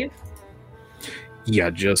 me to leave? Yeah,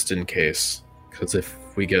 just in case. Because if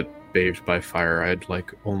we get bathed by fire, I'd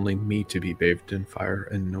like only me to be bathed in fire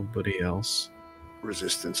and nobody else.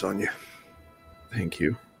 Resistance on you. Thank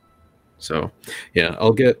you. So, yeah,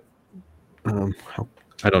 I'll get. I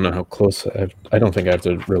don't know how close. I don't think I have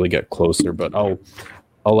to really get closer, but I'll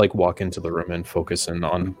like walk into the room and focus in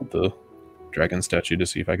on the dragon statue to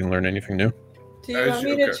see if I can learn anything new. Do you As want you-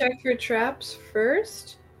 me to okay. check your traps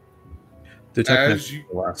first? Detect As magic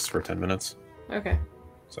lasts for 10 minutes. Okay.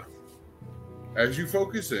 As you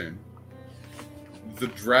focus in, the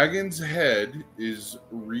dragon's head is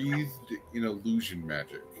wreathed in illusion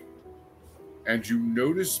magic. And you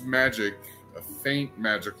notice magic, a faint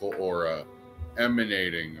magical aura,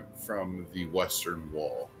 emanating from the western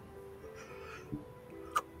wall.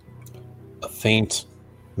 A faint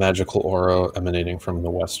magical aura emanating from the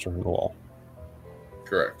western wall.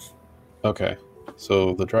 Correct. Okay,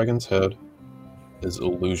 so the dragon's head is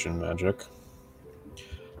illusion magic.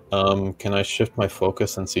 Can I shift my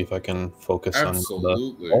focus and see if I can focus on the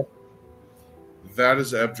Absolutely. wall? That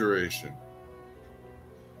is abjuration.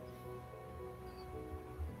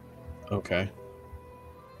 Okay.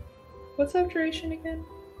 What's abjuration again?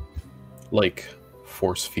 Like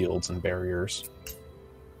force fields and barriers.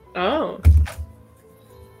 Oh.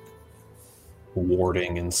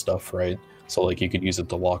 warding and stuff, right? So like you could use it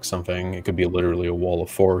to lock something. It could be literally a wall of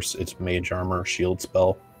force. It's mage armor, shield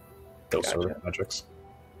spell, those sort of magics.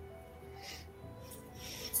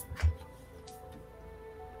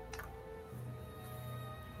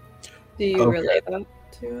 Do you Okay. relay that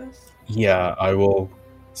to us? Yeah, I will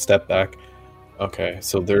step back. Okay,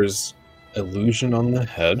 so there's illusion on the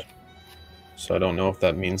head. So I don't know if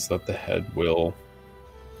that means that the head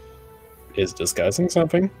is disguising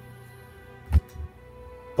something.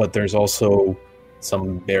 But there's also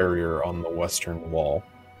some barrier on the western wall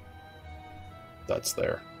that's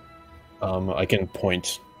there. I can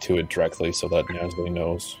point to it directly so that Nasli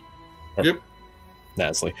knows. Or Yep.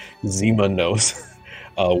 Nasli. Zima knows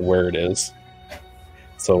where it is.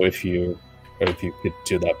 So if you get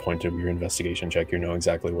to that point of your investigation check, you know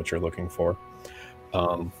exactly what you're looking for.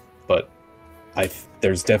 But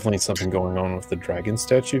there's definitely something going on with the dragon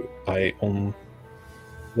statue.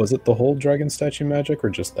 Was it the whole dragon statue magic or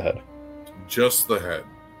just the head? Just the head.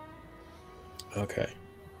 Okay.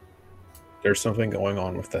 There's something going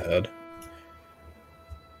on with the head.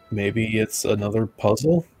 Maybe it's another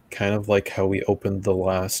puzzle, kind of like how we opened the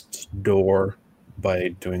last door by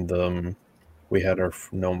doing the... we had our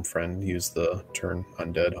gnome friend use the turn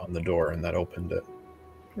undead on the door, and that opened it.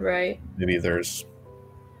 Right. Maybe there's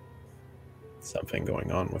something going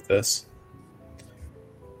on with this.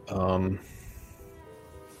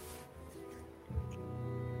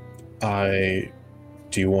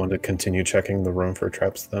 Do you want to continue checking the room for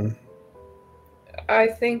traps then? I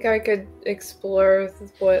think I could explore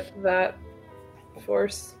what that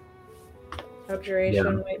force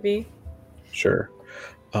abjuration might be. Sure.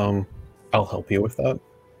 I'll help you with that.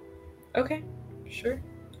 Okay, sure.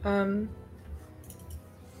 Do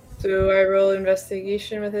I roll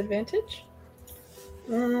investigation with advantage?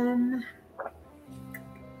 Go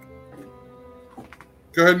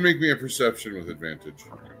ahead and make me a perception with advantage.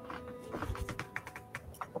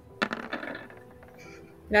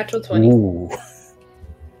 Natural 20. Ooh.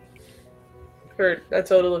 For a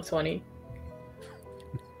total of 20.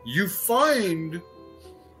 You find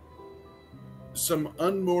some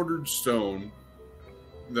unmortared stone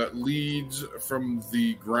that leads from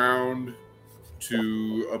the ground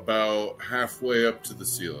to about halfway up to the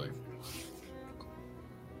ceiling.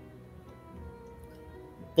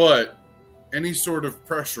 But any sort of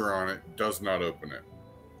pressure on it does not open it.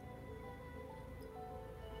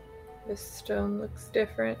 This stone looks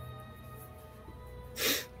different.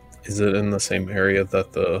 Is it in the same area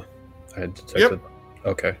that I had detected? Yep.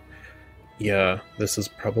 Okay. Yeah, this is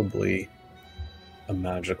probably a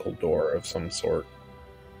magical door of some sort.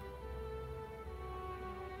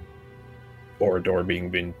 Or a door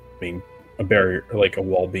being a barrier, like a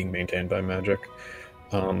wall being maintained by magic.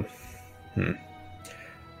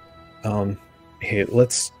 Hey,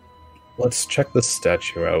 let's check this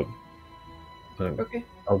statue out. Okay.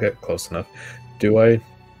 I'll get close enough.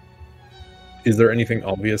 Is there anything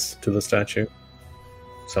obvious to the statue?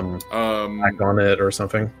 Some plaque on it or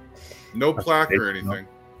something? No plaque or anything.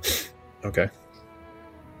 Okay.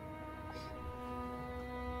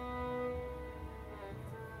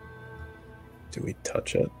 Do we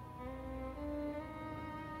touch it?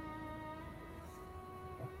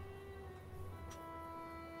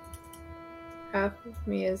 Half of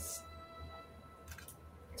me is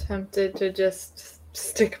tempted to just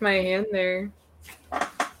stick my hand there.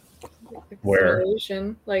 It's Where? an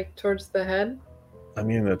illusion, like towards the head. I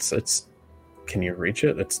mean, it's. Can you reach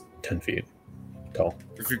it? It's 10 feet tall.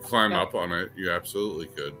 If you climb Yeah. up on it, you absolutely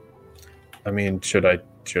could. I mean, should I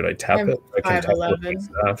tap I'm it? I can tap it with 5'11". my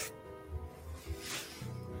staff.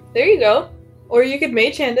 There you go. Or you could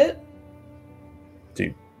mage hand it.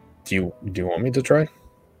 Do you want me to try?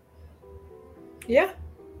 Yeah.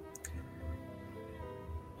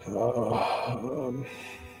 Um,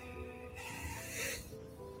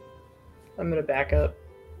 I'm gonna back up.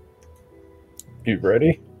 you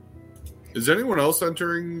ready? Is anyone else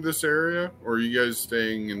entering this area, or are you guys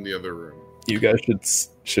staying in the other room? You guys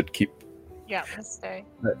should keep. Yeah, let's stay.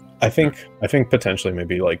 I think potentially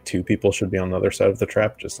maybe like 2 people should be on the other side of the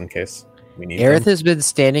trap just in case we need Aerith them. has been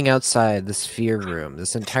standing outside the sphere room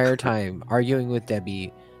this entire time, arguing with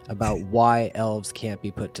Debbie about why elves can't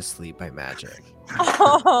be put to sleep by magic.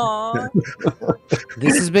 Oh,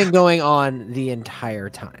 This has been going on the entire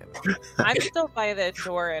time. I'm still by the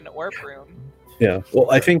door in Orb Room. Yeah.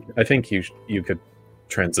 Well, I think you could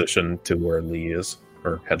transition to where Lee is,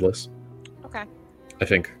 or Headless. Okay. I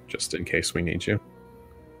think just in case we need you.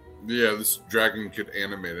 Yeah, this dragon could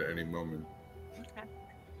animate at any moment. Okay.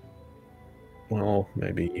 Well,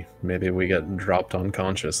 maybe we get dropped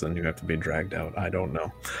unconscious and you have to be dragged out. I don't know.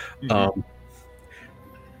 Mhm.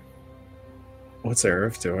 What's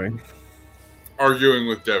Arif doing? Arguing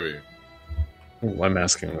with Debbie. Well, I'm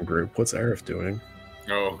asking the group. What's Arif doing?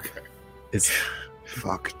 Oh, okay. It's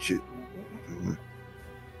Fuck.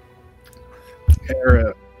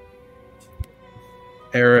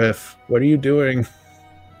 Arif, what are you doing?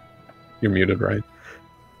 You're muted, right?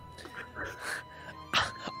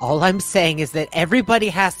 All I'm saying is that everybody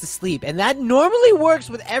has to sleep, and that normally works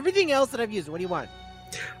with everything else that I've used. What do you want?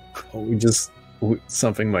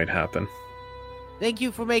 Something might happen. Thank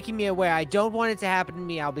you for making me aware. I don't want it to happen to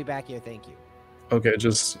me. I'll be back here. Thank you. Okay,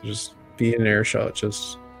 just be in earshot.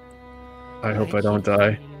 I hope I don't keep die.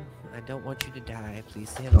 telling you, I don't want you to die. Please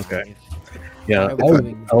stay alive. Okay. Yeah, Why are we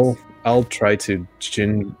doing this? I'll try to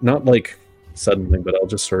not like suddenly, but I'll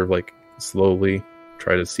just sort of like slowly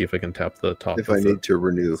try to see if I can tap the top. If I need to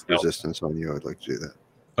renew snout. resistance on you, I'd like to do that.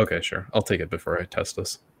 Okay, sure. I'll take it before I test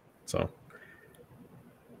this. So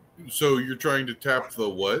So you're trying to tap the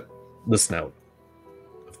what? the snout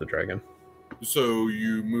of the dragon. So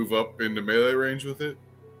you move up into melee range with it?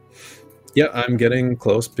 Yeah, I'm getting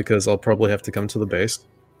close because I'll probably have to come to the base.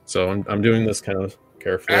 So I'm doing this kind of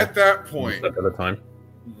carefully. At that one point, step at a time.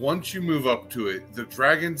 once you move up to it, the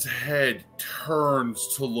dragon's head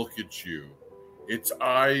turns to look at you. Its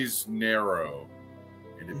eyes narrow,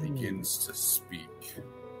 and it begins to speak.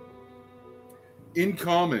 In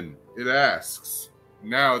common, it asks.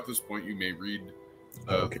 Now, at this point, you may read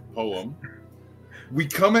Okay. the poem. We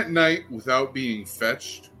come at night without being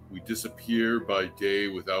fetched. We disappear by day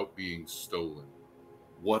without being stolen.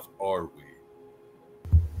 What are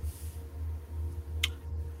we?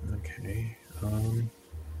 Okay.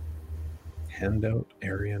 Handout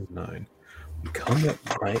area 9. We come at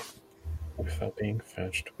night without being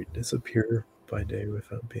fetched. We disappear by day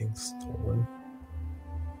without being stolen.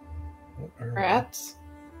 What are we? Rats?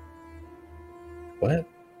 What?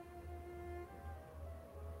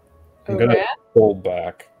 A I'm gonna rat? pull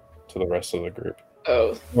back to the rest of the group.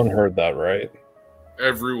 Oh. Everyone heard that, right?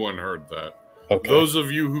 Everyone heard that. Okay. Those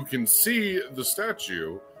of you who can see the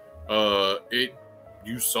statue,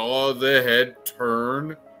 you saw the head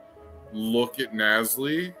turn, look at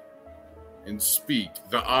Nasli, and speak.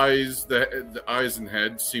 The eyes and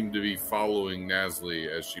head seem to be following Nasli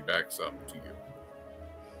as she backs up to you.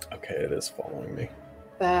 Okay, it is following me.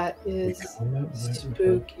 That We is come at night without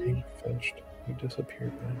spooky. being fetched. We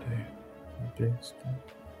disappear by day without being stolen.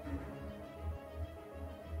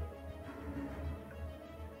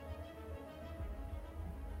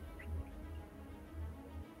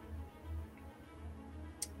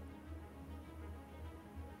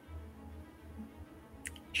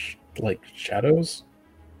 Like shadows,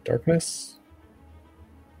 darkness.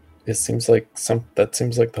 It seems like that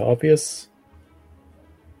seems like the obvious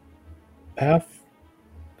path.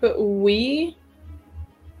 But we?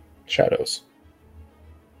 Shadows,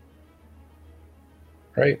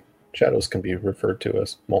 right? Shadows can be referred to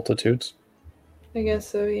as multitudes, I guess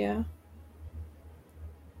so, yeah.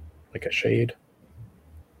 like a shade.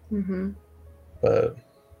 Mm-hmm. But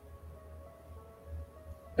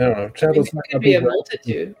I don't know. I mean, Shadows it might could not be be a right.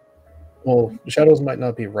 multitude. Well, shadows might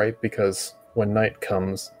not be right because when night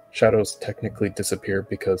comes, shadows technically disappear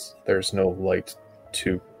because there's no light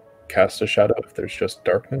to cast a shadow if there's just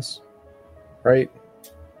darkness, right?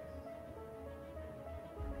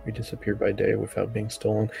 We disappear by day without being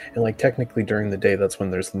stolen. And like technically during the day, that's when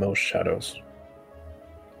there's the most shadows.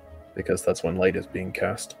 Because that's when light is being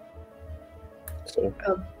cast. So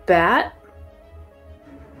A bat?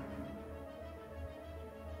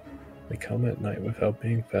 we come at night without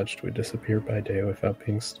being fetched. We disappear by day without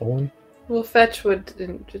being stolen. Well, fetch would.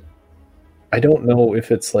 I don't know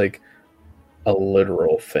if it's like a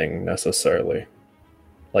literal thing necessarily.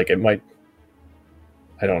 Like it might.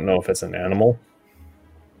 I don't know if it's an animal,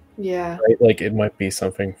 Yeah. right? Like it might be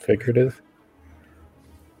something figurative.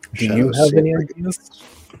 Do you Shadows have seem any like- ideas?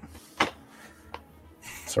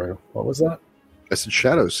 Sorry, what was that? I said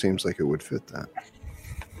shadows seems like it would fit that.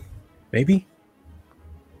 Maybe?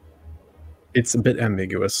 It's a bit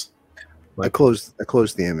ambiguous. I closed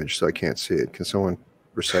the image so I can't see it. Can someone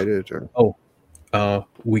recite it or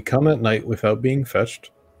We come at night without being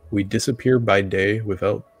fetched. We disappear by day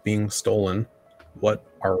without being stolen. What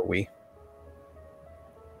are we?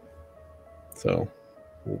 So,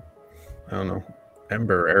 I don't know.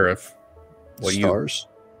 Ember, Arif. What do you? stars?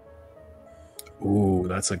 Ooh,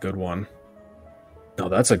 that's a good one. No,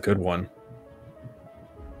 that's a good one.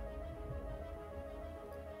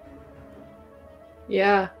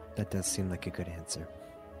 Yeah. That does seem like a good answer.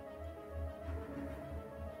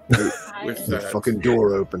 With The that, fucking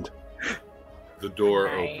door opened. The door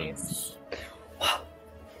Nice. opens.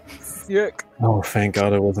 Sick. Oh, thank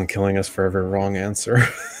God it wasn't killing us for every wrong answer.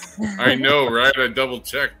 I know, right? I double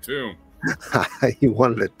checked too. You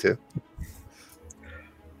wanted it to.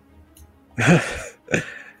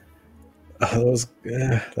 That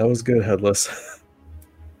was good, Headless.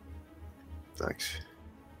 Thanks.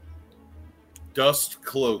 Dust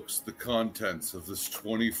cloaks the contents of this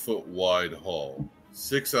 20-foot wide hall.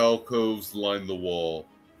 6 alcoves line the wall,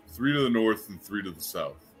 3 to the north and 3 to the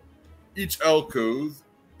south. Each alcove,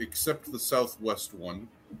 except the southwest one,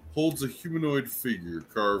 holds a humanoid figure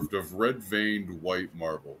carved of red-veined white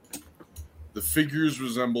marble. The figures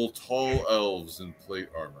resemble tall elves in plate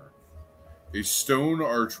armor. A stone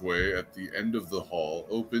archway at the end of the hall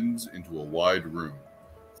opens into a wide room,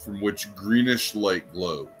 from which greenish light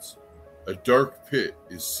glows. A dark pit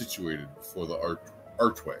is situated before the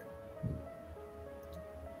archway.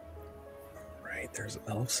 Right, there's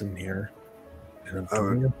elves in here. And a Oh.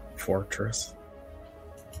 dwarf fortress.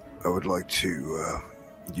 I would like to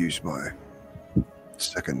use my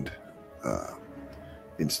second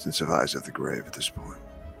instance of Eyes of the Grave at this point.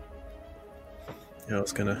 Yeah, I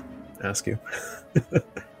was gonna ask you.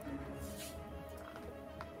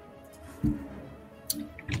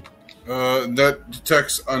 That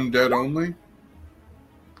detects undead only.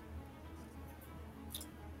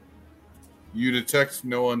 You detect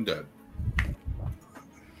no undead.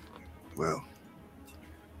 Well,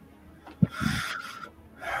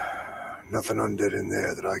 nothing undead in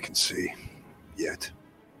there that I can see yet.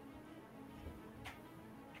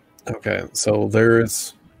 Okay, so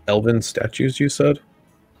there's elven statues, you said?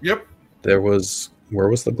 Yep. Where was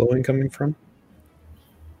the glowing coming from?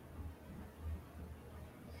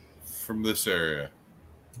 From this area.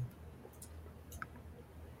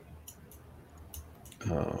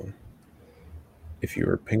 If you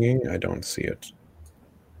were pinging, I don't see it.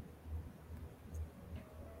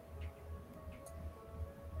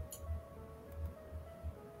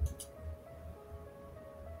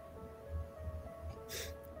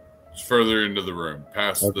 It's further into the room,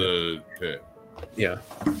 past Okay. the pit. Yeah.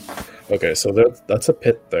 Okay, so that's a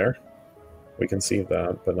pit there. We can see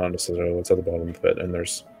that, but not necessarily what's at the bottom of the pit. And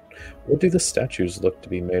there's... What do the statues look to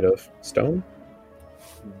be made of? Stone?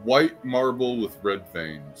 White marble with red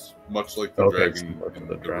veins, much like the Okay, dragon similar to in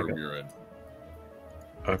the the dragon. room you're in.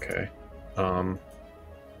 Okay.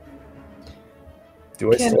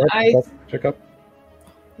 Do I Can still have I- detect magic up?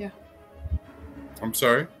 I'm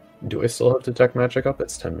sorry? Do I still have detect magic up?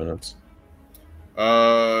 It's 10 minutes.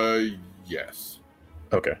 Yes.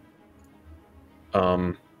 Okay.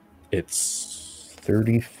 It's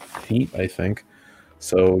 30 feet, I think.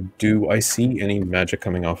 So, do I see any magic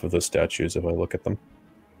coming off of the statues if I look at them?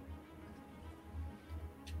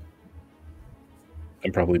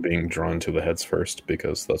 I'm probably being drawn to the heads first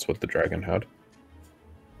because that's what the dragon had.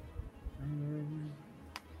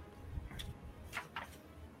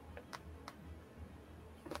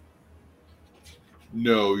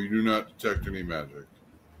 No, you do not detect any magic.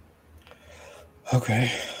 Okay.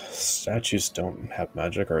 Statues don't have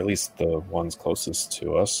magic, or at least the ones closest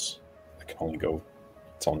to us. I can only go...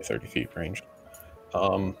 It's only 30 feet range.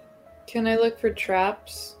 Can I look for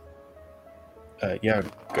traps? Yeah,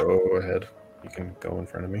 go ahead. You can go in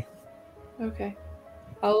front of me. Okay.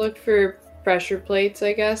 I'll look for pressure plates,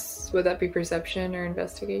 I guess. Would that be perception or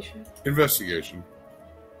investigation? Investigation.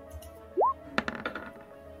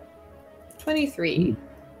 23.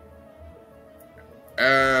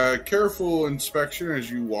 Careful inspection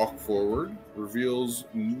as you walk forward reveals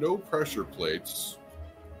no pressure plates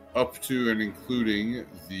up to and including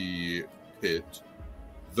the pit,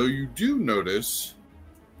 though you do notice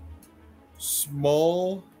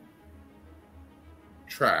small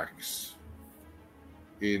tracks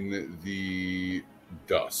in the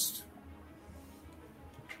dust.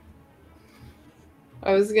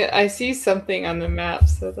 I see something on the map,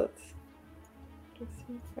 so that's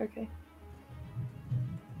okay.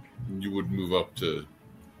 You would move up to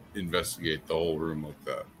investigate the whole room like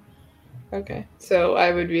that. Okay. So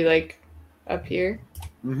I would be like up here.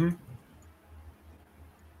 Mm-hmm.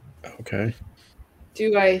 Okay.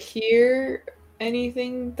 Do I hear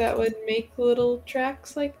anything that would make little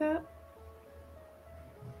tracks like that?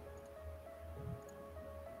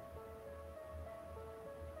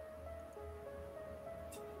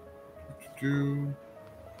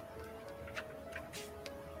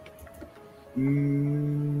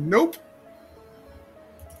 Nope.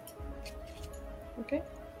 Okay.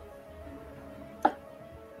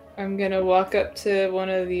 I'm gonna walk up to one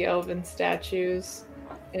of the elven statues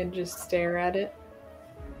and just stare at it.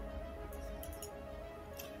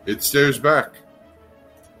 It stares back.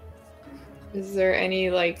 Is there any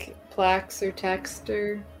like plaques or text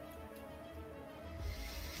or?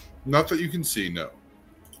 Not that you can see, no.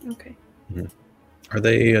 Okay. Are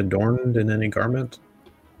they adorned in any garment?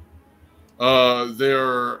 They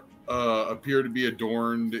appear to be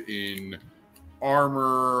adorned in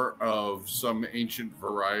armor of some ancient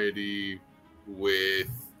variety with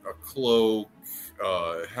a cloak,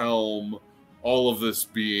 helm, all of this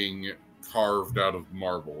being carved out of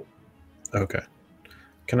marble. Okay.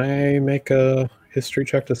 Can I make a history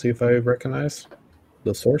check to see if I recognize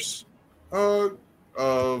the source Of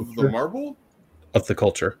the marble? of the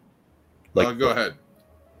culture? Go ahead.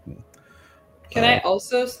 Can I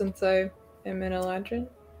also, since I am in Eladrin?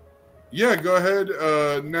 Yeah, go ahead.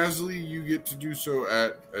 Nazli, you get to do so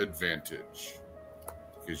at advantage.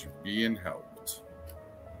 Because you're being helped.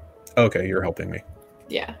 Okay, you're helping me.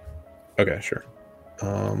 Yeah. Okay, sure.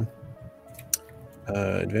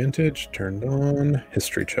 Advantage turned on.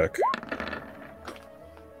 History check.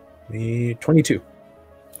 The 22.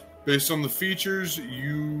 Based on the features,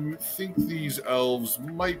 you think these elves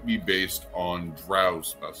might be based on drow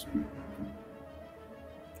specimen.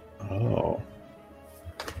 Oh.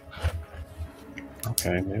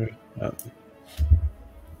 Okay, maybe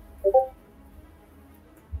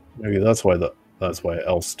that's why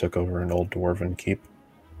elves took over an old dwarven keep.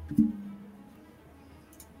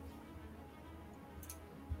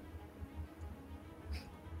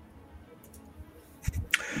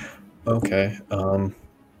 Okay.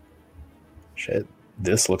 Shit.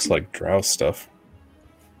 This looks like drow stuff.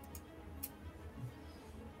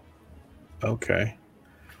 Okay.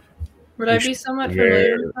 Would We I be should somewhat be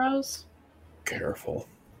familiar very with those? Careful.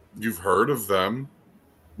 You've heard of them.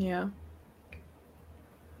 Yeah.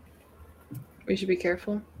 We should be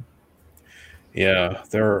careful. Yeah,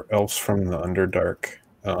 there are elves from the Underdark.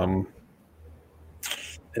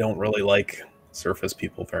 They don't really like surface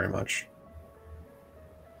people very much.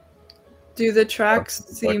 Do the tracks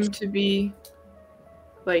Complex. seem to be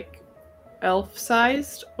like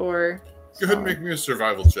elf-sized or? Go ahead and make me a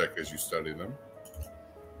survival check as you study them.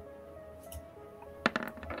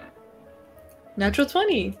 Natural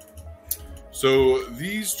 20. So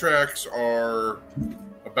these tracks are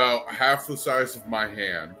about half the size of my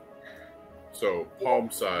hand. So palm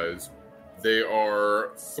size. They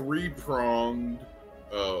are 3-pronged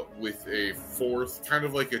with a fourth, kind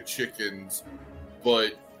of like a chicken's,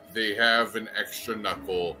 but they have an extra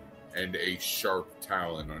knuckle and a sharp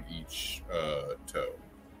talon on each toe.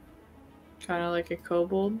 Kind of like a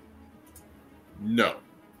kobold. No.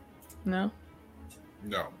 No?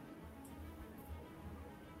 No.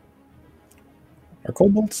 Are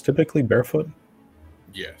kobolds typically barefoot?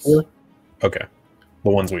 Yes. Or- Okay. The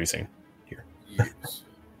ones we've seen here. Yes.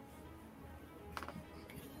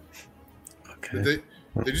 Okay.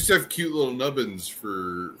 They just have cute little nubbins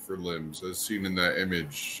for limbs, as seen in that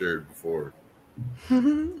image shared before.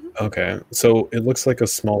 Okay. So it looks like a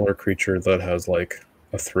smaller creature that has like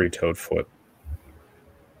a 3-toed foot.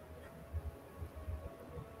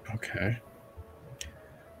 Okay.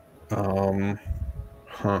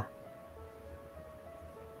 Huh.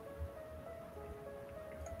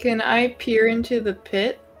 Can I peer into the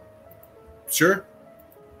pit? Sure.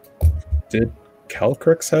 Did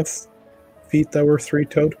Calcrix have feet that were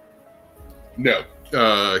 3-toed? No.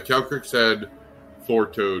 Calcrix had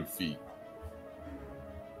 4-toed feet.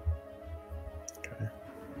 Okay.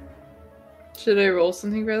 Should I roll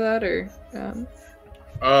something for that or?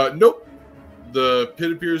 Nope. The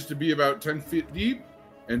pit appears to be about 10 feet deep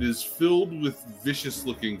and is filled with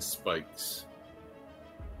vicious-looking spikes.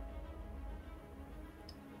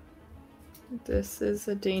 This is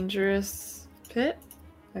a dangerous pit.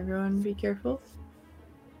 Everyone be careful.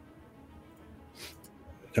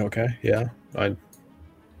 Okay, yeah. I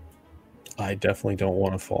definitely don't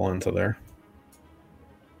want to fall into there.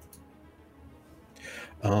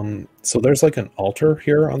 So there's like an altar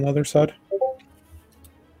here on the other side?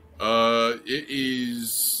 It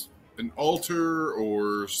is an altar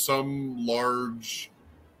or some large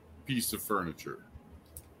piece of furniture.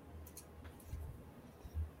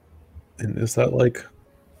 And is that like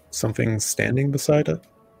something standing beside it?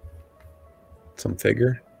 Some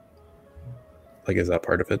figure? Like, is that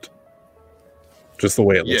part of it? Just the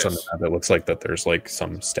way it looks on the Yes. map, it looks like that there's like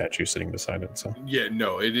some statue sitting beside it. So Yeah,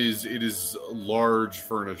 no, it is large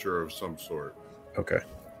furniture of some sort. okay.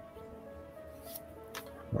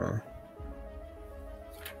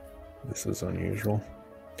 This is unusual.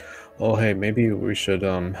 Oh, hey, maybe we should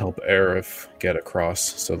help Aerith get across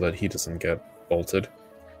so that he doesn't get bolted.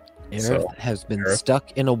 Aerith So, has been Aerith?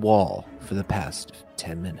 stuck in a wall for the past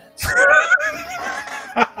 10 minutes.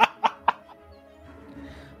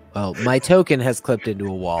 Well, my token has clipped into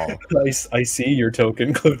a wall. I see your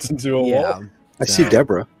token clipped into a Yeah. wall. I see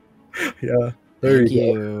Deborah. Yeah. There Thank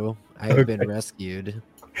you go. you. I've been rescued.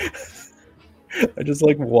 I just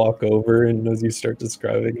like walk over, and as you start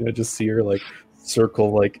describing, I just see her like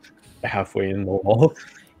circle like halfway in the wall.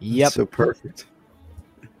 Yep. So perfect.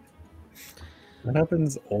 That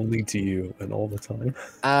happens only to you and all the time.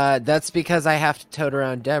 That's because I have to tote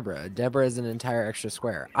around Deborah. Deborah is an entire extra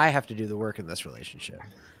square. I have to do the work in this relationship.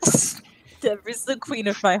 Deborah's the queen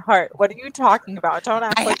of my heart. What are you talking about? Don't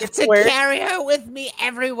act I like have it's to weird. carry her with me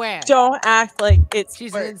everywhere. Don't act like it's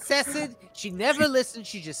She's weird. an incessant. She never listens.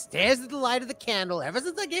 She just stares at the light of the candle. Ever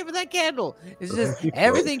since I gave her that candle, it's just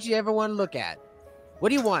everything she ever wanted to look at. What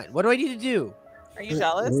do you want? What do I need to do? Are you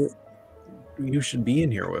jealous? You should be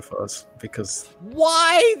in here with us because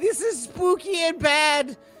Why? This is spooky and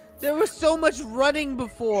bad. There was so much running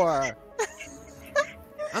before.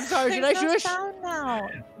 I'm sorry. Should I There's no shush? sound now.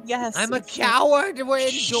 Yes. I'm a it's- coward. We're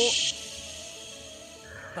indoors.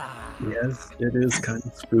 yes, it is kind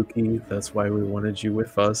of spooky. That's why we wanted you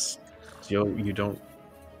with us. So you don't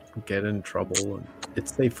get in trouble, and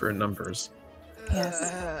it's safer in numbers.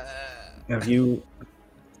 Yes. Have you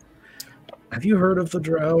heard of the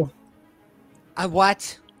Drow?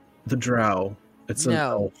 What? The Drow. It's an No.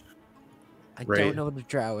 elf. I Right. don't know what a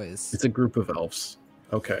drow is. It's a group of elves.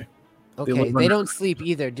 Okay. Okay, live they under- don't sleep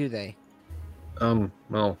either, do they?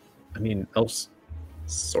 Well, I mean, elves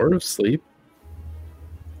sort of sleep,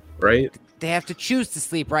 right? They have to choose to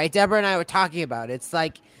sleep, right? Deborah and I were talking about it. It's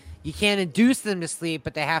like you can't induce them to sleep,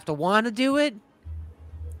 but they have to want to do it.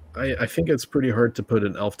 I think it's pretty hard to put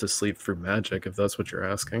an elf to sleep through magic, if that's what you're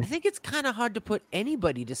I asking. think it's kind of hard to put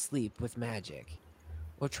anybody to sleep with magic.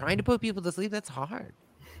 Or trying to put people to sleep, that's hard.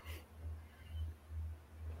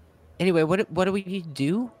 Anyway, what do we need to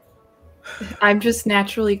do? I'm just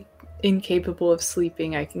naturally incapable of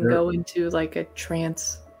sleeping. I can There- go into like a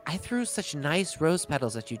trance. I threw such nice rose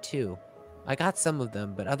petals at you too. I got some of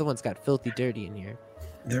them, but other ones got filthy dirty in here.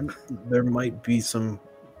 There might be some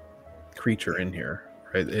creature in here,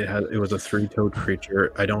 right? It was a three-toed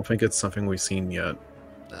creature. I don't think it's something we've seen yet.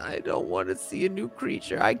 I don't want to see a new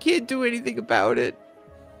creature. I can't do anything about it.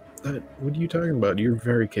 What are you talking about? You're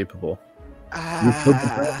very capable. You killed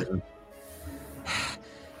the dragon.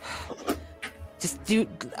 Just do.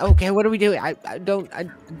 Okay, what are we doing? I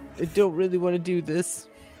don't really want to do this.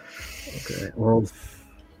 Okay, well,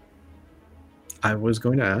 I was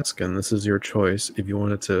going to ask, and this is your choice, if you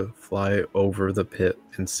wanted to fly over the pit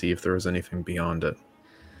and see if there was anything beyond it.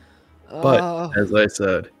 But Oh, as I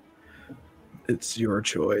said, it's your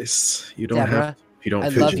choice. You don't Deborah, have. You don't. I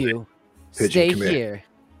Pigeon. love you. Pigeon, Stay come here. here.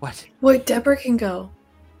 What? Wait, Deborah can go.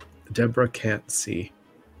 Deborah can't see.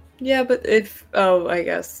 Yeah, but I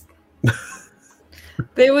guess.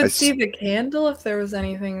 They would I see s- the candle if there was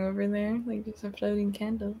anything over there. Like just a floating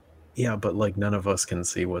candle. Yeah, but like none of us can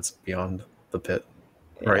see what's beyond the pit,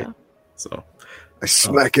 Yeah. right? So I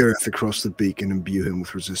smack Aerith across the beak and imbue him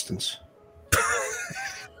with resistance.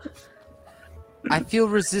 I feel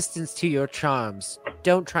resistance to your charms.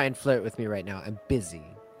 Don't try and flirt with me right now. I'm busy.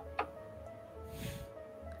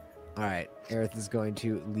 All right, Aerith is going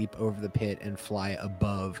to leap over the pit and fly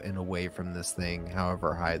above and away from this thing,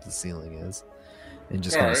 however high the ceiling is, and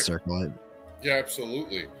just kind of Alright. circle it. Yeah,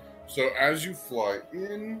 absolutely. So as you fly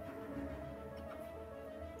in,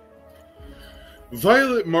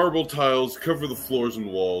 violet marble tiles cover the floors and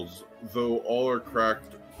walls, though all are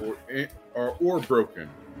cracked or broken,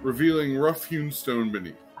 revealing rough-hewn stone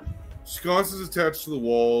beneath. Sconces attached to the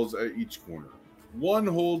walls at each corner. One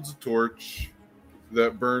holds a torch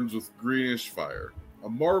that burns with greenish fire. A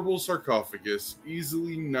marble sarcophagus,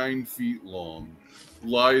 easily 9 feet long,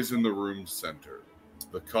 lies in the room's center.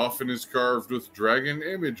 The coffin is carved with dragon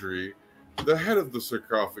imagery. The head of the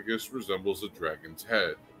sarcophagus resembles a dragon's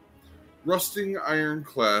head. Rusting iron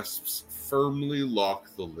clasps firmly lock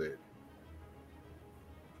the lid.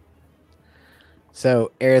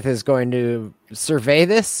 So Aerith is going to survey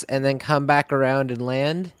this and then come back around and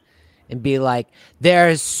land and be like,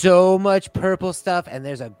 there's so much purple stuff and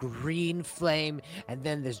there's a green flame and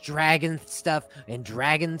then there's dragon stuff and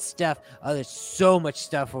dragon stuff. Oh, there's so much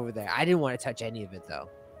stuff over there. I didn't want to touch any of it though.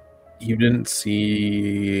 you didn't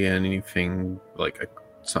see anything like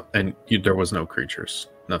there was no creatures,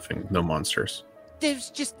 nothing, no monsters. There's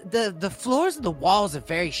just the floors and the walls are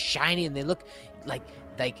very shiny and they look like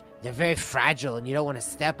they're very fragile and you don't want to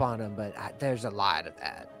step on them, but there's a lot of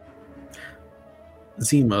that.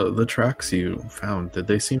 Zima, the tracks you found, did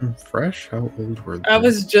they seem fresh? How old were they? I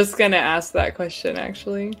was just gonna ask that question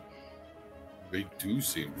actually. They do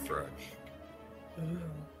seem fresh.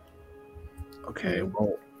 Okay,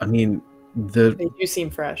 well, I mean, The They do seem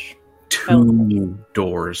fresh. two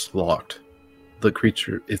doors locked. The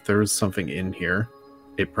creature, if there's something in here,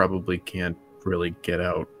 it probably can't really get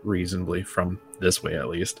out reasonably from this way, at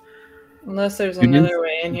least. Unless there's Did you- another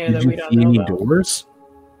way in here Did that you we don't see know any about. doors?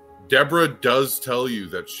 Deborah does tell you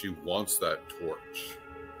that she wants that torch.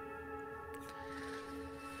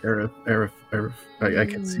 Arif, I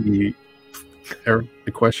can see. Arif,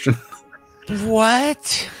 the question.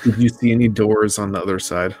 What? Did you see any doors on the other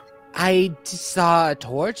side? I saw a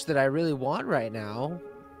torch that I really want right now.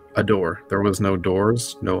 A door. There was no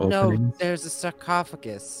doors, no No, openings? there's a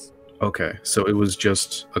sarcophagus. Okay, so it was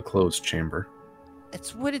just a closed chamber.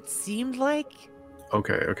 It's what it seemed like.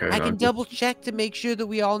 Okay. I no, can double check to make sure that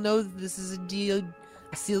we all know that this is a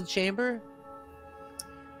sealed chamber.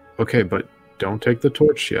 Okay, but don't take the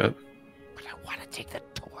torch yet. But I want to take the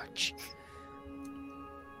torch.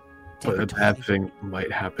 But the a bad torch. thing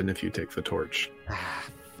might happen if you take the torch. Ah,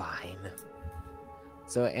 fine.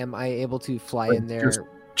 So am I able to fly But in there?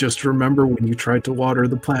 Just remember when you tried to water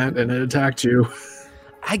the plant and it attacked you.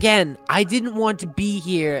 Again, I didn't want to be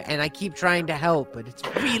here, and I keep trying to help, but it's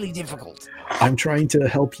really difficult. I'm trying to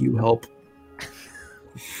help you help.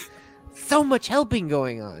 So much helping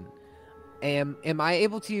going on. Am I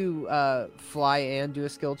able to fly and do a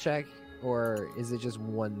skill check, or is it just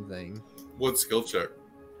one thing? What skill check?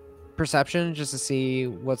 Perception, just to see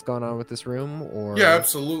what's going on with this room, or Yeah,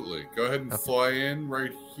 absolutely. Go ahead and Okay. fly in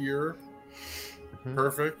right here. Mhm.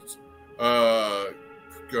 Perfect. Go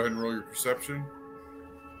ahead and roll your perception.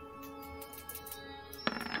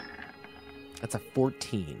 That's a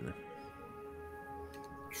 14.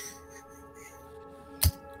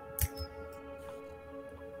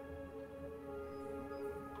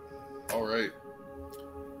 All right.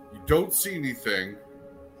 You don't see anything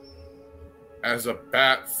as a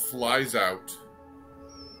bat flies out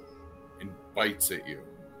and bites at you.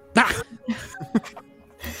 Ah!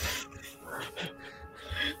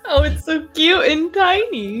 Oh, it's so cute and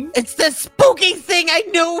tiny. It's the spooky thing I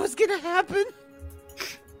knew was gonna happen.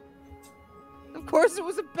 Of course, it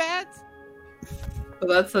was a bat. So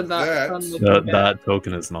that's a not That- fun looking bat. That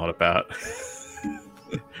token is not a bat.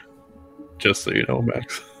 Just so you know,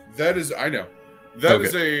 Max. That is, I know. That Okay.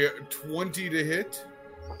 is a 20 to hit.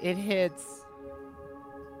 It hits.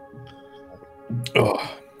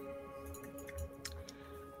 Oh,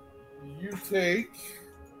 You take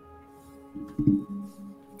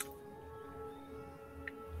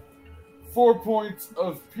 4 points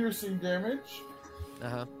of piercing damage,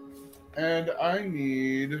 Uh-huh. and I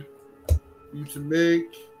need you to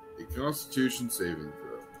make a Constitution saving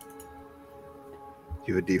throw.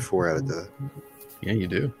 You have a D4 out of the. yeah, you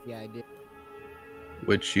do. Yeah, I did.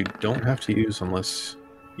 Which you don't have to use unless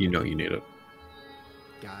you know you need it.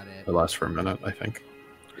 Got it. It lasts for a minute, I think.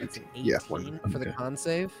 That's an 18 Yeah, for the okay. con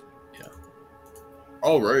save.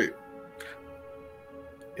 All right.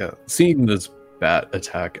 Yeah, seeing this bat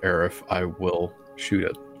attack Arif, I will shoot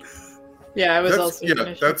it. Yeah, I was That's, also. yeah,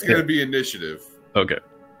 initiative. that's going to be initiative. Okay.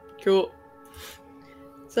 Cool.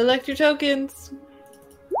 Select your tokens.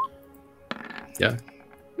 Yeah.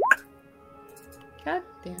 God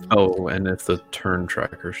damn it. Oh, and if the turn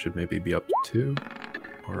tracker should maybe be up to 2?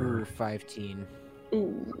 Ooh, Or 15.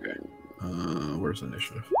 Ooh. where's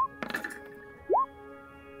initiative?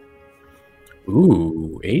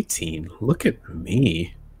 Ooh, 18. Look at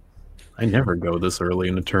me. I never go this early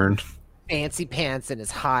in a turn. Fancy pants in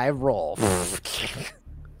his high roll.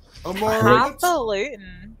 Amara,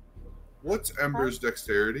 Highfalutin. what's Ember's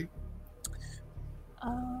dexterity?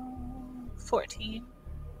 14.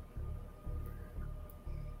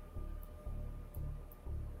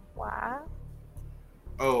 Wow.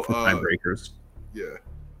 Oh, For tiebreakers. yeah.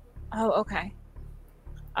 Oh, okay.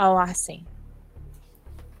 Oh, I see.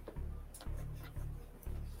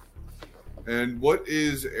 And what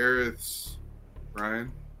is Aerith's,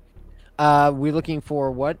 Ryan? We're looking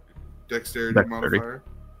for what? Dexterity Dexterity. modifier?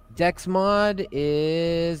 Dex mod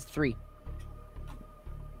is 3.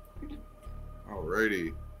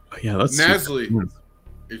 Alrighty. Yeah, that's Nasli,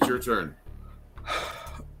 it's your turn.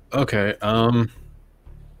 Okay,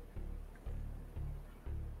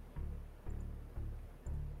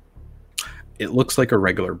 it looks like a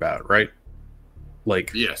regular bat, right?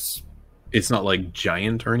 Like Yes. it's not like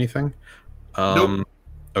giant or anything. Nope.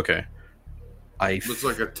 Okay. Looks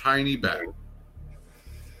like a tiny bat.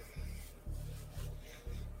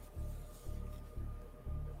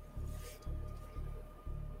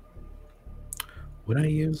 Would I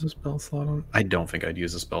use a spell slot on? I don't think I'd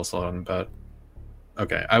use a spell slot on bat.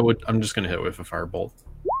 Okay, I would. I'm just gonna hit it with a firebolt.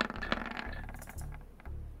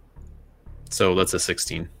 So that's a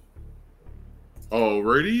 16.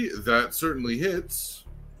 Alrighty, that certainly hits.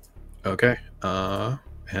 Okay.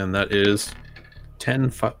 And that is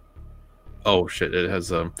 10 Oh shit! It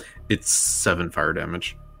has it's 7 fire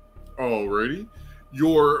damage. Alrighty.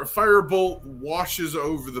 Your firebolt washes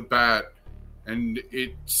over the bat, and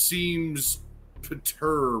it seems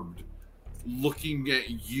perturbed, looking at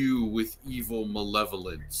you with evil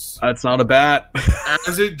malevolence. That's not a bat.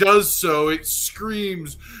 As it does so, it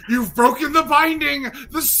screams, "You've broken the binding!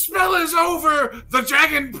 The spell is over! The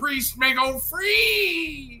dragon priest may go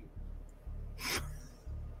free!"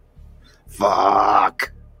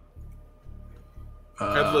 Fuck.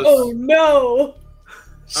 Headless. Oh no!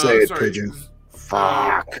 Say it, sorry. pigeon.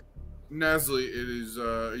 Fuck. Nasli, it is,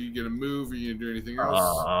 are you going to move? Are you going to do anything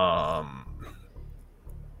else?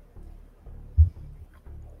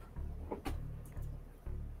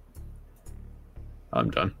 I'm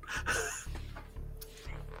done.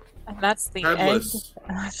 And that's the Headless,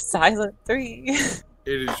 end of Silent 3.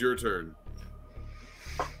 it is your turn.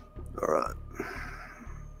 All right.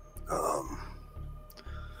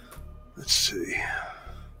 Let's see.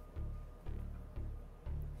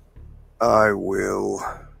 I will.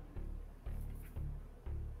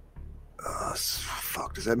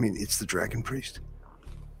 Fuck. Does that mean it's the dragon priest?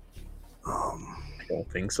 I don't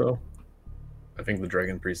think so. I think the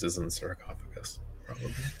dragon priest is in the sarcophagus.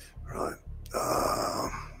 Probably. Right.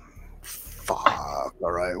 Fuck.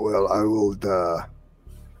 All right. Well, I will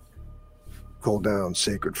call down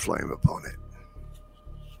sacred flame upon it.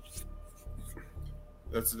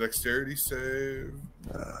 That's a dexterity save.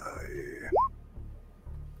 Yeah.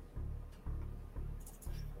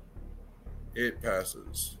 It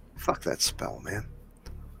passes. Fuck that spell, man.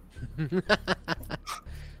 I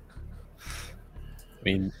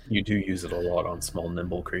mean, you do use it a lot on small,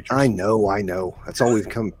 nimble creatures. I know. That's all we've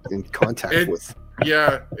come in contact with.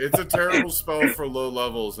 Yeah, it's a terrible spell for low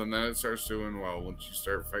levels, and then it starts doing well once you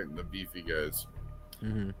start fighting the beefy guys.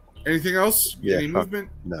 Mhm. Anything else? Yeah, Any fuck. movement?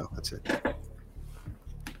 No, that's it.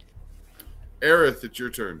 Aerith, it's your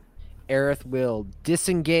turn. Aerith will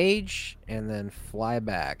disengage and then fly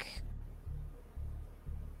back.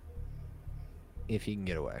 If he can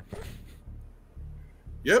get away.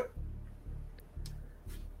 Yep.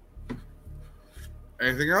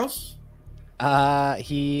 Anything else?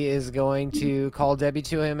 He is going to call Debbie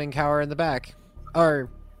to him and cower in the back. Or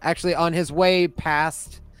actually on his way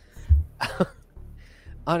past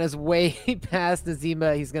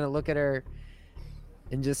Azima, he's gonna look at her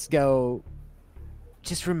and just go,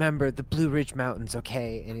 just remember the Blue Ridge Mountains,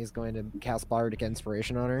 okay? And he's going to cast Bardic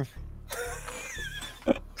Inspiration on her.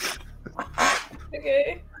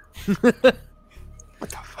 Okay.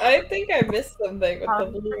 I think I missed something with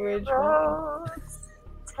the Blue Ridge Mountains.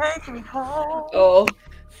 Take me home. Oh.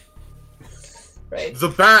 Right. The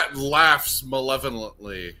bat laughs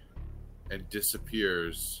malevolently and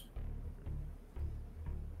disappears.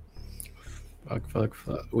 Fuck.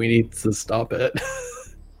 We need to stop it.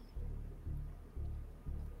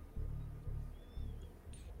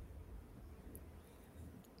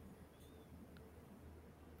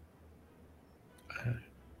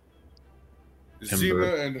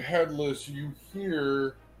 Zima and Headless, you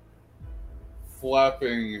hear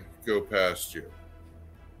flapping go past you.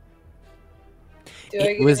 Do I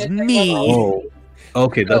It get was an attack me. on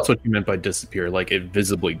Okay, that's Oh. what you meant by disappear. Like it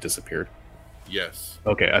visibly disappeared. Yes.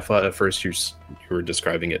 Okay, I thought at first you were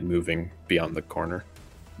describing it moving beyond the corner.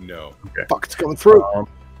 No. Fuck, it's coming through. I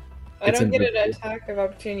It's don't get an invisible. attack of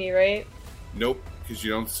opportunity, right? Nope, because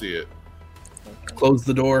you don't see it. Okay. Close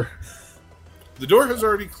the door. The door has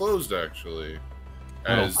already closed, actually,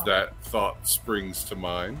 as Oh. that thought springs to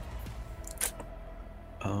mind.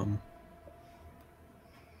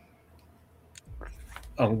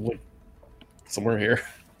 Wait. Somewhere here.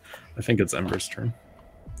 I think it's Ember's turn.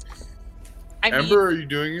 I mean, Ember, are you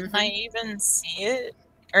doing can I anything? even see it?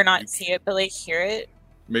 Or not see it, but like hear it?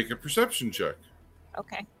 Make a perception check.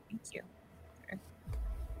 Okay, thank you.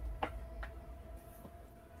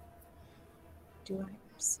 Do I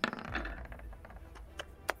see?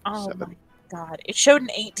 Oh 7. my god. It showed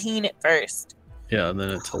an 18 at first. Yeah, and then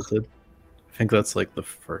it tilted. I think that's like the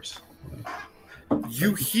first.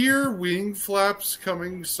 You hear wing flaps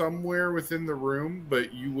coming somewhere within the room,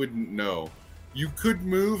 but you wouldn't know. You could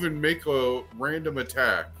move and make a random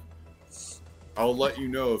attack. I'll let you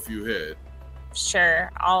know if you hit.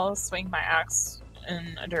 Sure, I'll swing my axe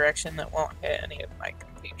in a direction that won't hit any of my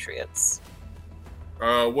compatriots.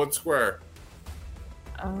 What square?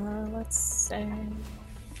 Let's say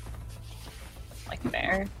like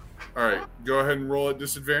there. Alright, go ahead and roll at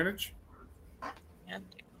disadvantage. And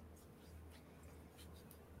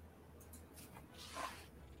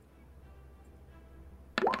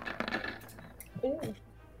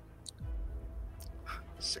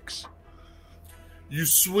 6. You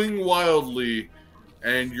swing wildly,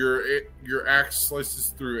 and your axe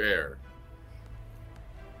slices through air.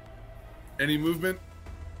 Any movement?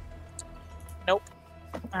 Nope.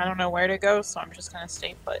 I don't know where to go, so I'm just gonna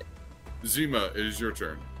stay put. Zima, it is your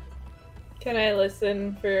turn. Can I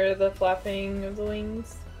listen for the flapping of the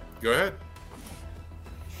wings? Go ahead.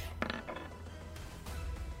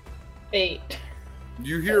 8.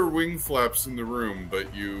 You hear wing flaps in the room,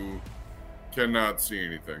 but you cannot see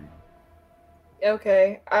anything.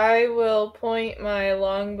 Okay, I will point my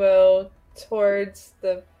longbow towards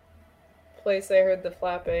the place I heard the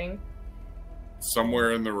flapping.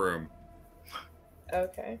 Somewhere in the room.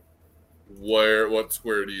 Okay. What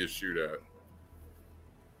square do you shoot at?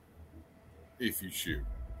 If you shoot.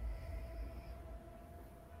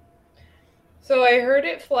 So I heard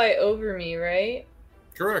it fly over me, right?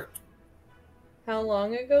 Correct. How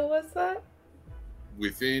long ago was that?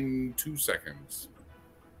 Within 2 seconds.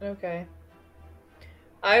 Okay.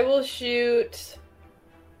 I will shoot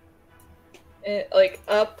it like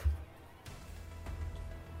up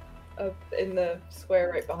in the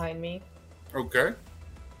square right behind me. Okay.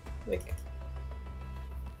 Like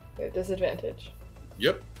at disadvantage.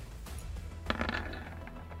 Yep.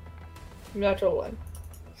 Natural 1.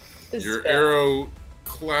 This Your is bad. arrow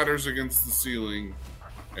clatters against the ceiling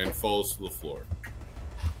and falls to the floor.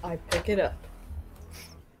 I pick it up.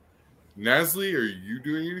 Nasli, are you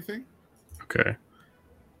doing anything? Okay.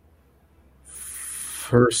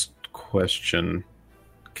 First question.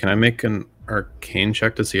 Can I make an arcane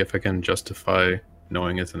check to see if I can justify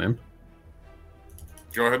knowing it's an imp?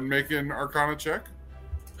 Go ahead and make an Arcana check.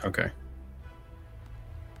 Okay.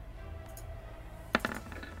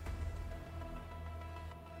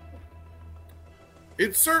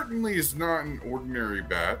 It certainly is not an ordinary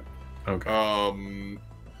bat. Okay.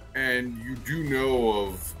 And you do know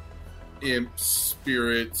of imps,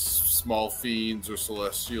 spirits, small fiends, or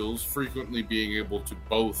celestials frequently being able to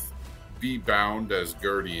both be bound as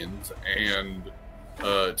guardians and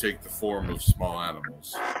take the form of small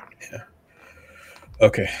animals. Yeah.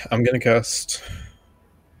 Okay, I'm gonna cast.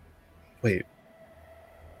 Wait.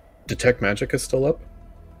 Detect Magic is still up?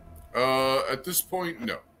 At this point,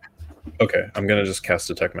 no. Okay, I'm gonna just cast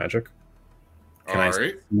Detect Magic. Can I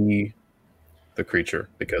Alright. see the creature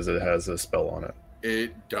because it has a spell on it?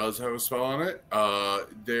 It does have a spell on it.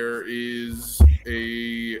 There is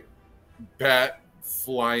a bat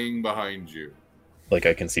flying behind you. Like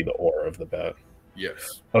I can see the aura of the bat.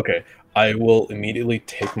 Yes. Okay, I will immediately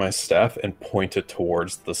take my staff and point it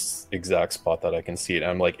towards this exact spot that I can see it.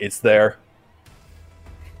 I'm like, it's there.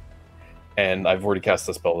 And I've already cast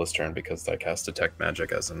the spell this turn because I cast Detect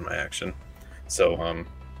Magic as in my action. So,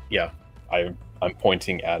 yeah, I'm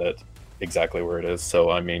pointing at it exactly where it is. So,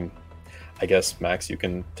 I mean, I guess, Max, you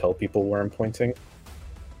can tell people where I'm pointing.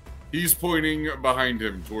 He's pointing behind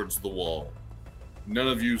him towards the wall. None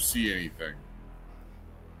of you see anything.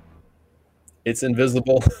 It's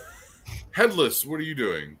invisible. Headless, what are you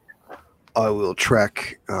doing? I will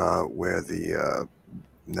track where the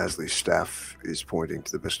Nasli's staff is pointing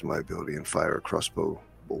to the best of my ability and fire a crossbow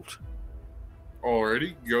bolt.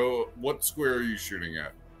 Alrighty, go. What square are you shooting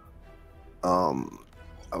at?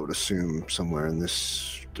 I would assume somewhere in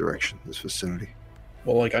this direction, this vicinity.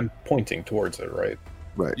 Well, like, I'm pointing towards it, right?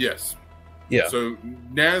 Right. Yes. Yeah. So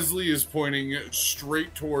Nasli is pointing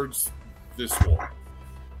straight towards this wall.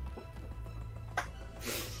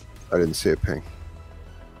 I didn't see it ping.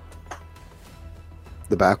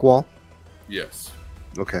 The back wall? Yes.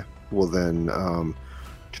 Okay. Well then,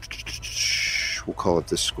 we'll call it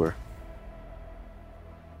this square.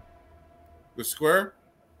 The square?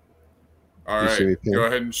 All You see me right. ping? Go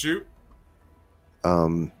ahead and shoot.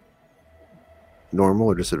 Normal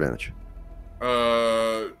or disadvantage?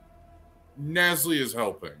 Nasli is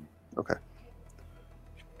helping. Okay.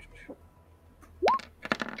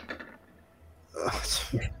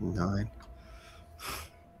 9.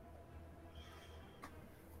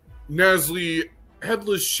 Nasli,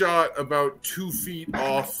 Headless shot about 2 feet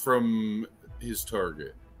off from his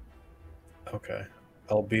target. Okay.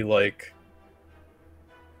 I'll be like...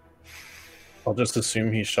 I'll just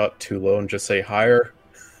assume he shot too low and just say higher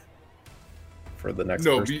for the next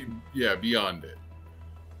No, person. beyond it.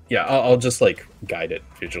 Yeah, I'll just like guide it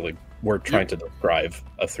visually. We're trying to describe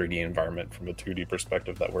a 3D environment from a 2D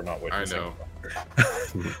perspective that we're not I witnessing. know.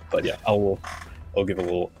 But yeah, I'll give a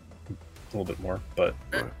little bit more. But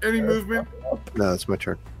Any movement? No, it's my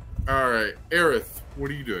turn. All right. Aerith,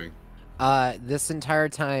 what are you doing? This entire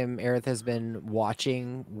time, Aerith has been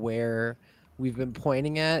watching where we've been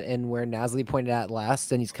pointing at and where Nasli pointed at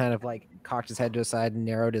last, and he's kind of like cocked his head to the side and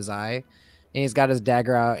narrowed his eye. And he's got his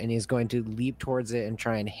dagger out, and he's going to leap towards it and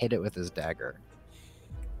try and hit it with his dagger.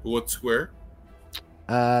 What square?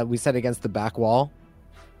 We said against the back wall.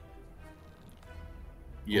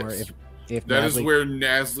 Yes. Or if That is Natalie- where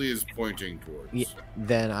Nasli is pointing towards. Yeah.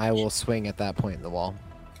 Then I will swing at that point in the wall.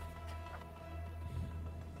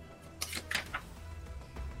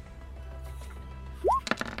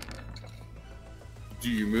 Do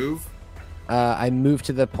you move? I move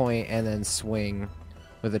to the point and then swing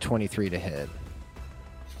with a 23 to hit.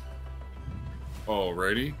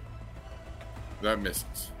 Alrighty. That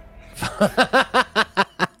misses.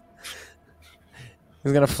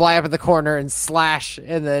 He's gonna fly up in the corner and slash,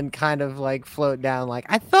 and then kind of like float down. Like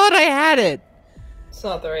I thought I had it. It's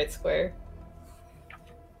not the right square.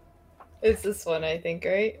 It's this one, I think,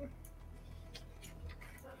 right?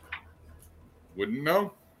 Wouldn't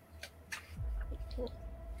know.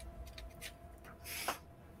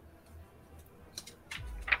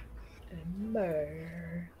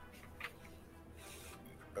 Ember.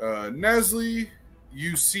 Nasli,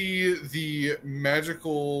 you see the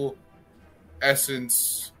magical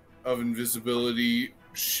essence of invisibility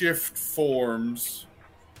shift forms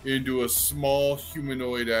into a small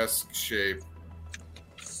humanoid-esque shape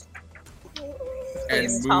and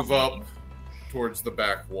Please tell move up me. towards the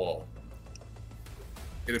back wall.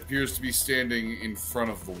 It appears to be standing in front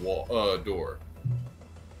of the wall door.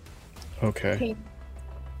 Okay. Team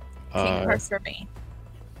Uh, first for me.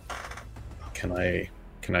 can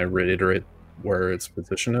I reiterate where its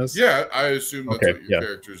position is? Yeah, I assume that's Okay, what your yeah.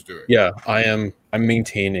 character is doing. Yeah, I'm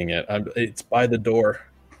maintaining it. It's by the door.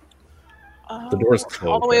 The door's all the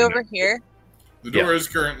closed way right over here. The door is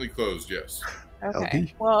currently closed, yes. Okay.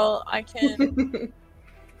 LD. Well, I can 5, 10,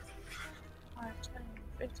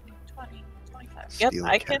 15, 20, 25. Yep, Steel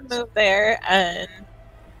I can cats. move there and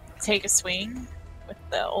take a swing with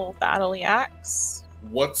the old battle axe.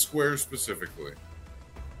 What square specifically?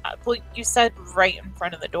 Well, you said right in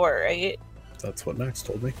front of the door, right? That's what Max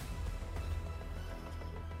told me.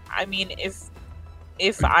 I mean,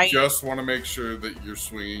 if I I just want to make sure that you're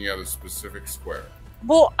swinging at a specific square.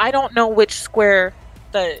 well, I don't know which square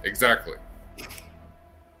the. Exactly.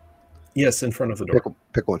 Yes, in front of the door.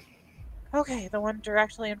 Pick one. Okay, the one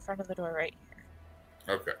directly in front of the door, right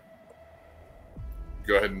here. Okay.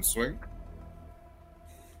 Go ahead and swing.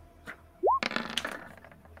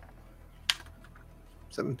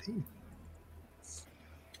 $17.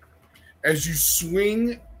 As you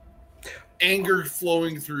swing, anger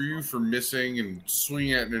flowing through you for missing and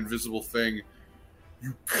swinging at an invisible thing,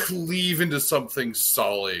 you cleave into something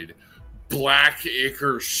solid. Black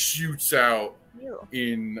ichor shoots out Ew.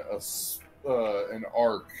 in an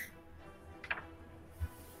arc.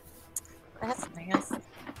 That's nice.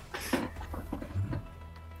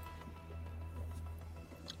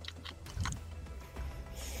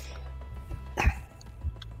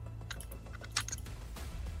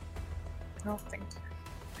 I don't think.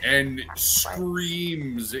 And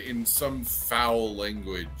screams in some foul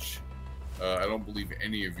language. I don't believe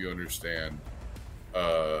any of you understand.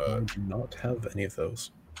 I do not have any of those.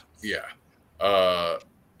 Yeah.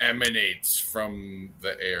 Emanates from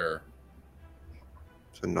the air.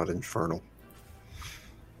 So not infernal.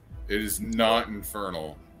 It is not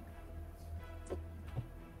infernal.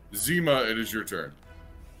 Zima, it is your turn.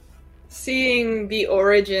 Seeing the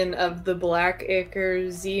origin of the Black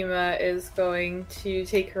Ichor, Zima is going to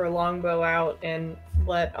take her longbow out and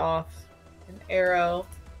let off an arrow.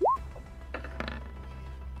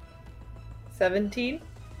 17?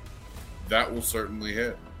 That will certainly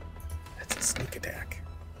hit. It's a sneak attack.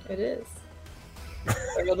 It is.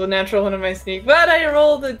 I rolled a natural one on my sneak, but I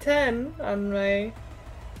rolled a 10 on my...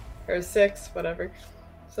 or 6, whatever.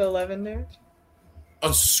 So 11 there.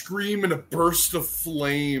 A scream and a burst of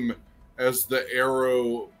flame as the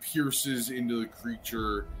arrow pierces into the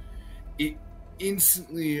creature. It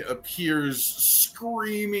instantly appears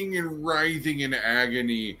screaming and writhing in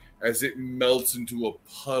agony as it melts into a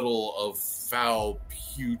puddle of foul,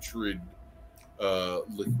 putrid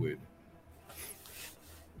liquid.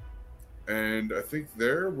 And I think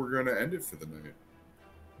there we're going to end it for the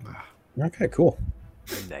night. Okay, cool.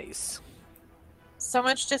 Nice. So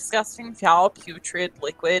much disgusting, foul, putrid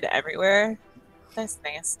liquid everywhere. That's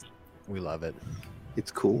nasty. We love it.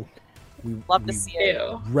 It's cool. We Love to we see it.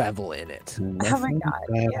 Ew. revel in it. Nothing God,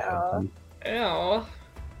 bad yeah. happened. Ew.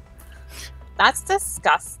 That's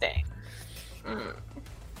disgusting. Mm.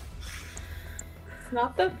 It's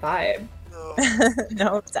not the vibe.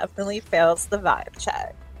 No, it definitely fails the vibe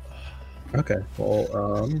check. Okay,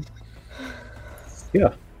 well,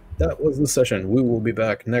 yeah, that was the session. We will be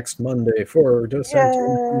back next Monday for Descent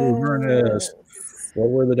into Avernus. What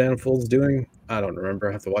were the damn fools doing? I don't remember.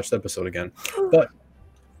 I have to watch the episode again. But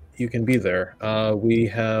you can be there. We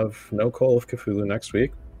have no Call of Cthulhu next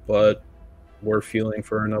week. but we're feeling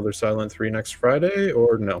for another Silent 3 next Friday,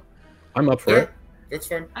 or no? I'm up for Yeah, it. that's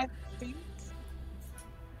fine. I think.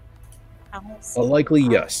 I won't A see likely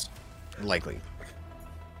that. yes, Likely.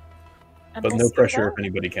 And but we'll no see pressure that. if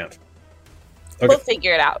anybody can't. We'll Okay,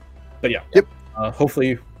 figure it out. but yeah. Yep.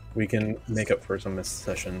 Hopefully we can make up for some missed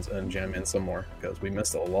sessions and jam in some more, because we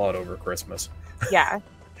missed a lot over Christmas. Yeah,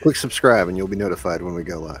 Click subscribe and you'll be notified when we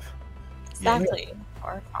go live. exactly.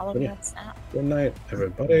 Or follow me Yeah. on Snap. Good night,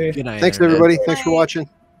 everybody. Good night. Thanks, Internet. everybody. Thanks for watching.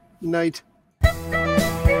 Night.